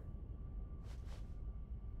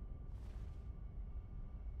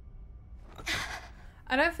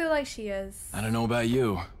 I don't feel like she is. I don't know about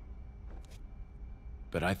you,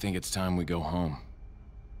 but I think it's time we go home.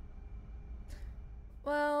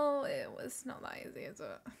 Well, it was not that easy, is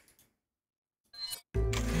it?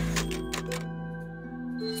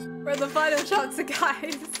 We're at the final chapter,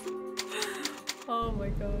 guys. Oh my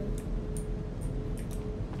god.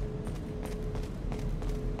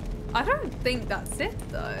 I don't think that's it,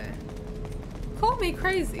 though. Call me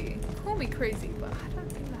crazy. Call me crazy, but I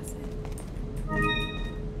don't think that's it. No.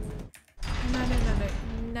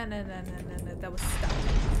 That was stuff.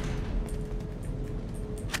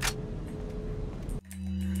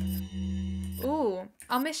 Ooh,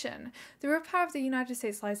 our mission. The real power of the United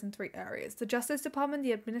States lies in 3 areas: the Justice Department,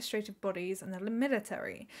 the administrative bodies, and the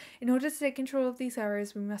military. In order to take control of these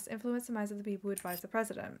areas, we must influence the minds of the people who advise the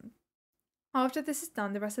president. After this is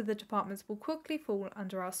done, the rest of the departments will quickly fall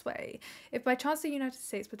under our sway. If by chance the United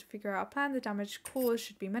States were to figure out a plan, the damage caused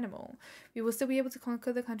should be minimal. We will still be able to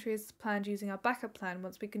conquer the country as planned using our backup plan.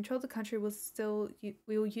 Once we control the country, we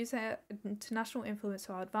will use our international influence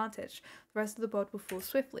to our advantage. The rest of the world will fall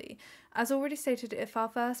swiftly. As already stated, if our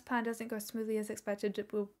first plan doesn't go smoothly as expected,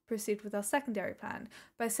 we'll proceed with our secondary plan.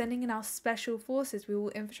 By sending in our special forces, we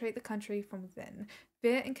will infiltrate the country from within.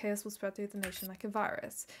 Fear and chaos will spread through the nation like a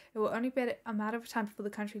virus. It will only be a matter of time before the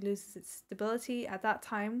country loses its stability. At that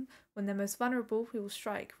time, when they're most vulnerable, we will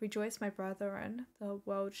strike. Rejoice, my brethren. The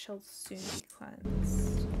world shall soon be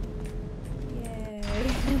cleansed. Yay.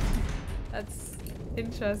 That's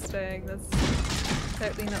interesting. That's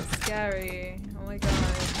totally not scary. Oh my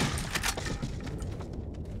god.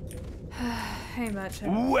 Hey,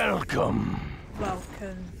 merchant. Welcome.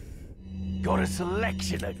 Welcome. Got a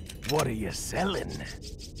selection of what are you selling?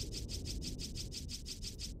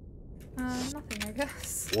 Nothing, I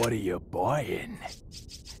guess. What are you buying?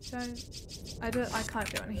 I can't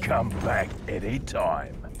do anything. Come back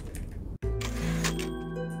anytime.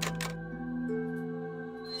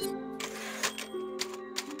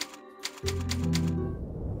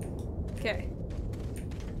 Okay.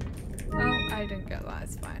 Oh, I didn't get that.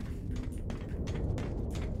 It's fine.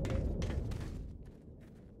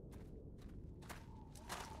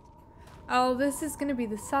 Oh, this is gonna be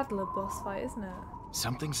the Saddler boss fight, isn't it?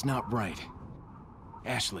 Something's not right.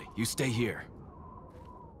 Ashley, you stay here.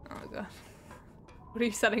 Oh god. What are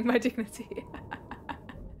you selling my dignity?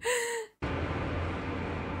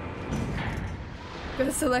 Got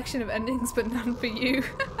a selection of endings, but none for you.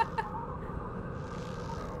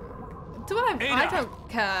 I don't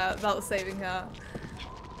care about saving her.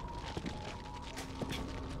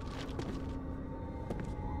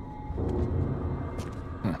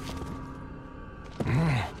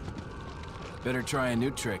 Better try a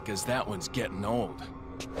new trick, cause that one's getting old.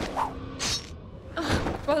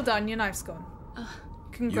 Well done, your knife's gone.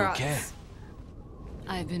 Congrats. You okay?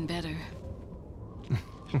 I've been better.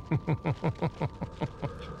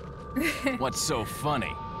 What's so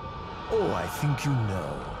funny? Oh, I think you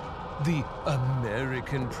know. The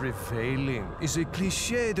American prevailing is a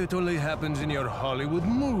cliché that only happens in your Hollywood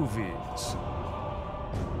movies.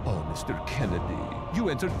 Oh, Mr. Kennedy, you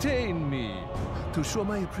entertain me. To show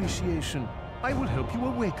my appreciation, I will help you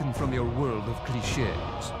awaken from your world of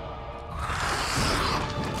clichés.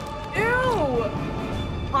 Ew!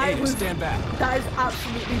 Ada, stand back. That is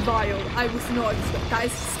absolutely vile. I was not expecting. That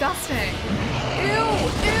is disgusting. Ew!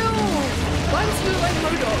 Ew! Why does it look like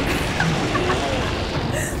Modok?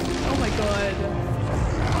 Oh my god.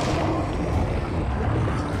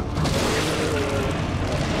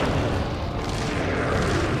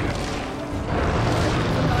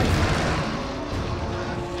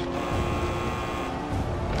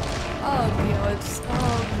 Oh god.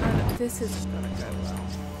 Oh man, this is gonna go well.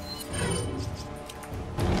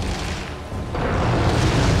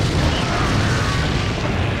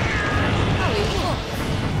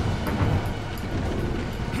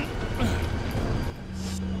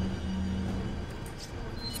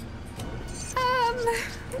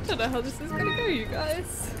 I don't know how this is gonna go, you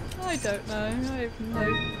guys. I don't know. I have no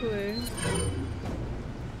clue.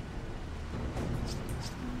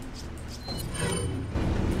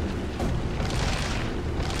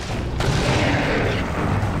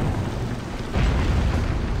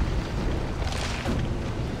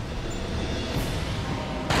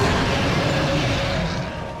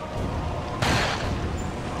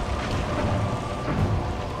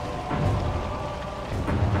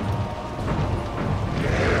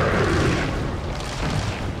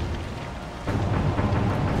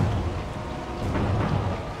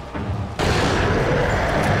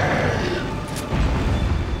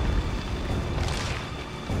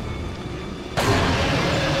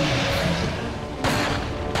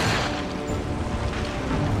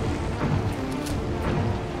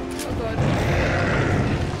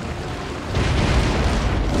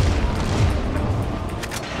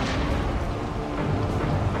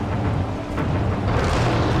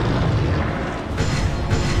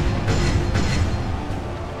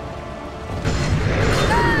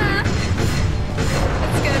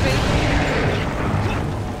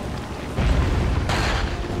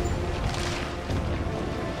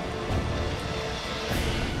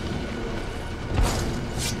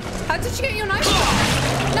 How did you get your knife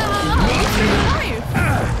back? No, you threw your knife.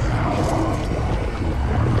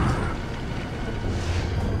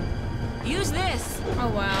 Use this. Oh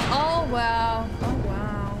wow. Oh wow. Oh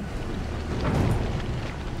wow.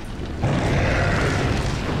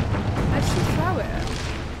 How'd she throw it?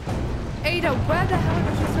 Ada, where the hell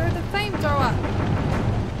did she throw the flamethrower?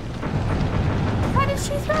 How did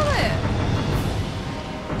she throw it?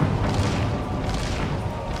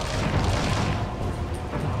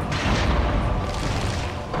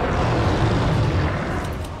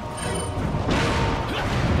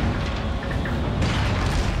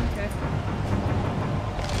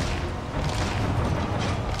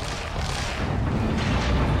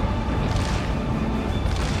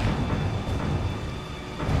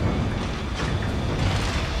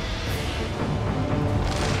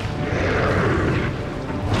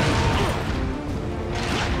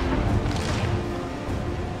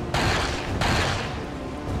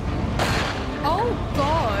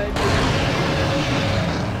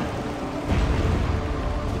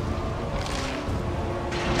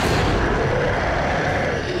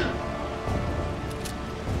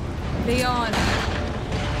 Leon.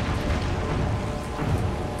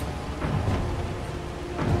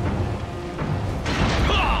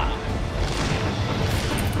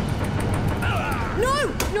 No!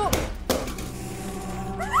 No!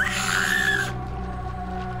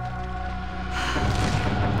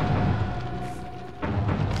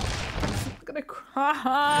 I'm gonna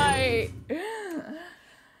cry.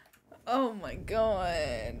 Oh my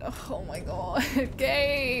god. Oh my god.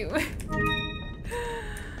 Game.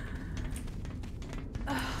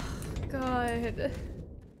 Oh, God.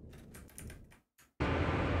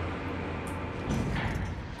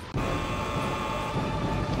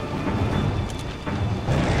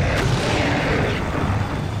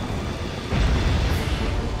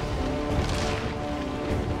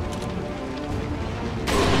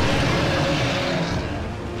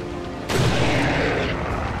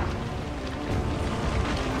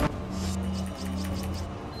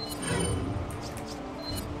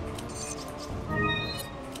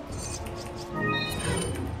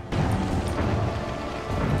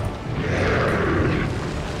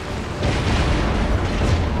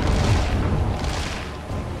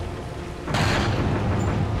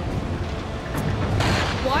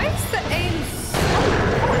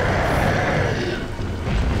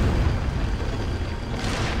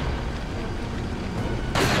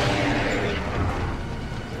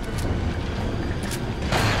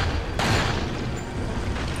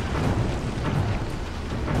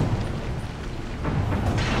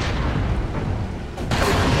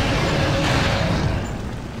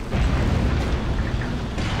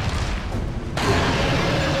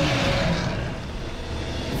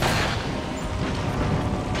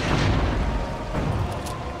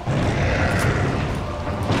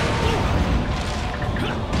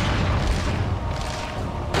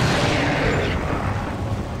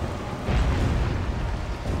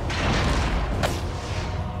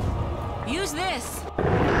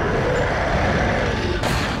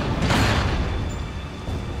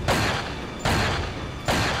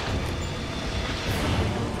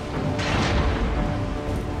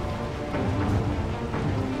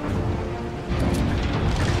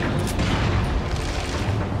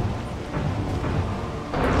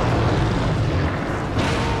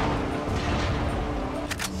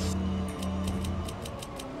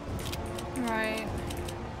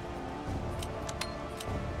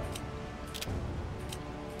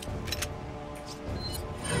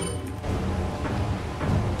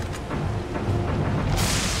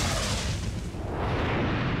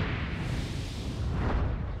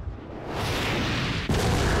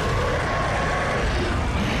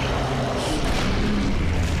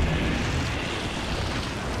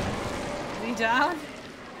 you down?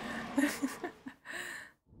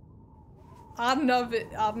 I don't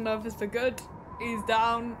know if it's for good. He's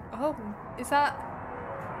down. Oh, is that?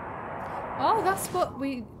 Oh, that's what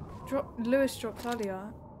Lewis dropped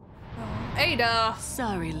earlier. Oh. Ada!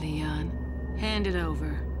 Sorry, Leon. Hand it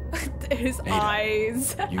over. His Ada,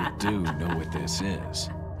 eyes. You do know what this is.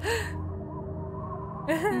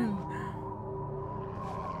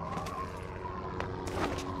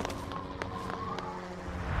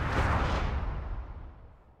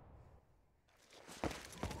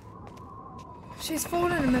 She's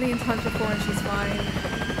fallen a million times before and she's fine.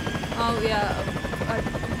 Oh yeah.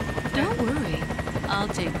 Don't worry. I'll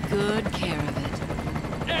take good care of it.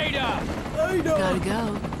 Ada! Gotta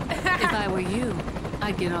go. If I were you,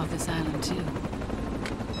 I'd get off this island too.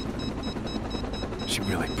 She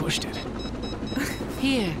really pushed it.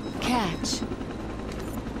 Here, catch.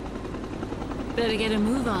 Better get a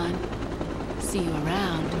move on. See you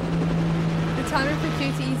around. The timer for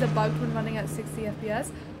QTEs are bugged when running at 60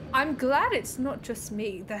 FPS. I'm glad it's not just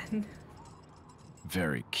me then.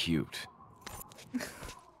 Very cute.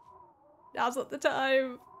 Now's not the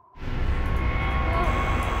time.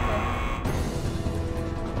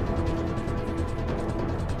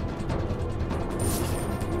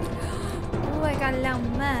 Oh, I got a lot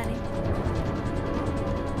of money.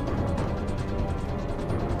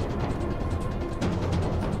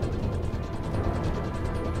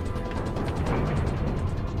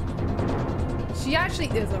 She actually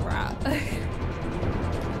is a rat.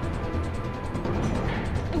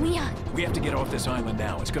 Leon, We have to get off this island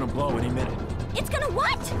now. It's gonna blow any minute. it's gonna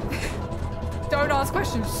what? Don't ask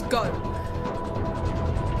questions, just go.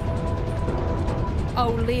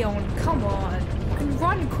 Oh, Leon, come on. You can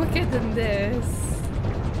run quicker than this.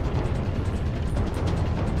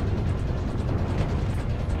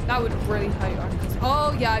 That would really hurt your ankles.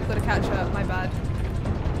 Oh, yeah, I've got to catch her. My bad.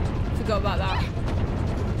 Forgot about that.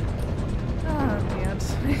 Oh, man.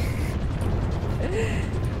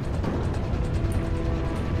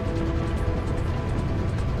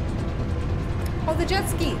 Oh, the jet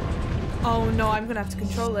ski. Oh no, I'm gonna have to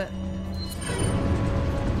control it.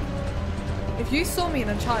 If you saw me in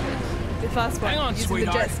Uncharted, the first one, Hang on, using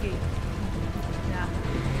sweetheart. the jet ski. Yeah.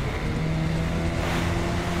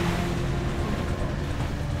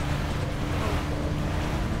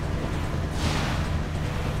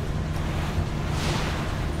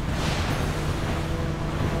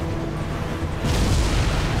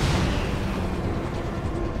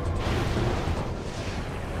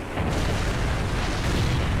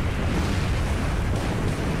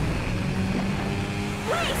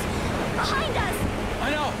 Behind us!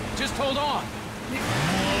 I know. Just hold on.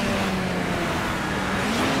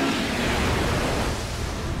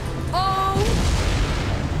 Oh!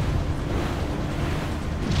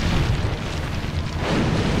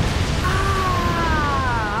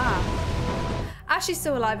 Ah! Ashley's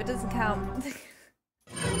still alive, it doesn't count.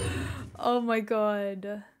 Oh my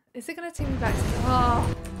god. Is it gonna take me back to...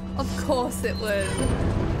 Oh, of course it would.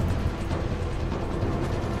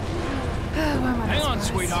 Where am I Hang on,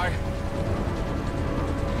 surprised? sweetheart.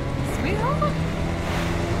 Sweetheart?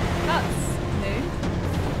 That's new.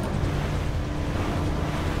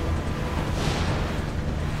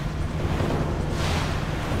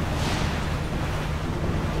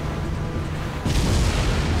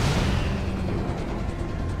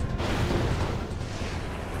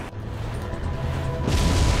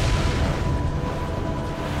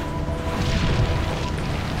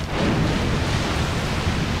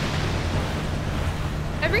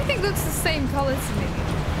 Everything looks the same color to me.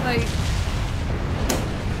 Like...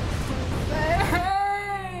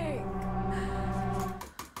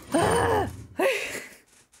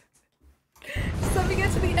 Just let me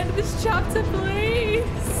get to the end of this chapter, please.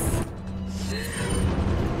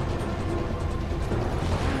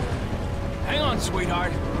 Hang on,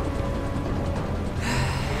 sweetheart.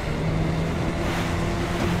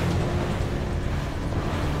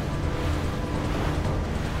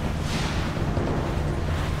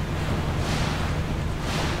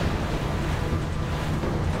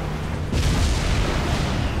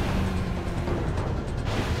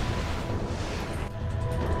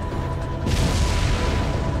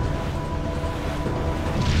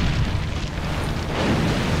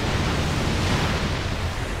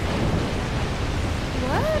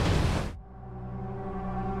 What?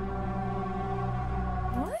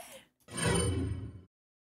 What?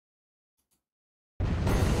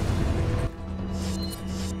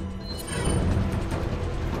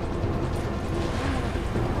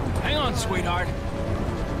 Hang on, sweetheart.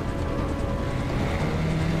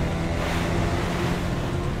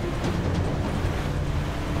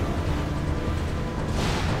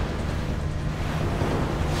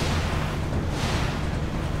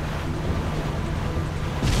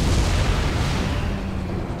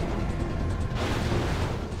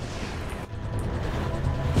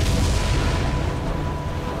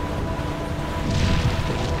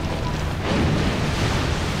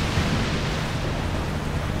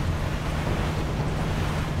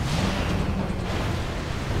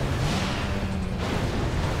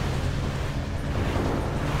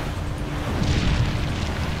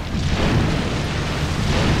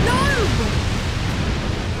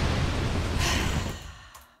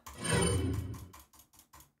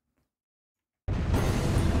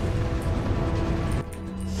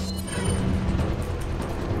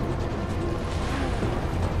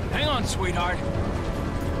 on, sweetheart. I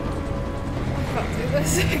can't do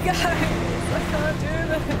this, guys. I can't do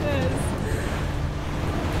this.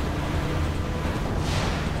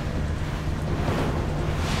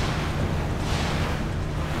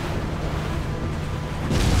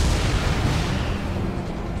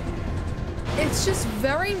 It's just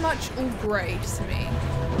very much all grey to me.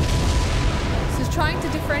 So trying to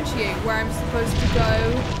differentiate where I'm supposed to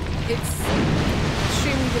go, it's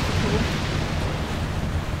extremely difficult.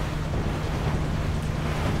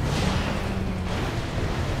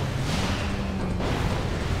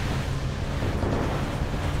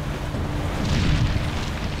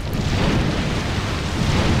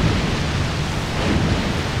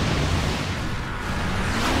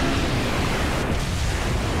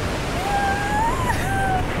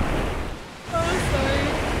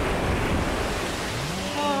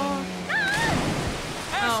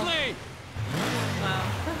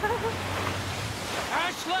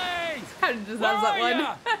 Deserves that one.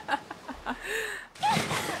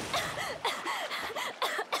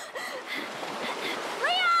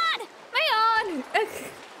 Leon!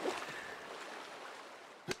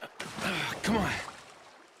 Come on.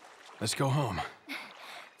 Let's go home.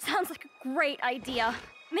 Sounds like a great idea.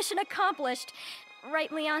 Mission accomplished.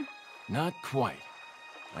 Right, Leon? Not quite.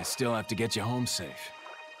 I still have to get you home safe.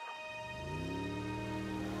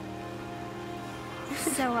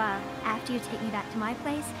 So, after you take me back to my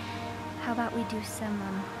place, how about we do some,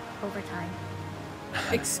 overtime?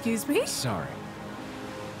 Excuse me? Sorry.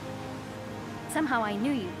 Somehow I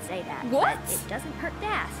knew you'd say that. What? But it doesn't hurt to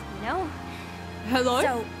ask, you know? Hello?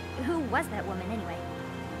 So, who was that woman anyway?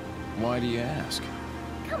 Why do you ask?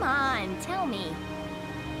 Come on, tell me.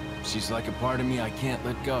 She's like a part of me I can't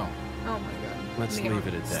let go. Oh my god. Let's Leon, leave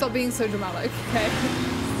it at that. Stop being so dramatic, okay?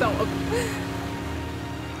 Stop.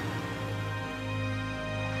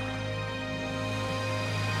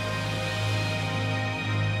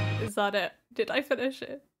 Is that it? Did I finish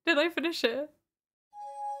it? Did I finish it?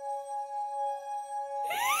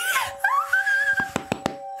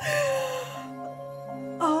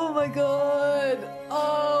 Oh my god.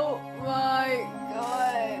 Oh my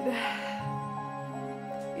god.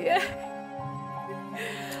 Yeah.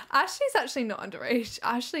 Ashley's actually not underage.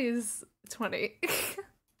 Ashley is 20.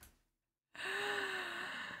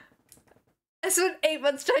 I spent 8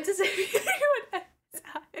 months trying to save you one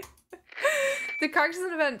time. The characters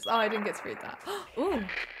and events. Oh, I didn't get to read that. Ooh.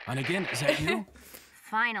 Hunnigan, is that you?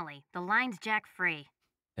 Finally, the line's jack-free.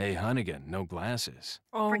 Hey, Hunnigan, no glasses.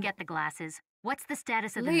 Oh. Forget the glasses. What's the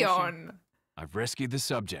status of the Leon. mission? I've rescued the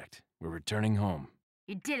subject. We're returning home.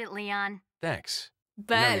 You did it, Leon. Thanks. You know,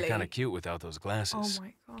 Barely. you're kind of cute without those glasses. Oh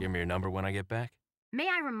my god. Give me your number when I get back. May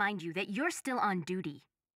I remind you that you're still on duty.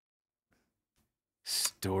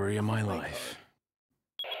 Story of my life.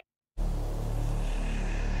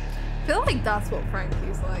 I feel like that's what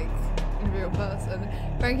Frankie's like in real person.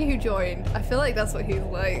 Frankie who joined, I feel like that's what he's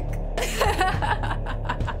like.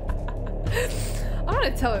 I'm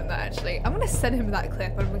gonna tell him that actually. I'm gonna send him that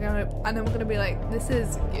clip and I'm gonna be like, this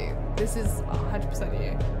is you. This is 100%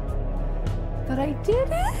 you. But I did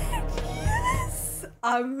it! Yes!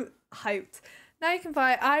 I'm hyped. Now you can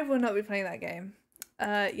buy. I will not be playing that game.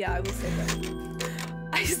 Yeah, I will say that.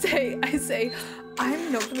 I say,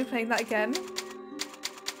 I'm not gonna be playing that again.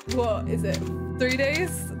 What is it? 3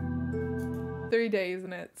 days? 3 days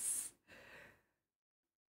and it's...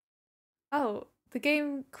 Oh, the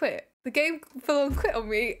game quit. The game full on quit on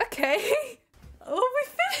me. Okay. Oh, we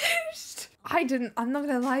finished. I'm not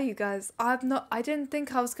gonna lie, you guys. I didn't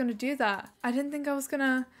think I was gonna do that. I didn't think I was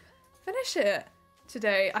gonna finish it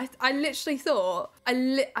today. I literally thought,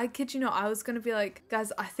 I kid you not, I was gonna be like,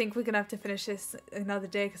 guys, I think we're gonna have to finish this another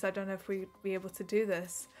day because I don't know if we'd be able to do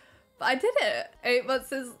this. But I did it. 8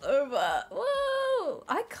 months is over. Whoa!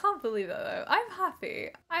 I can't believe that though. I'm happy.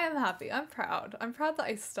 I am happy. I'm proud. I'm proud that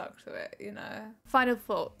I stuck to it, you know. Final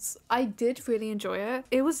thoughts. I did really enjoy it.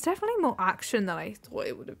 It was definitely more action than I thought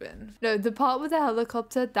it would have been. No, the part with the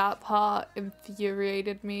helicopter, that part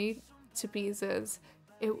infuriated me to pieces.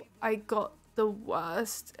 I got the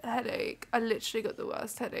worst headache. I literally got the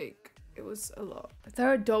worst headache. It was a lot. There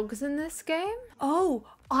are dogs in this game? Oh,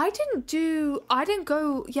 I didn't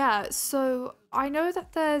go, yeah, so I know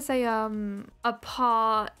that there's a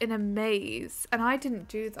part in a maze and I didn't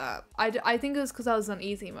do that. I think it was because I was on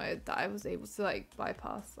easy mode that I was able to like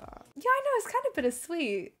bypass that. Yeah, I know, it's kind of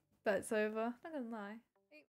bittersweet that it's over, not gonna lie.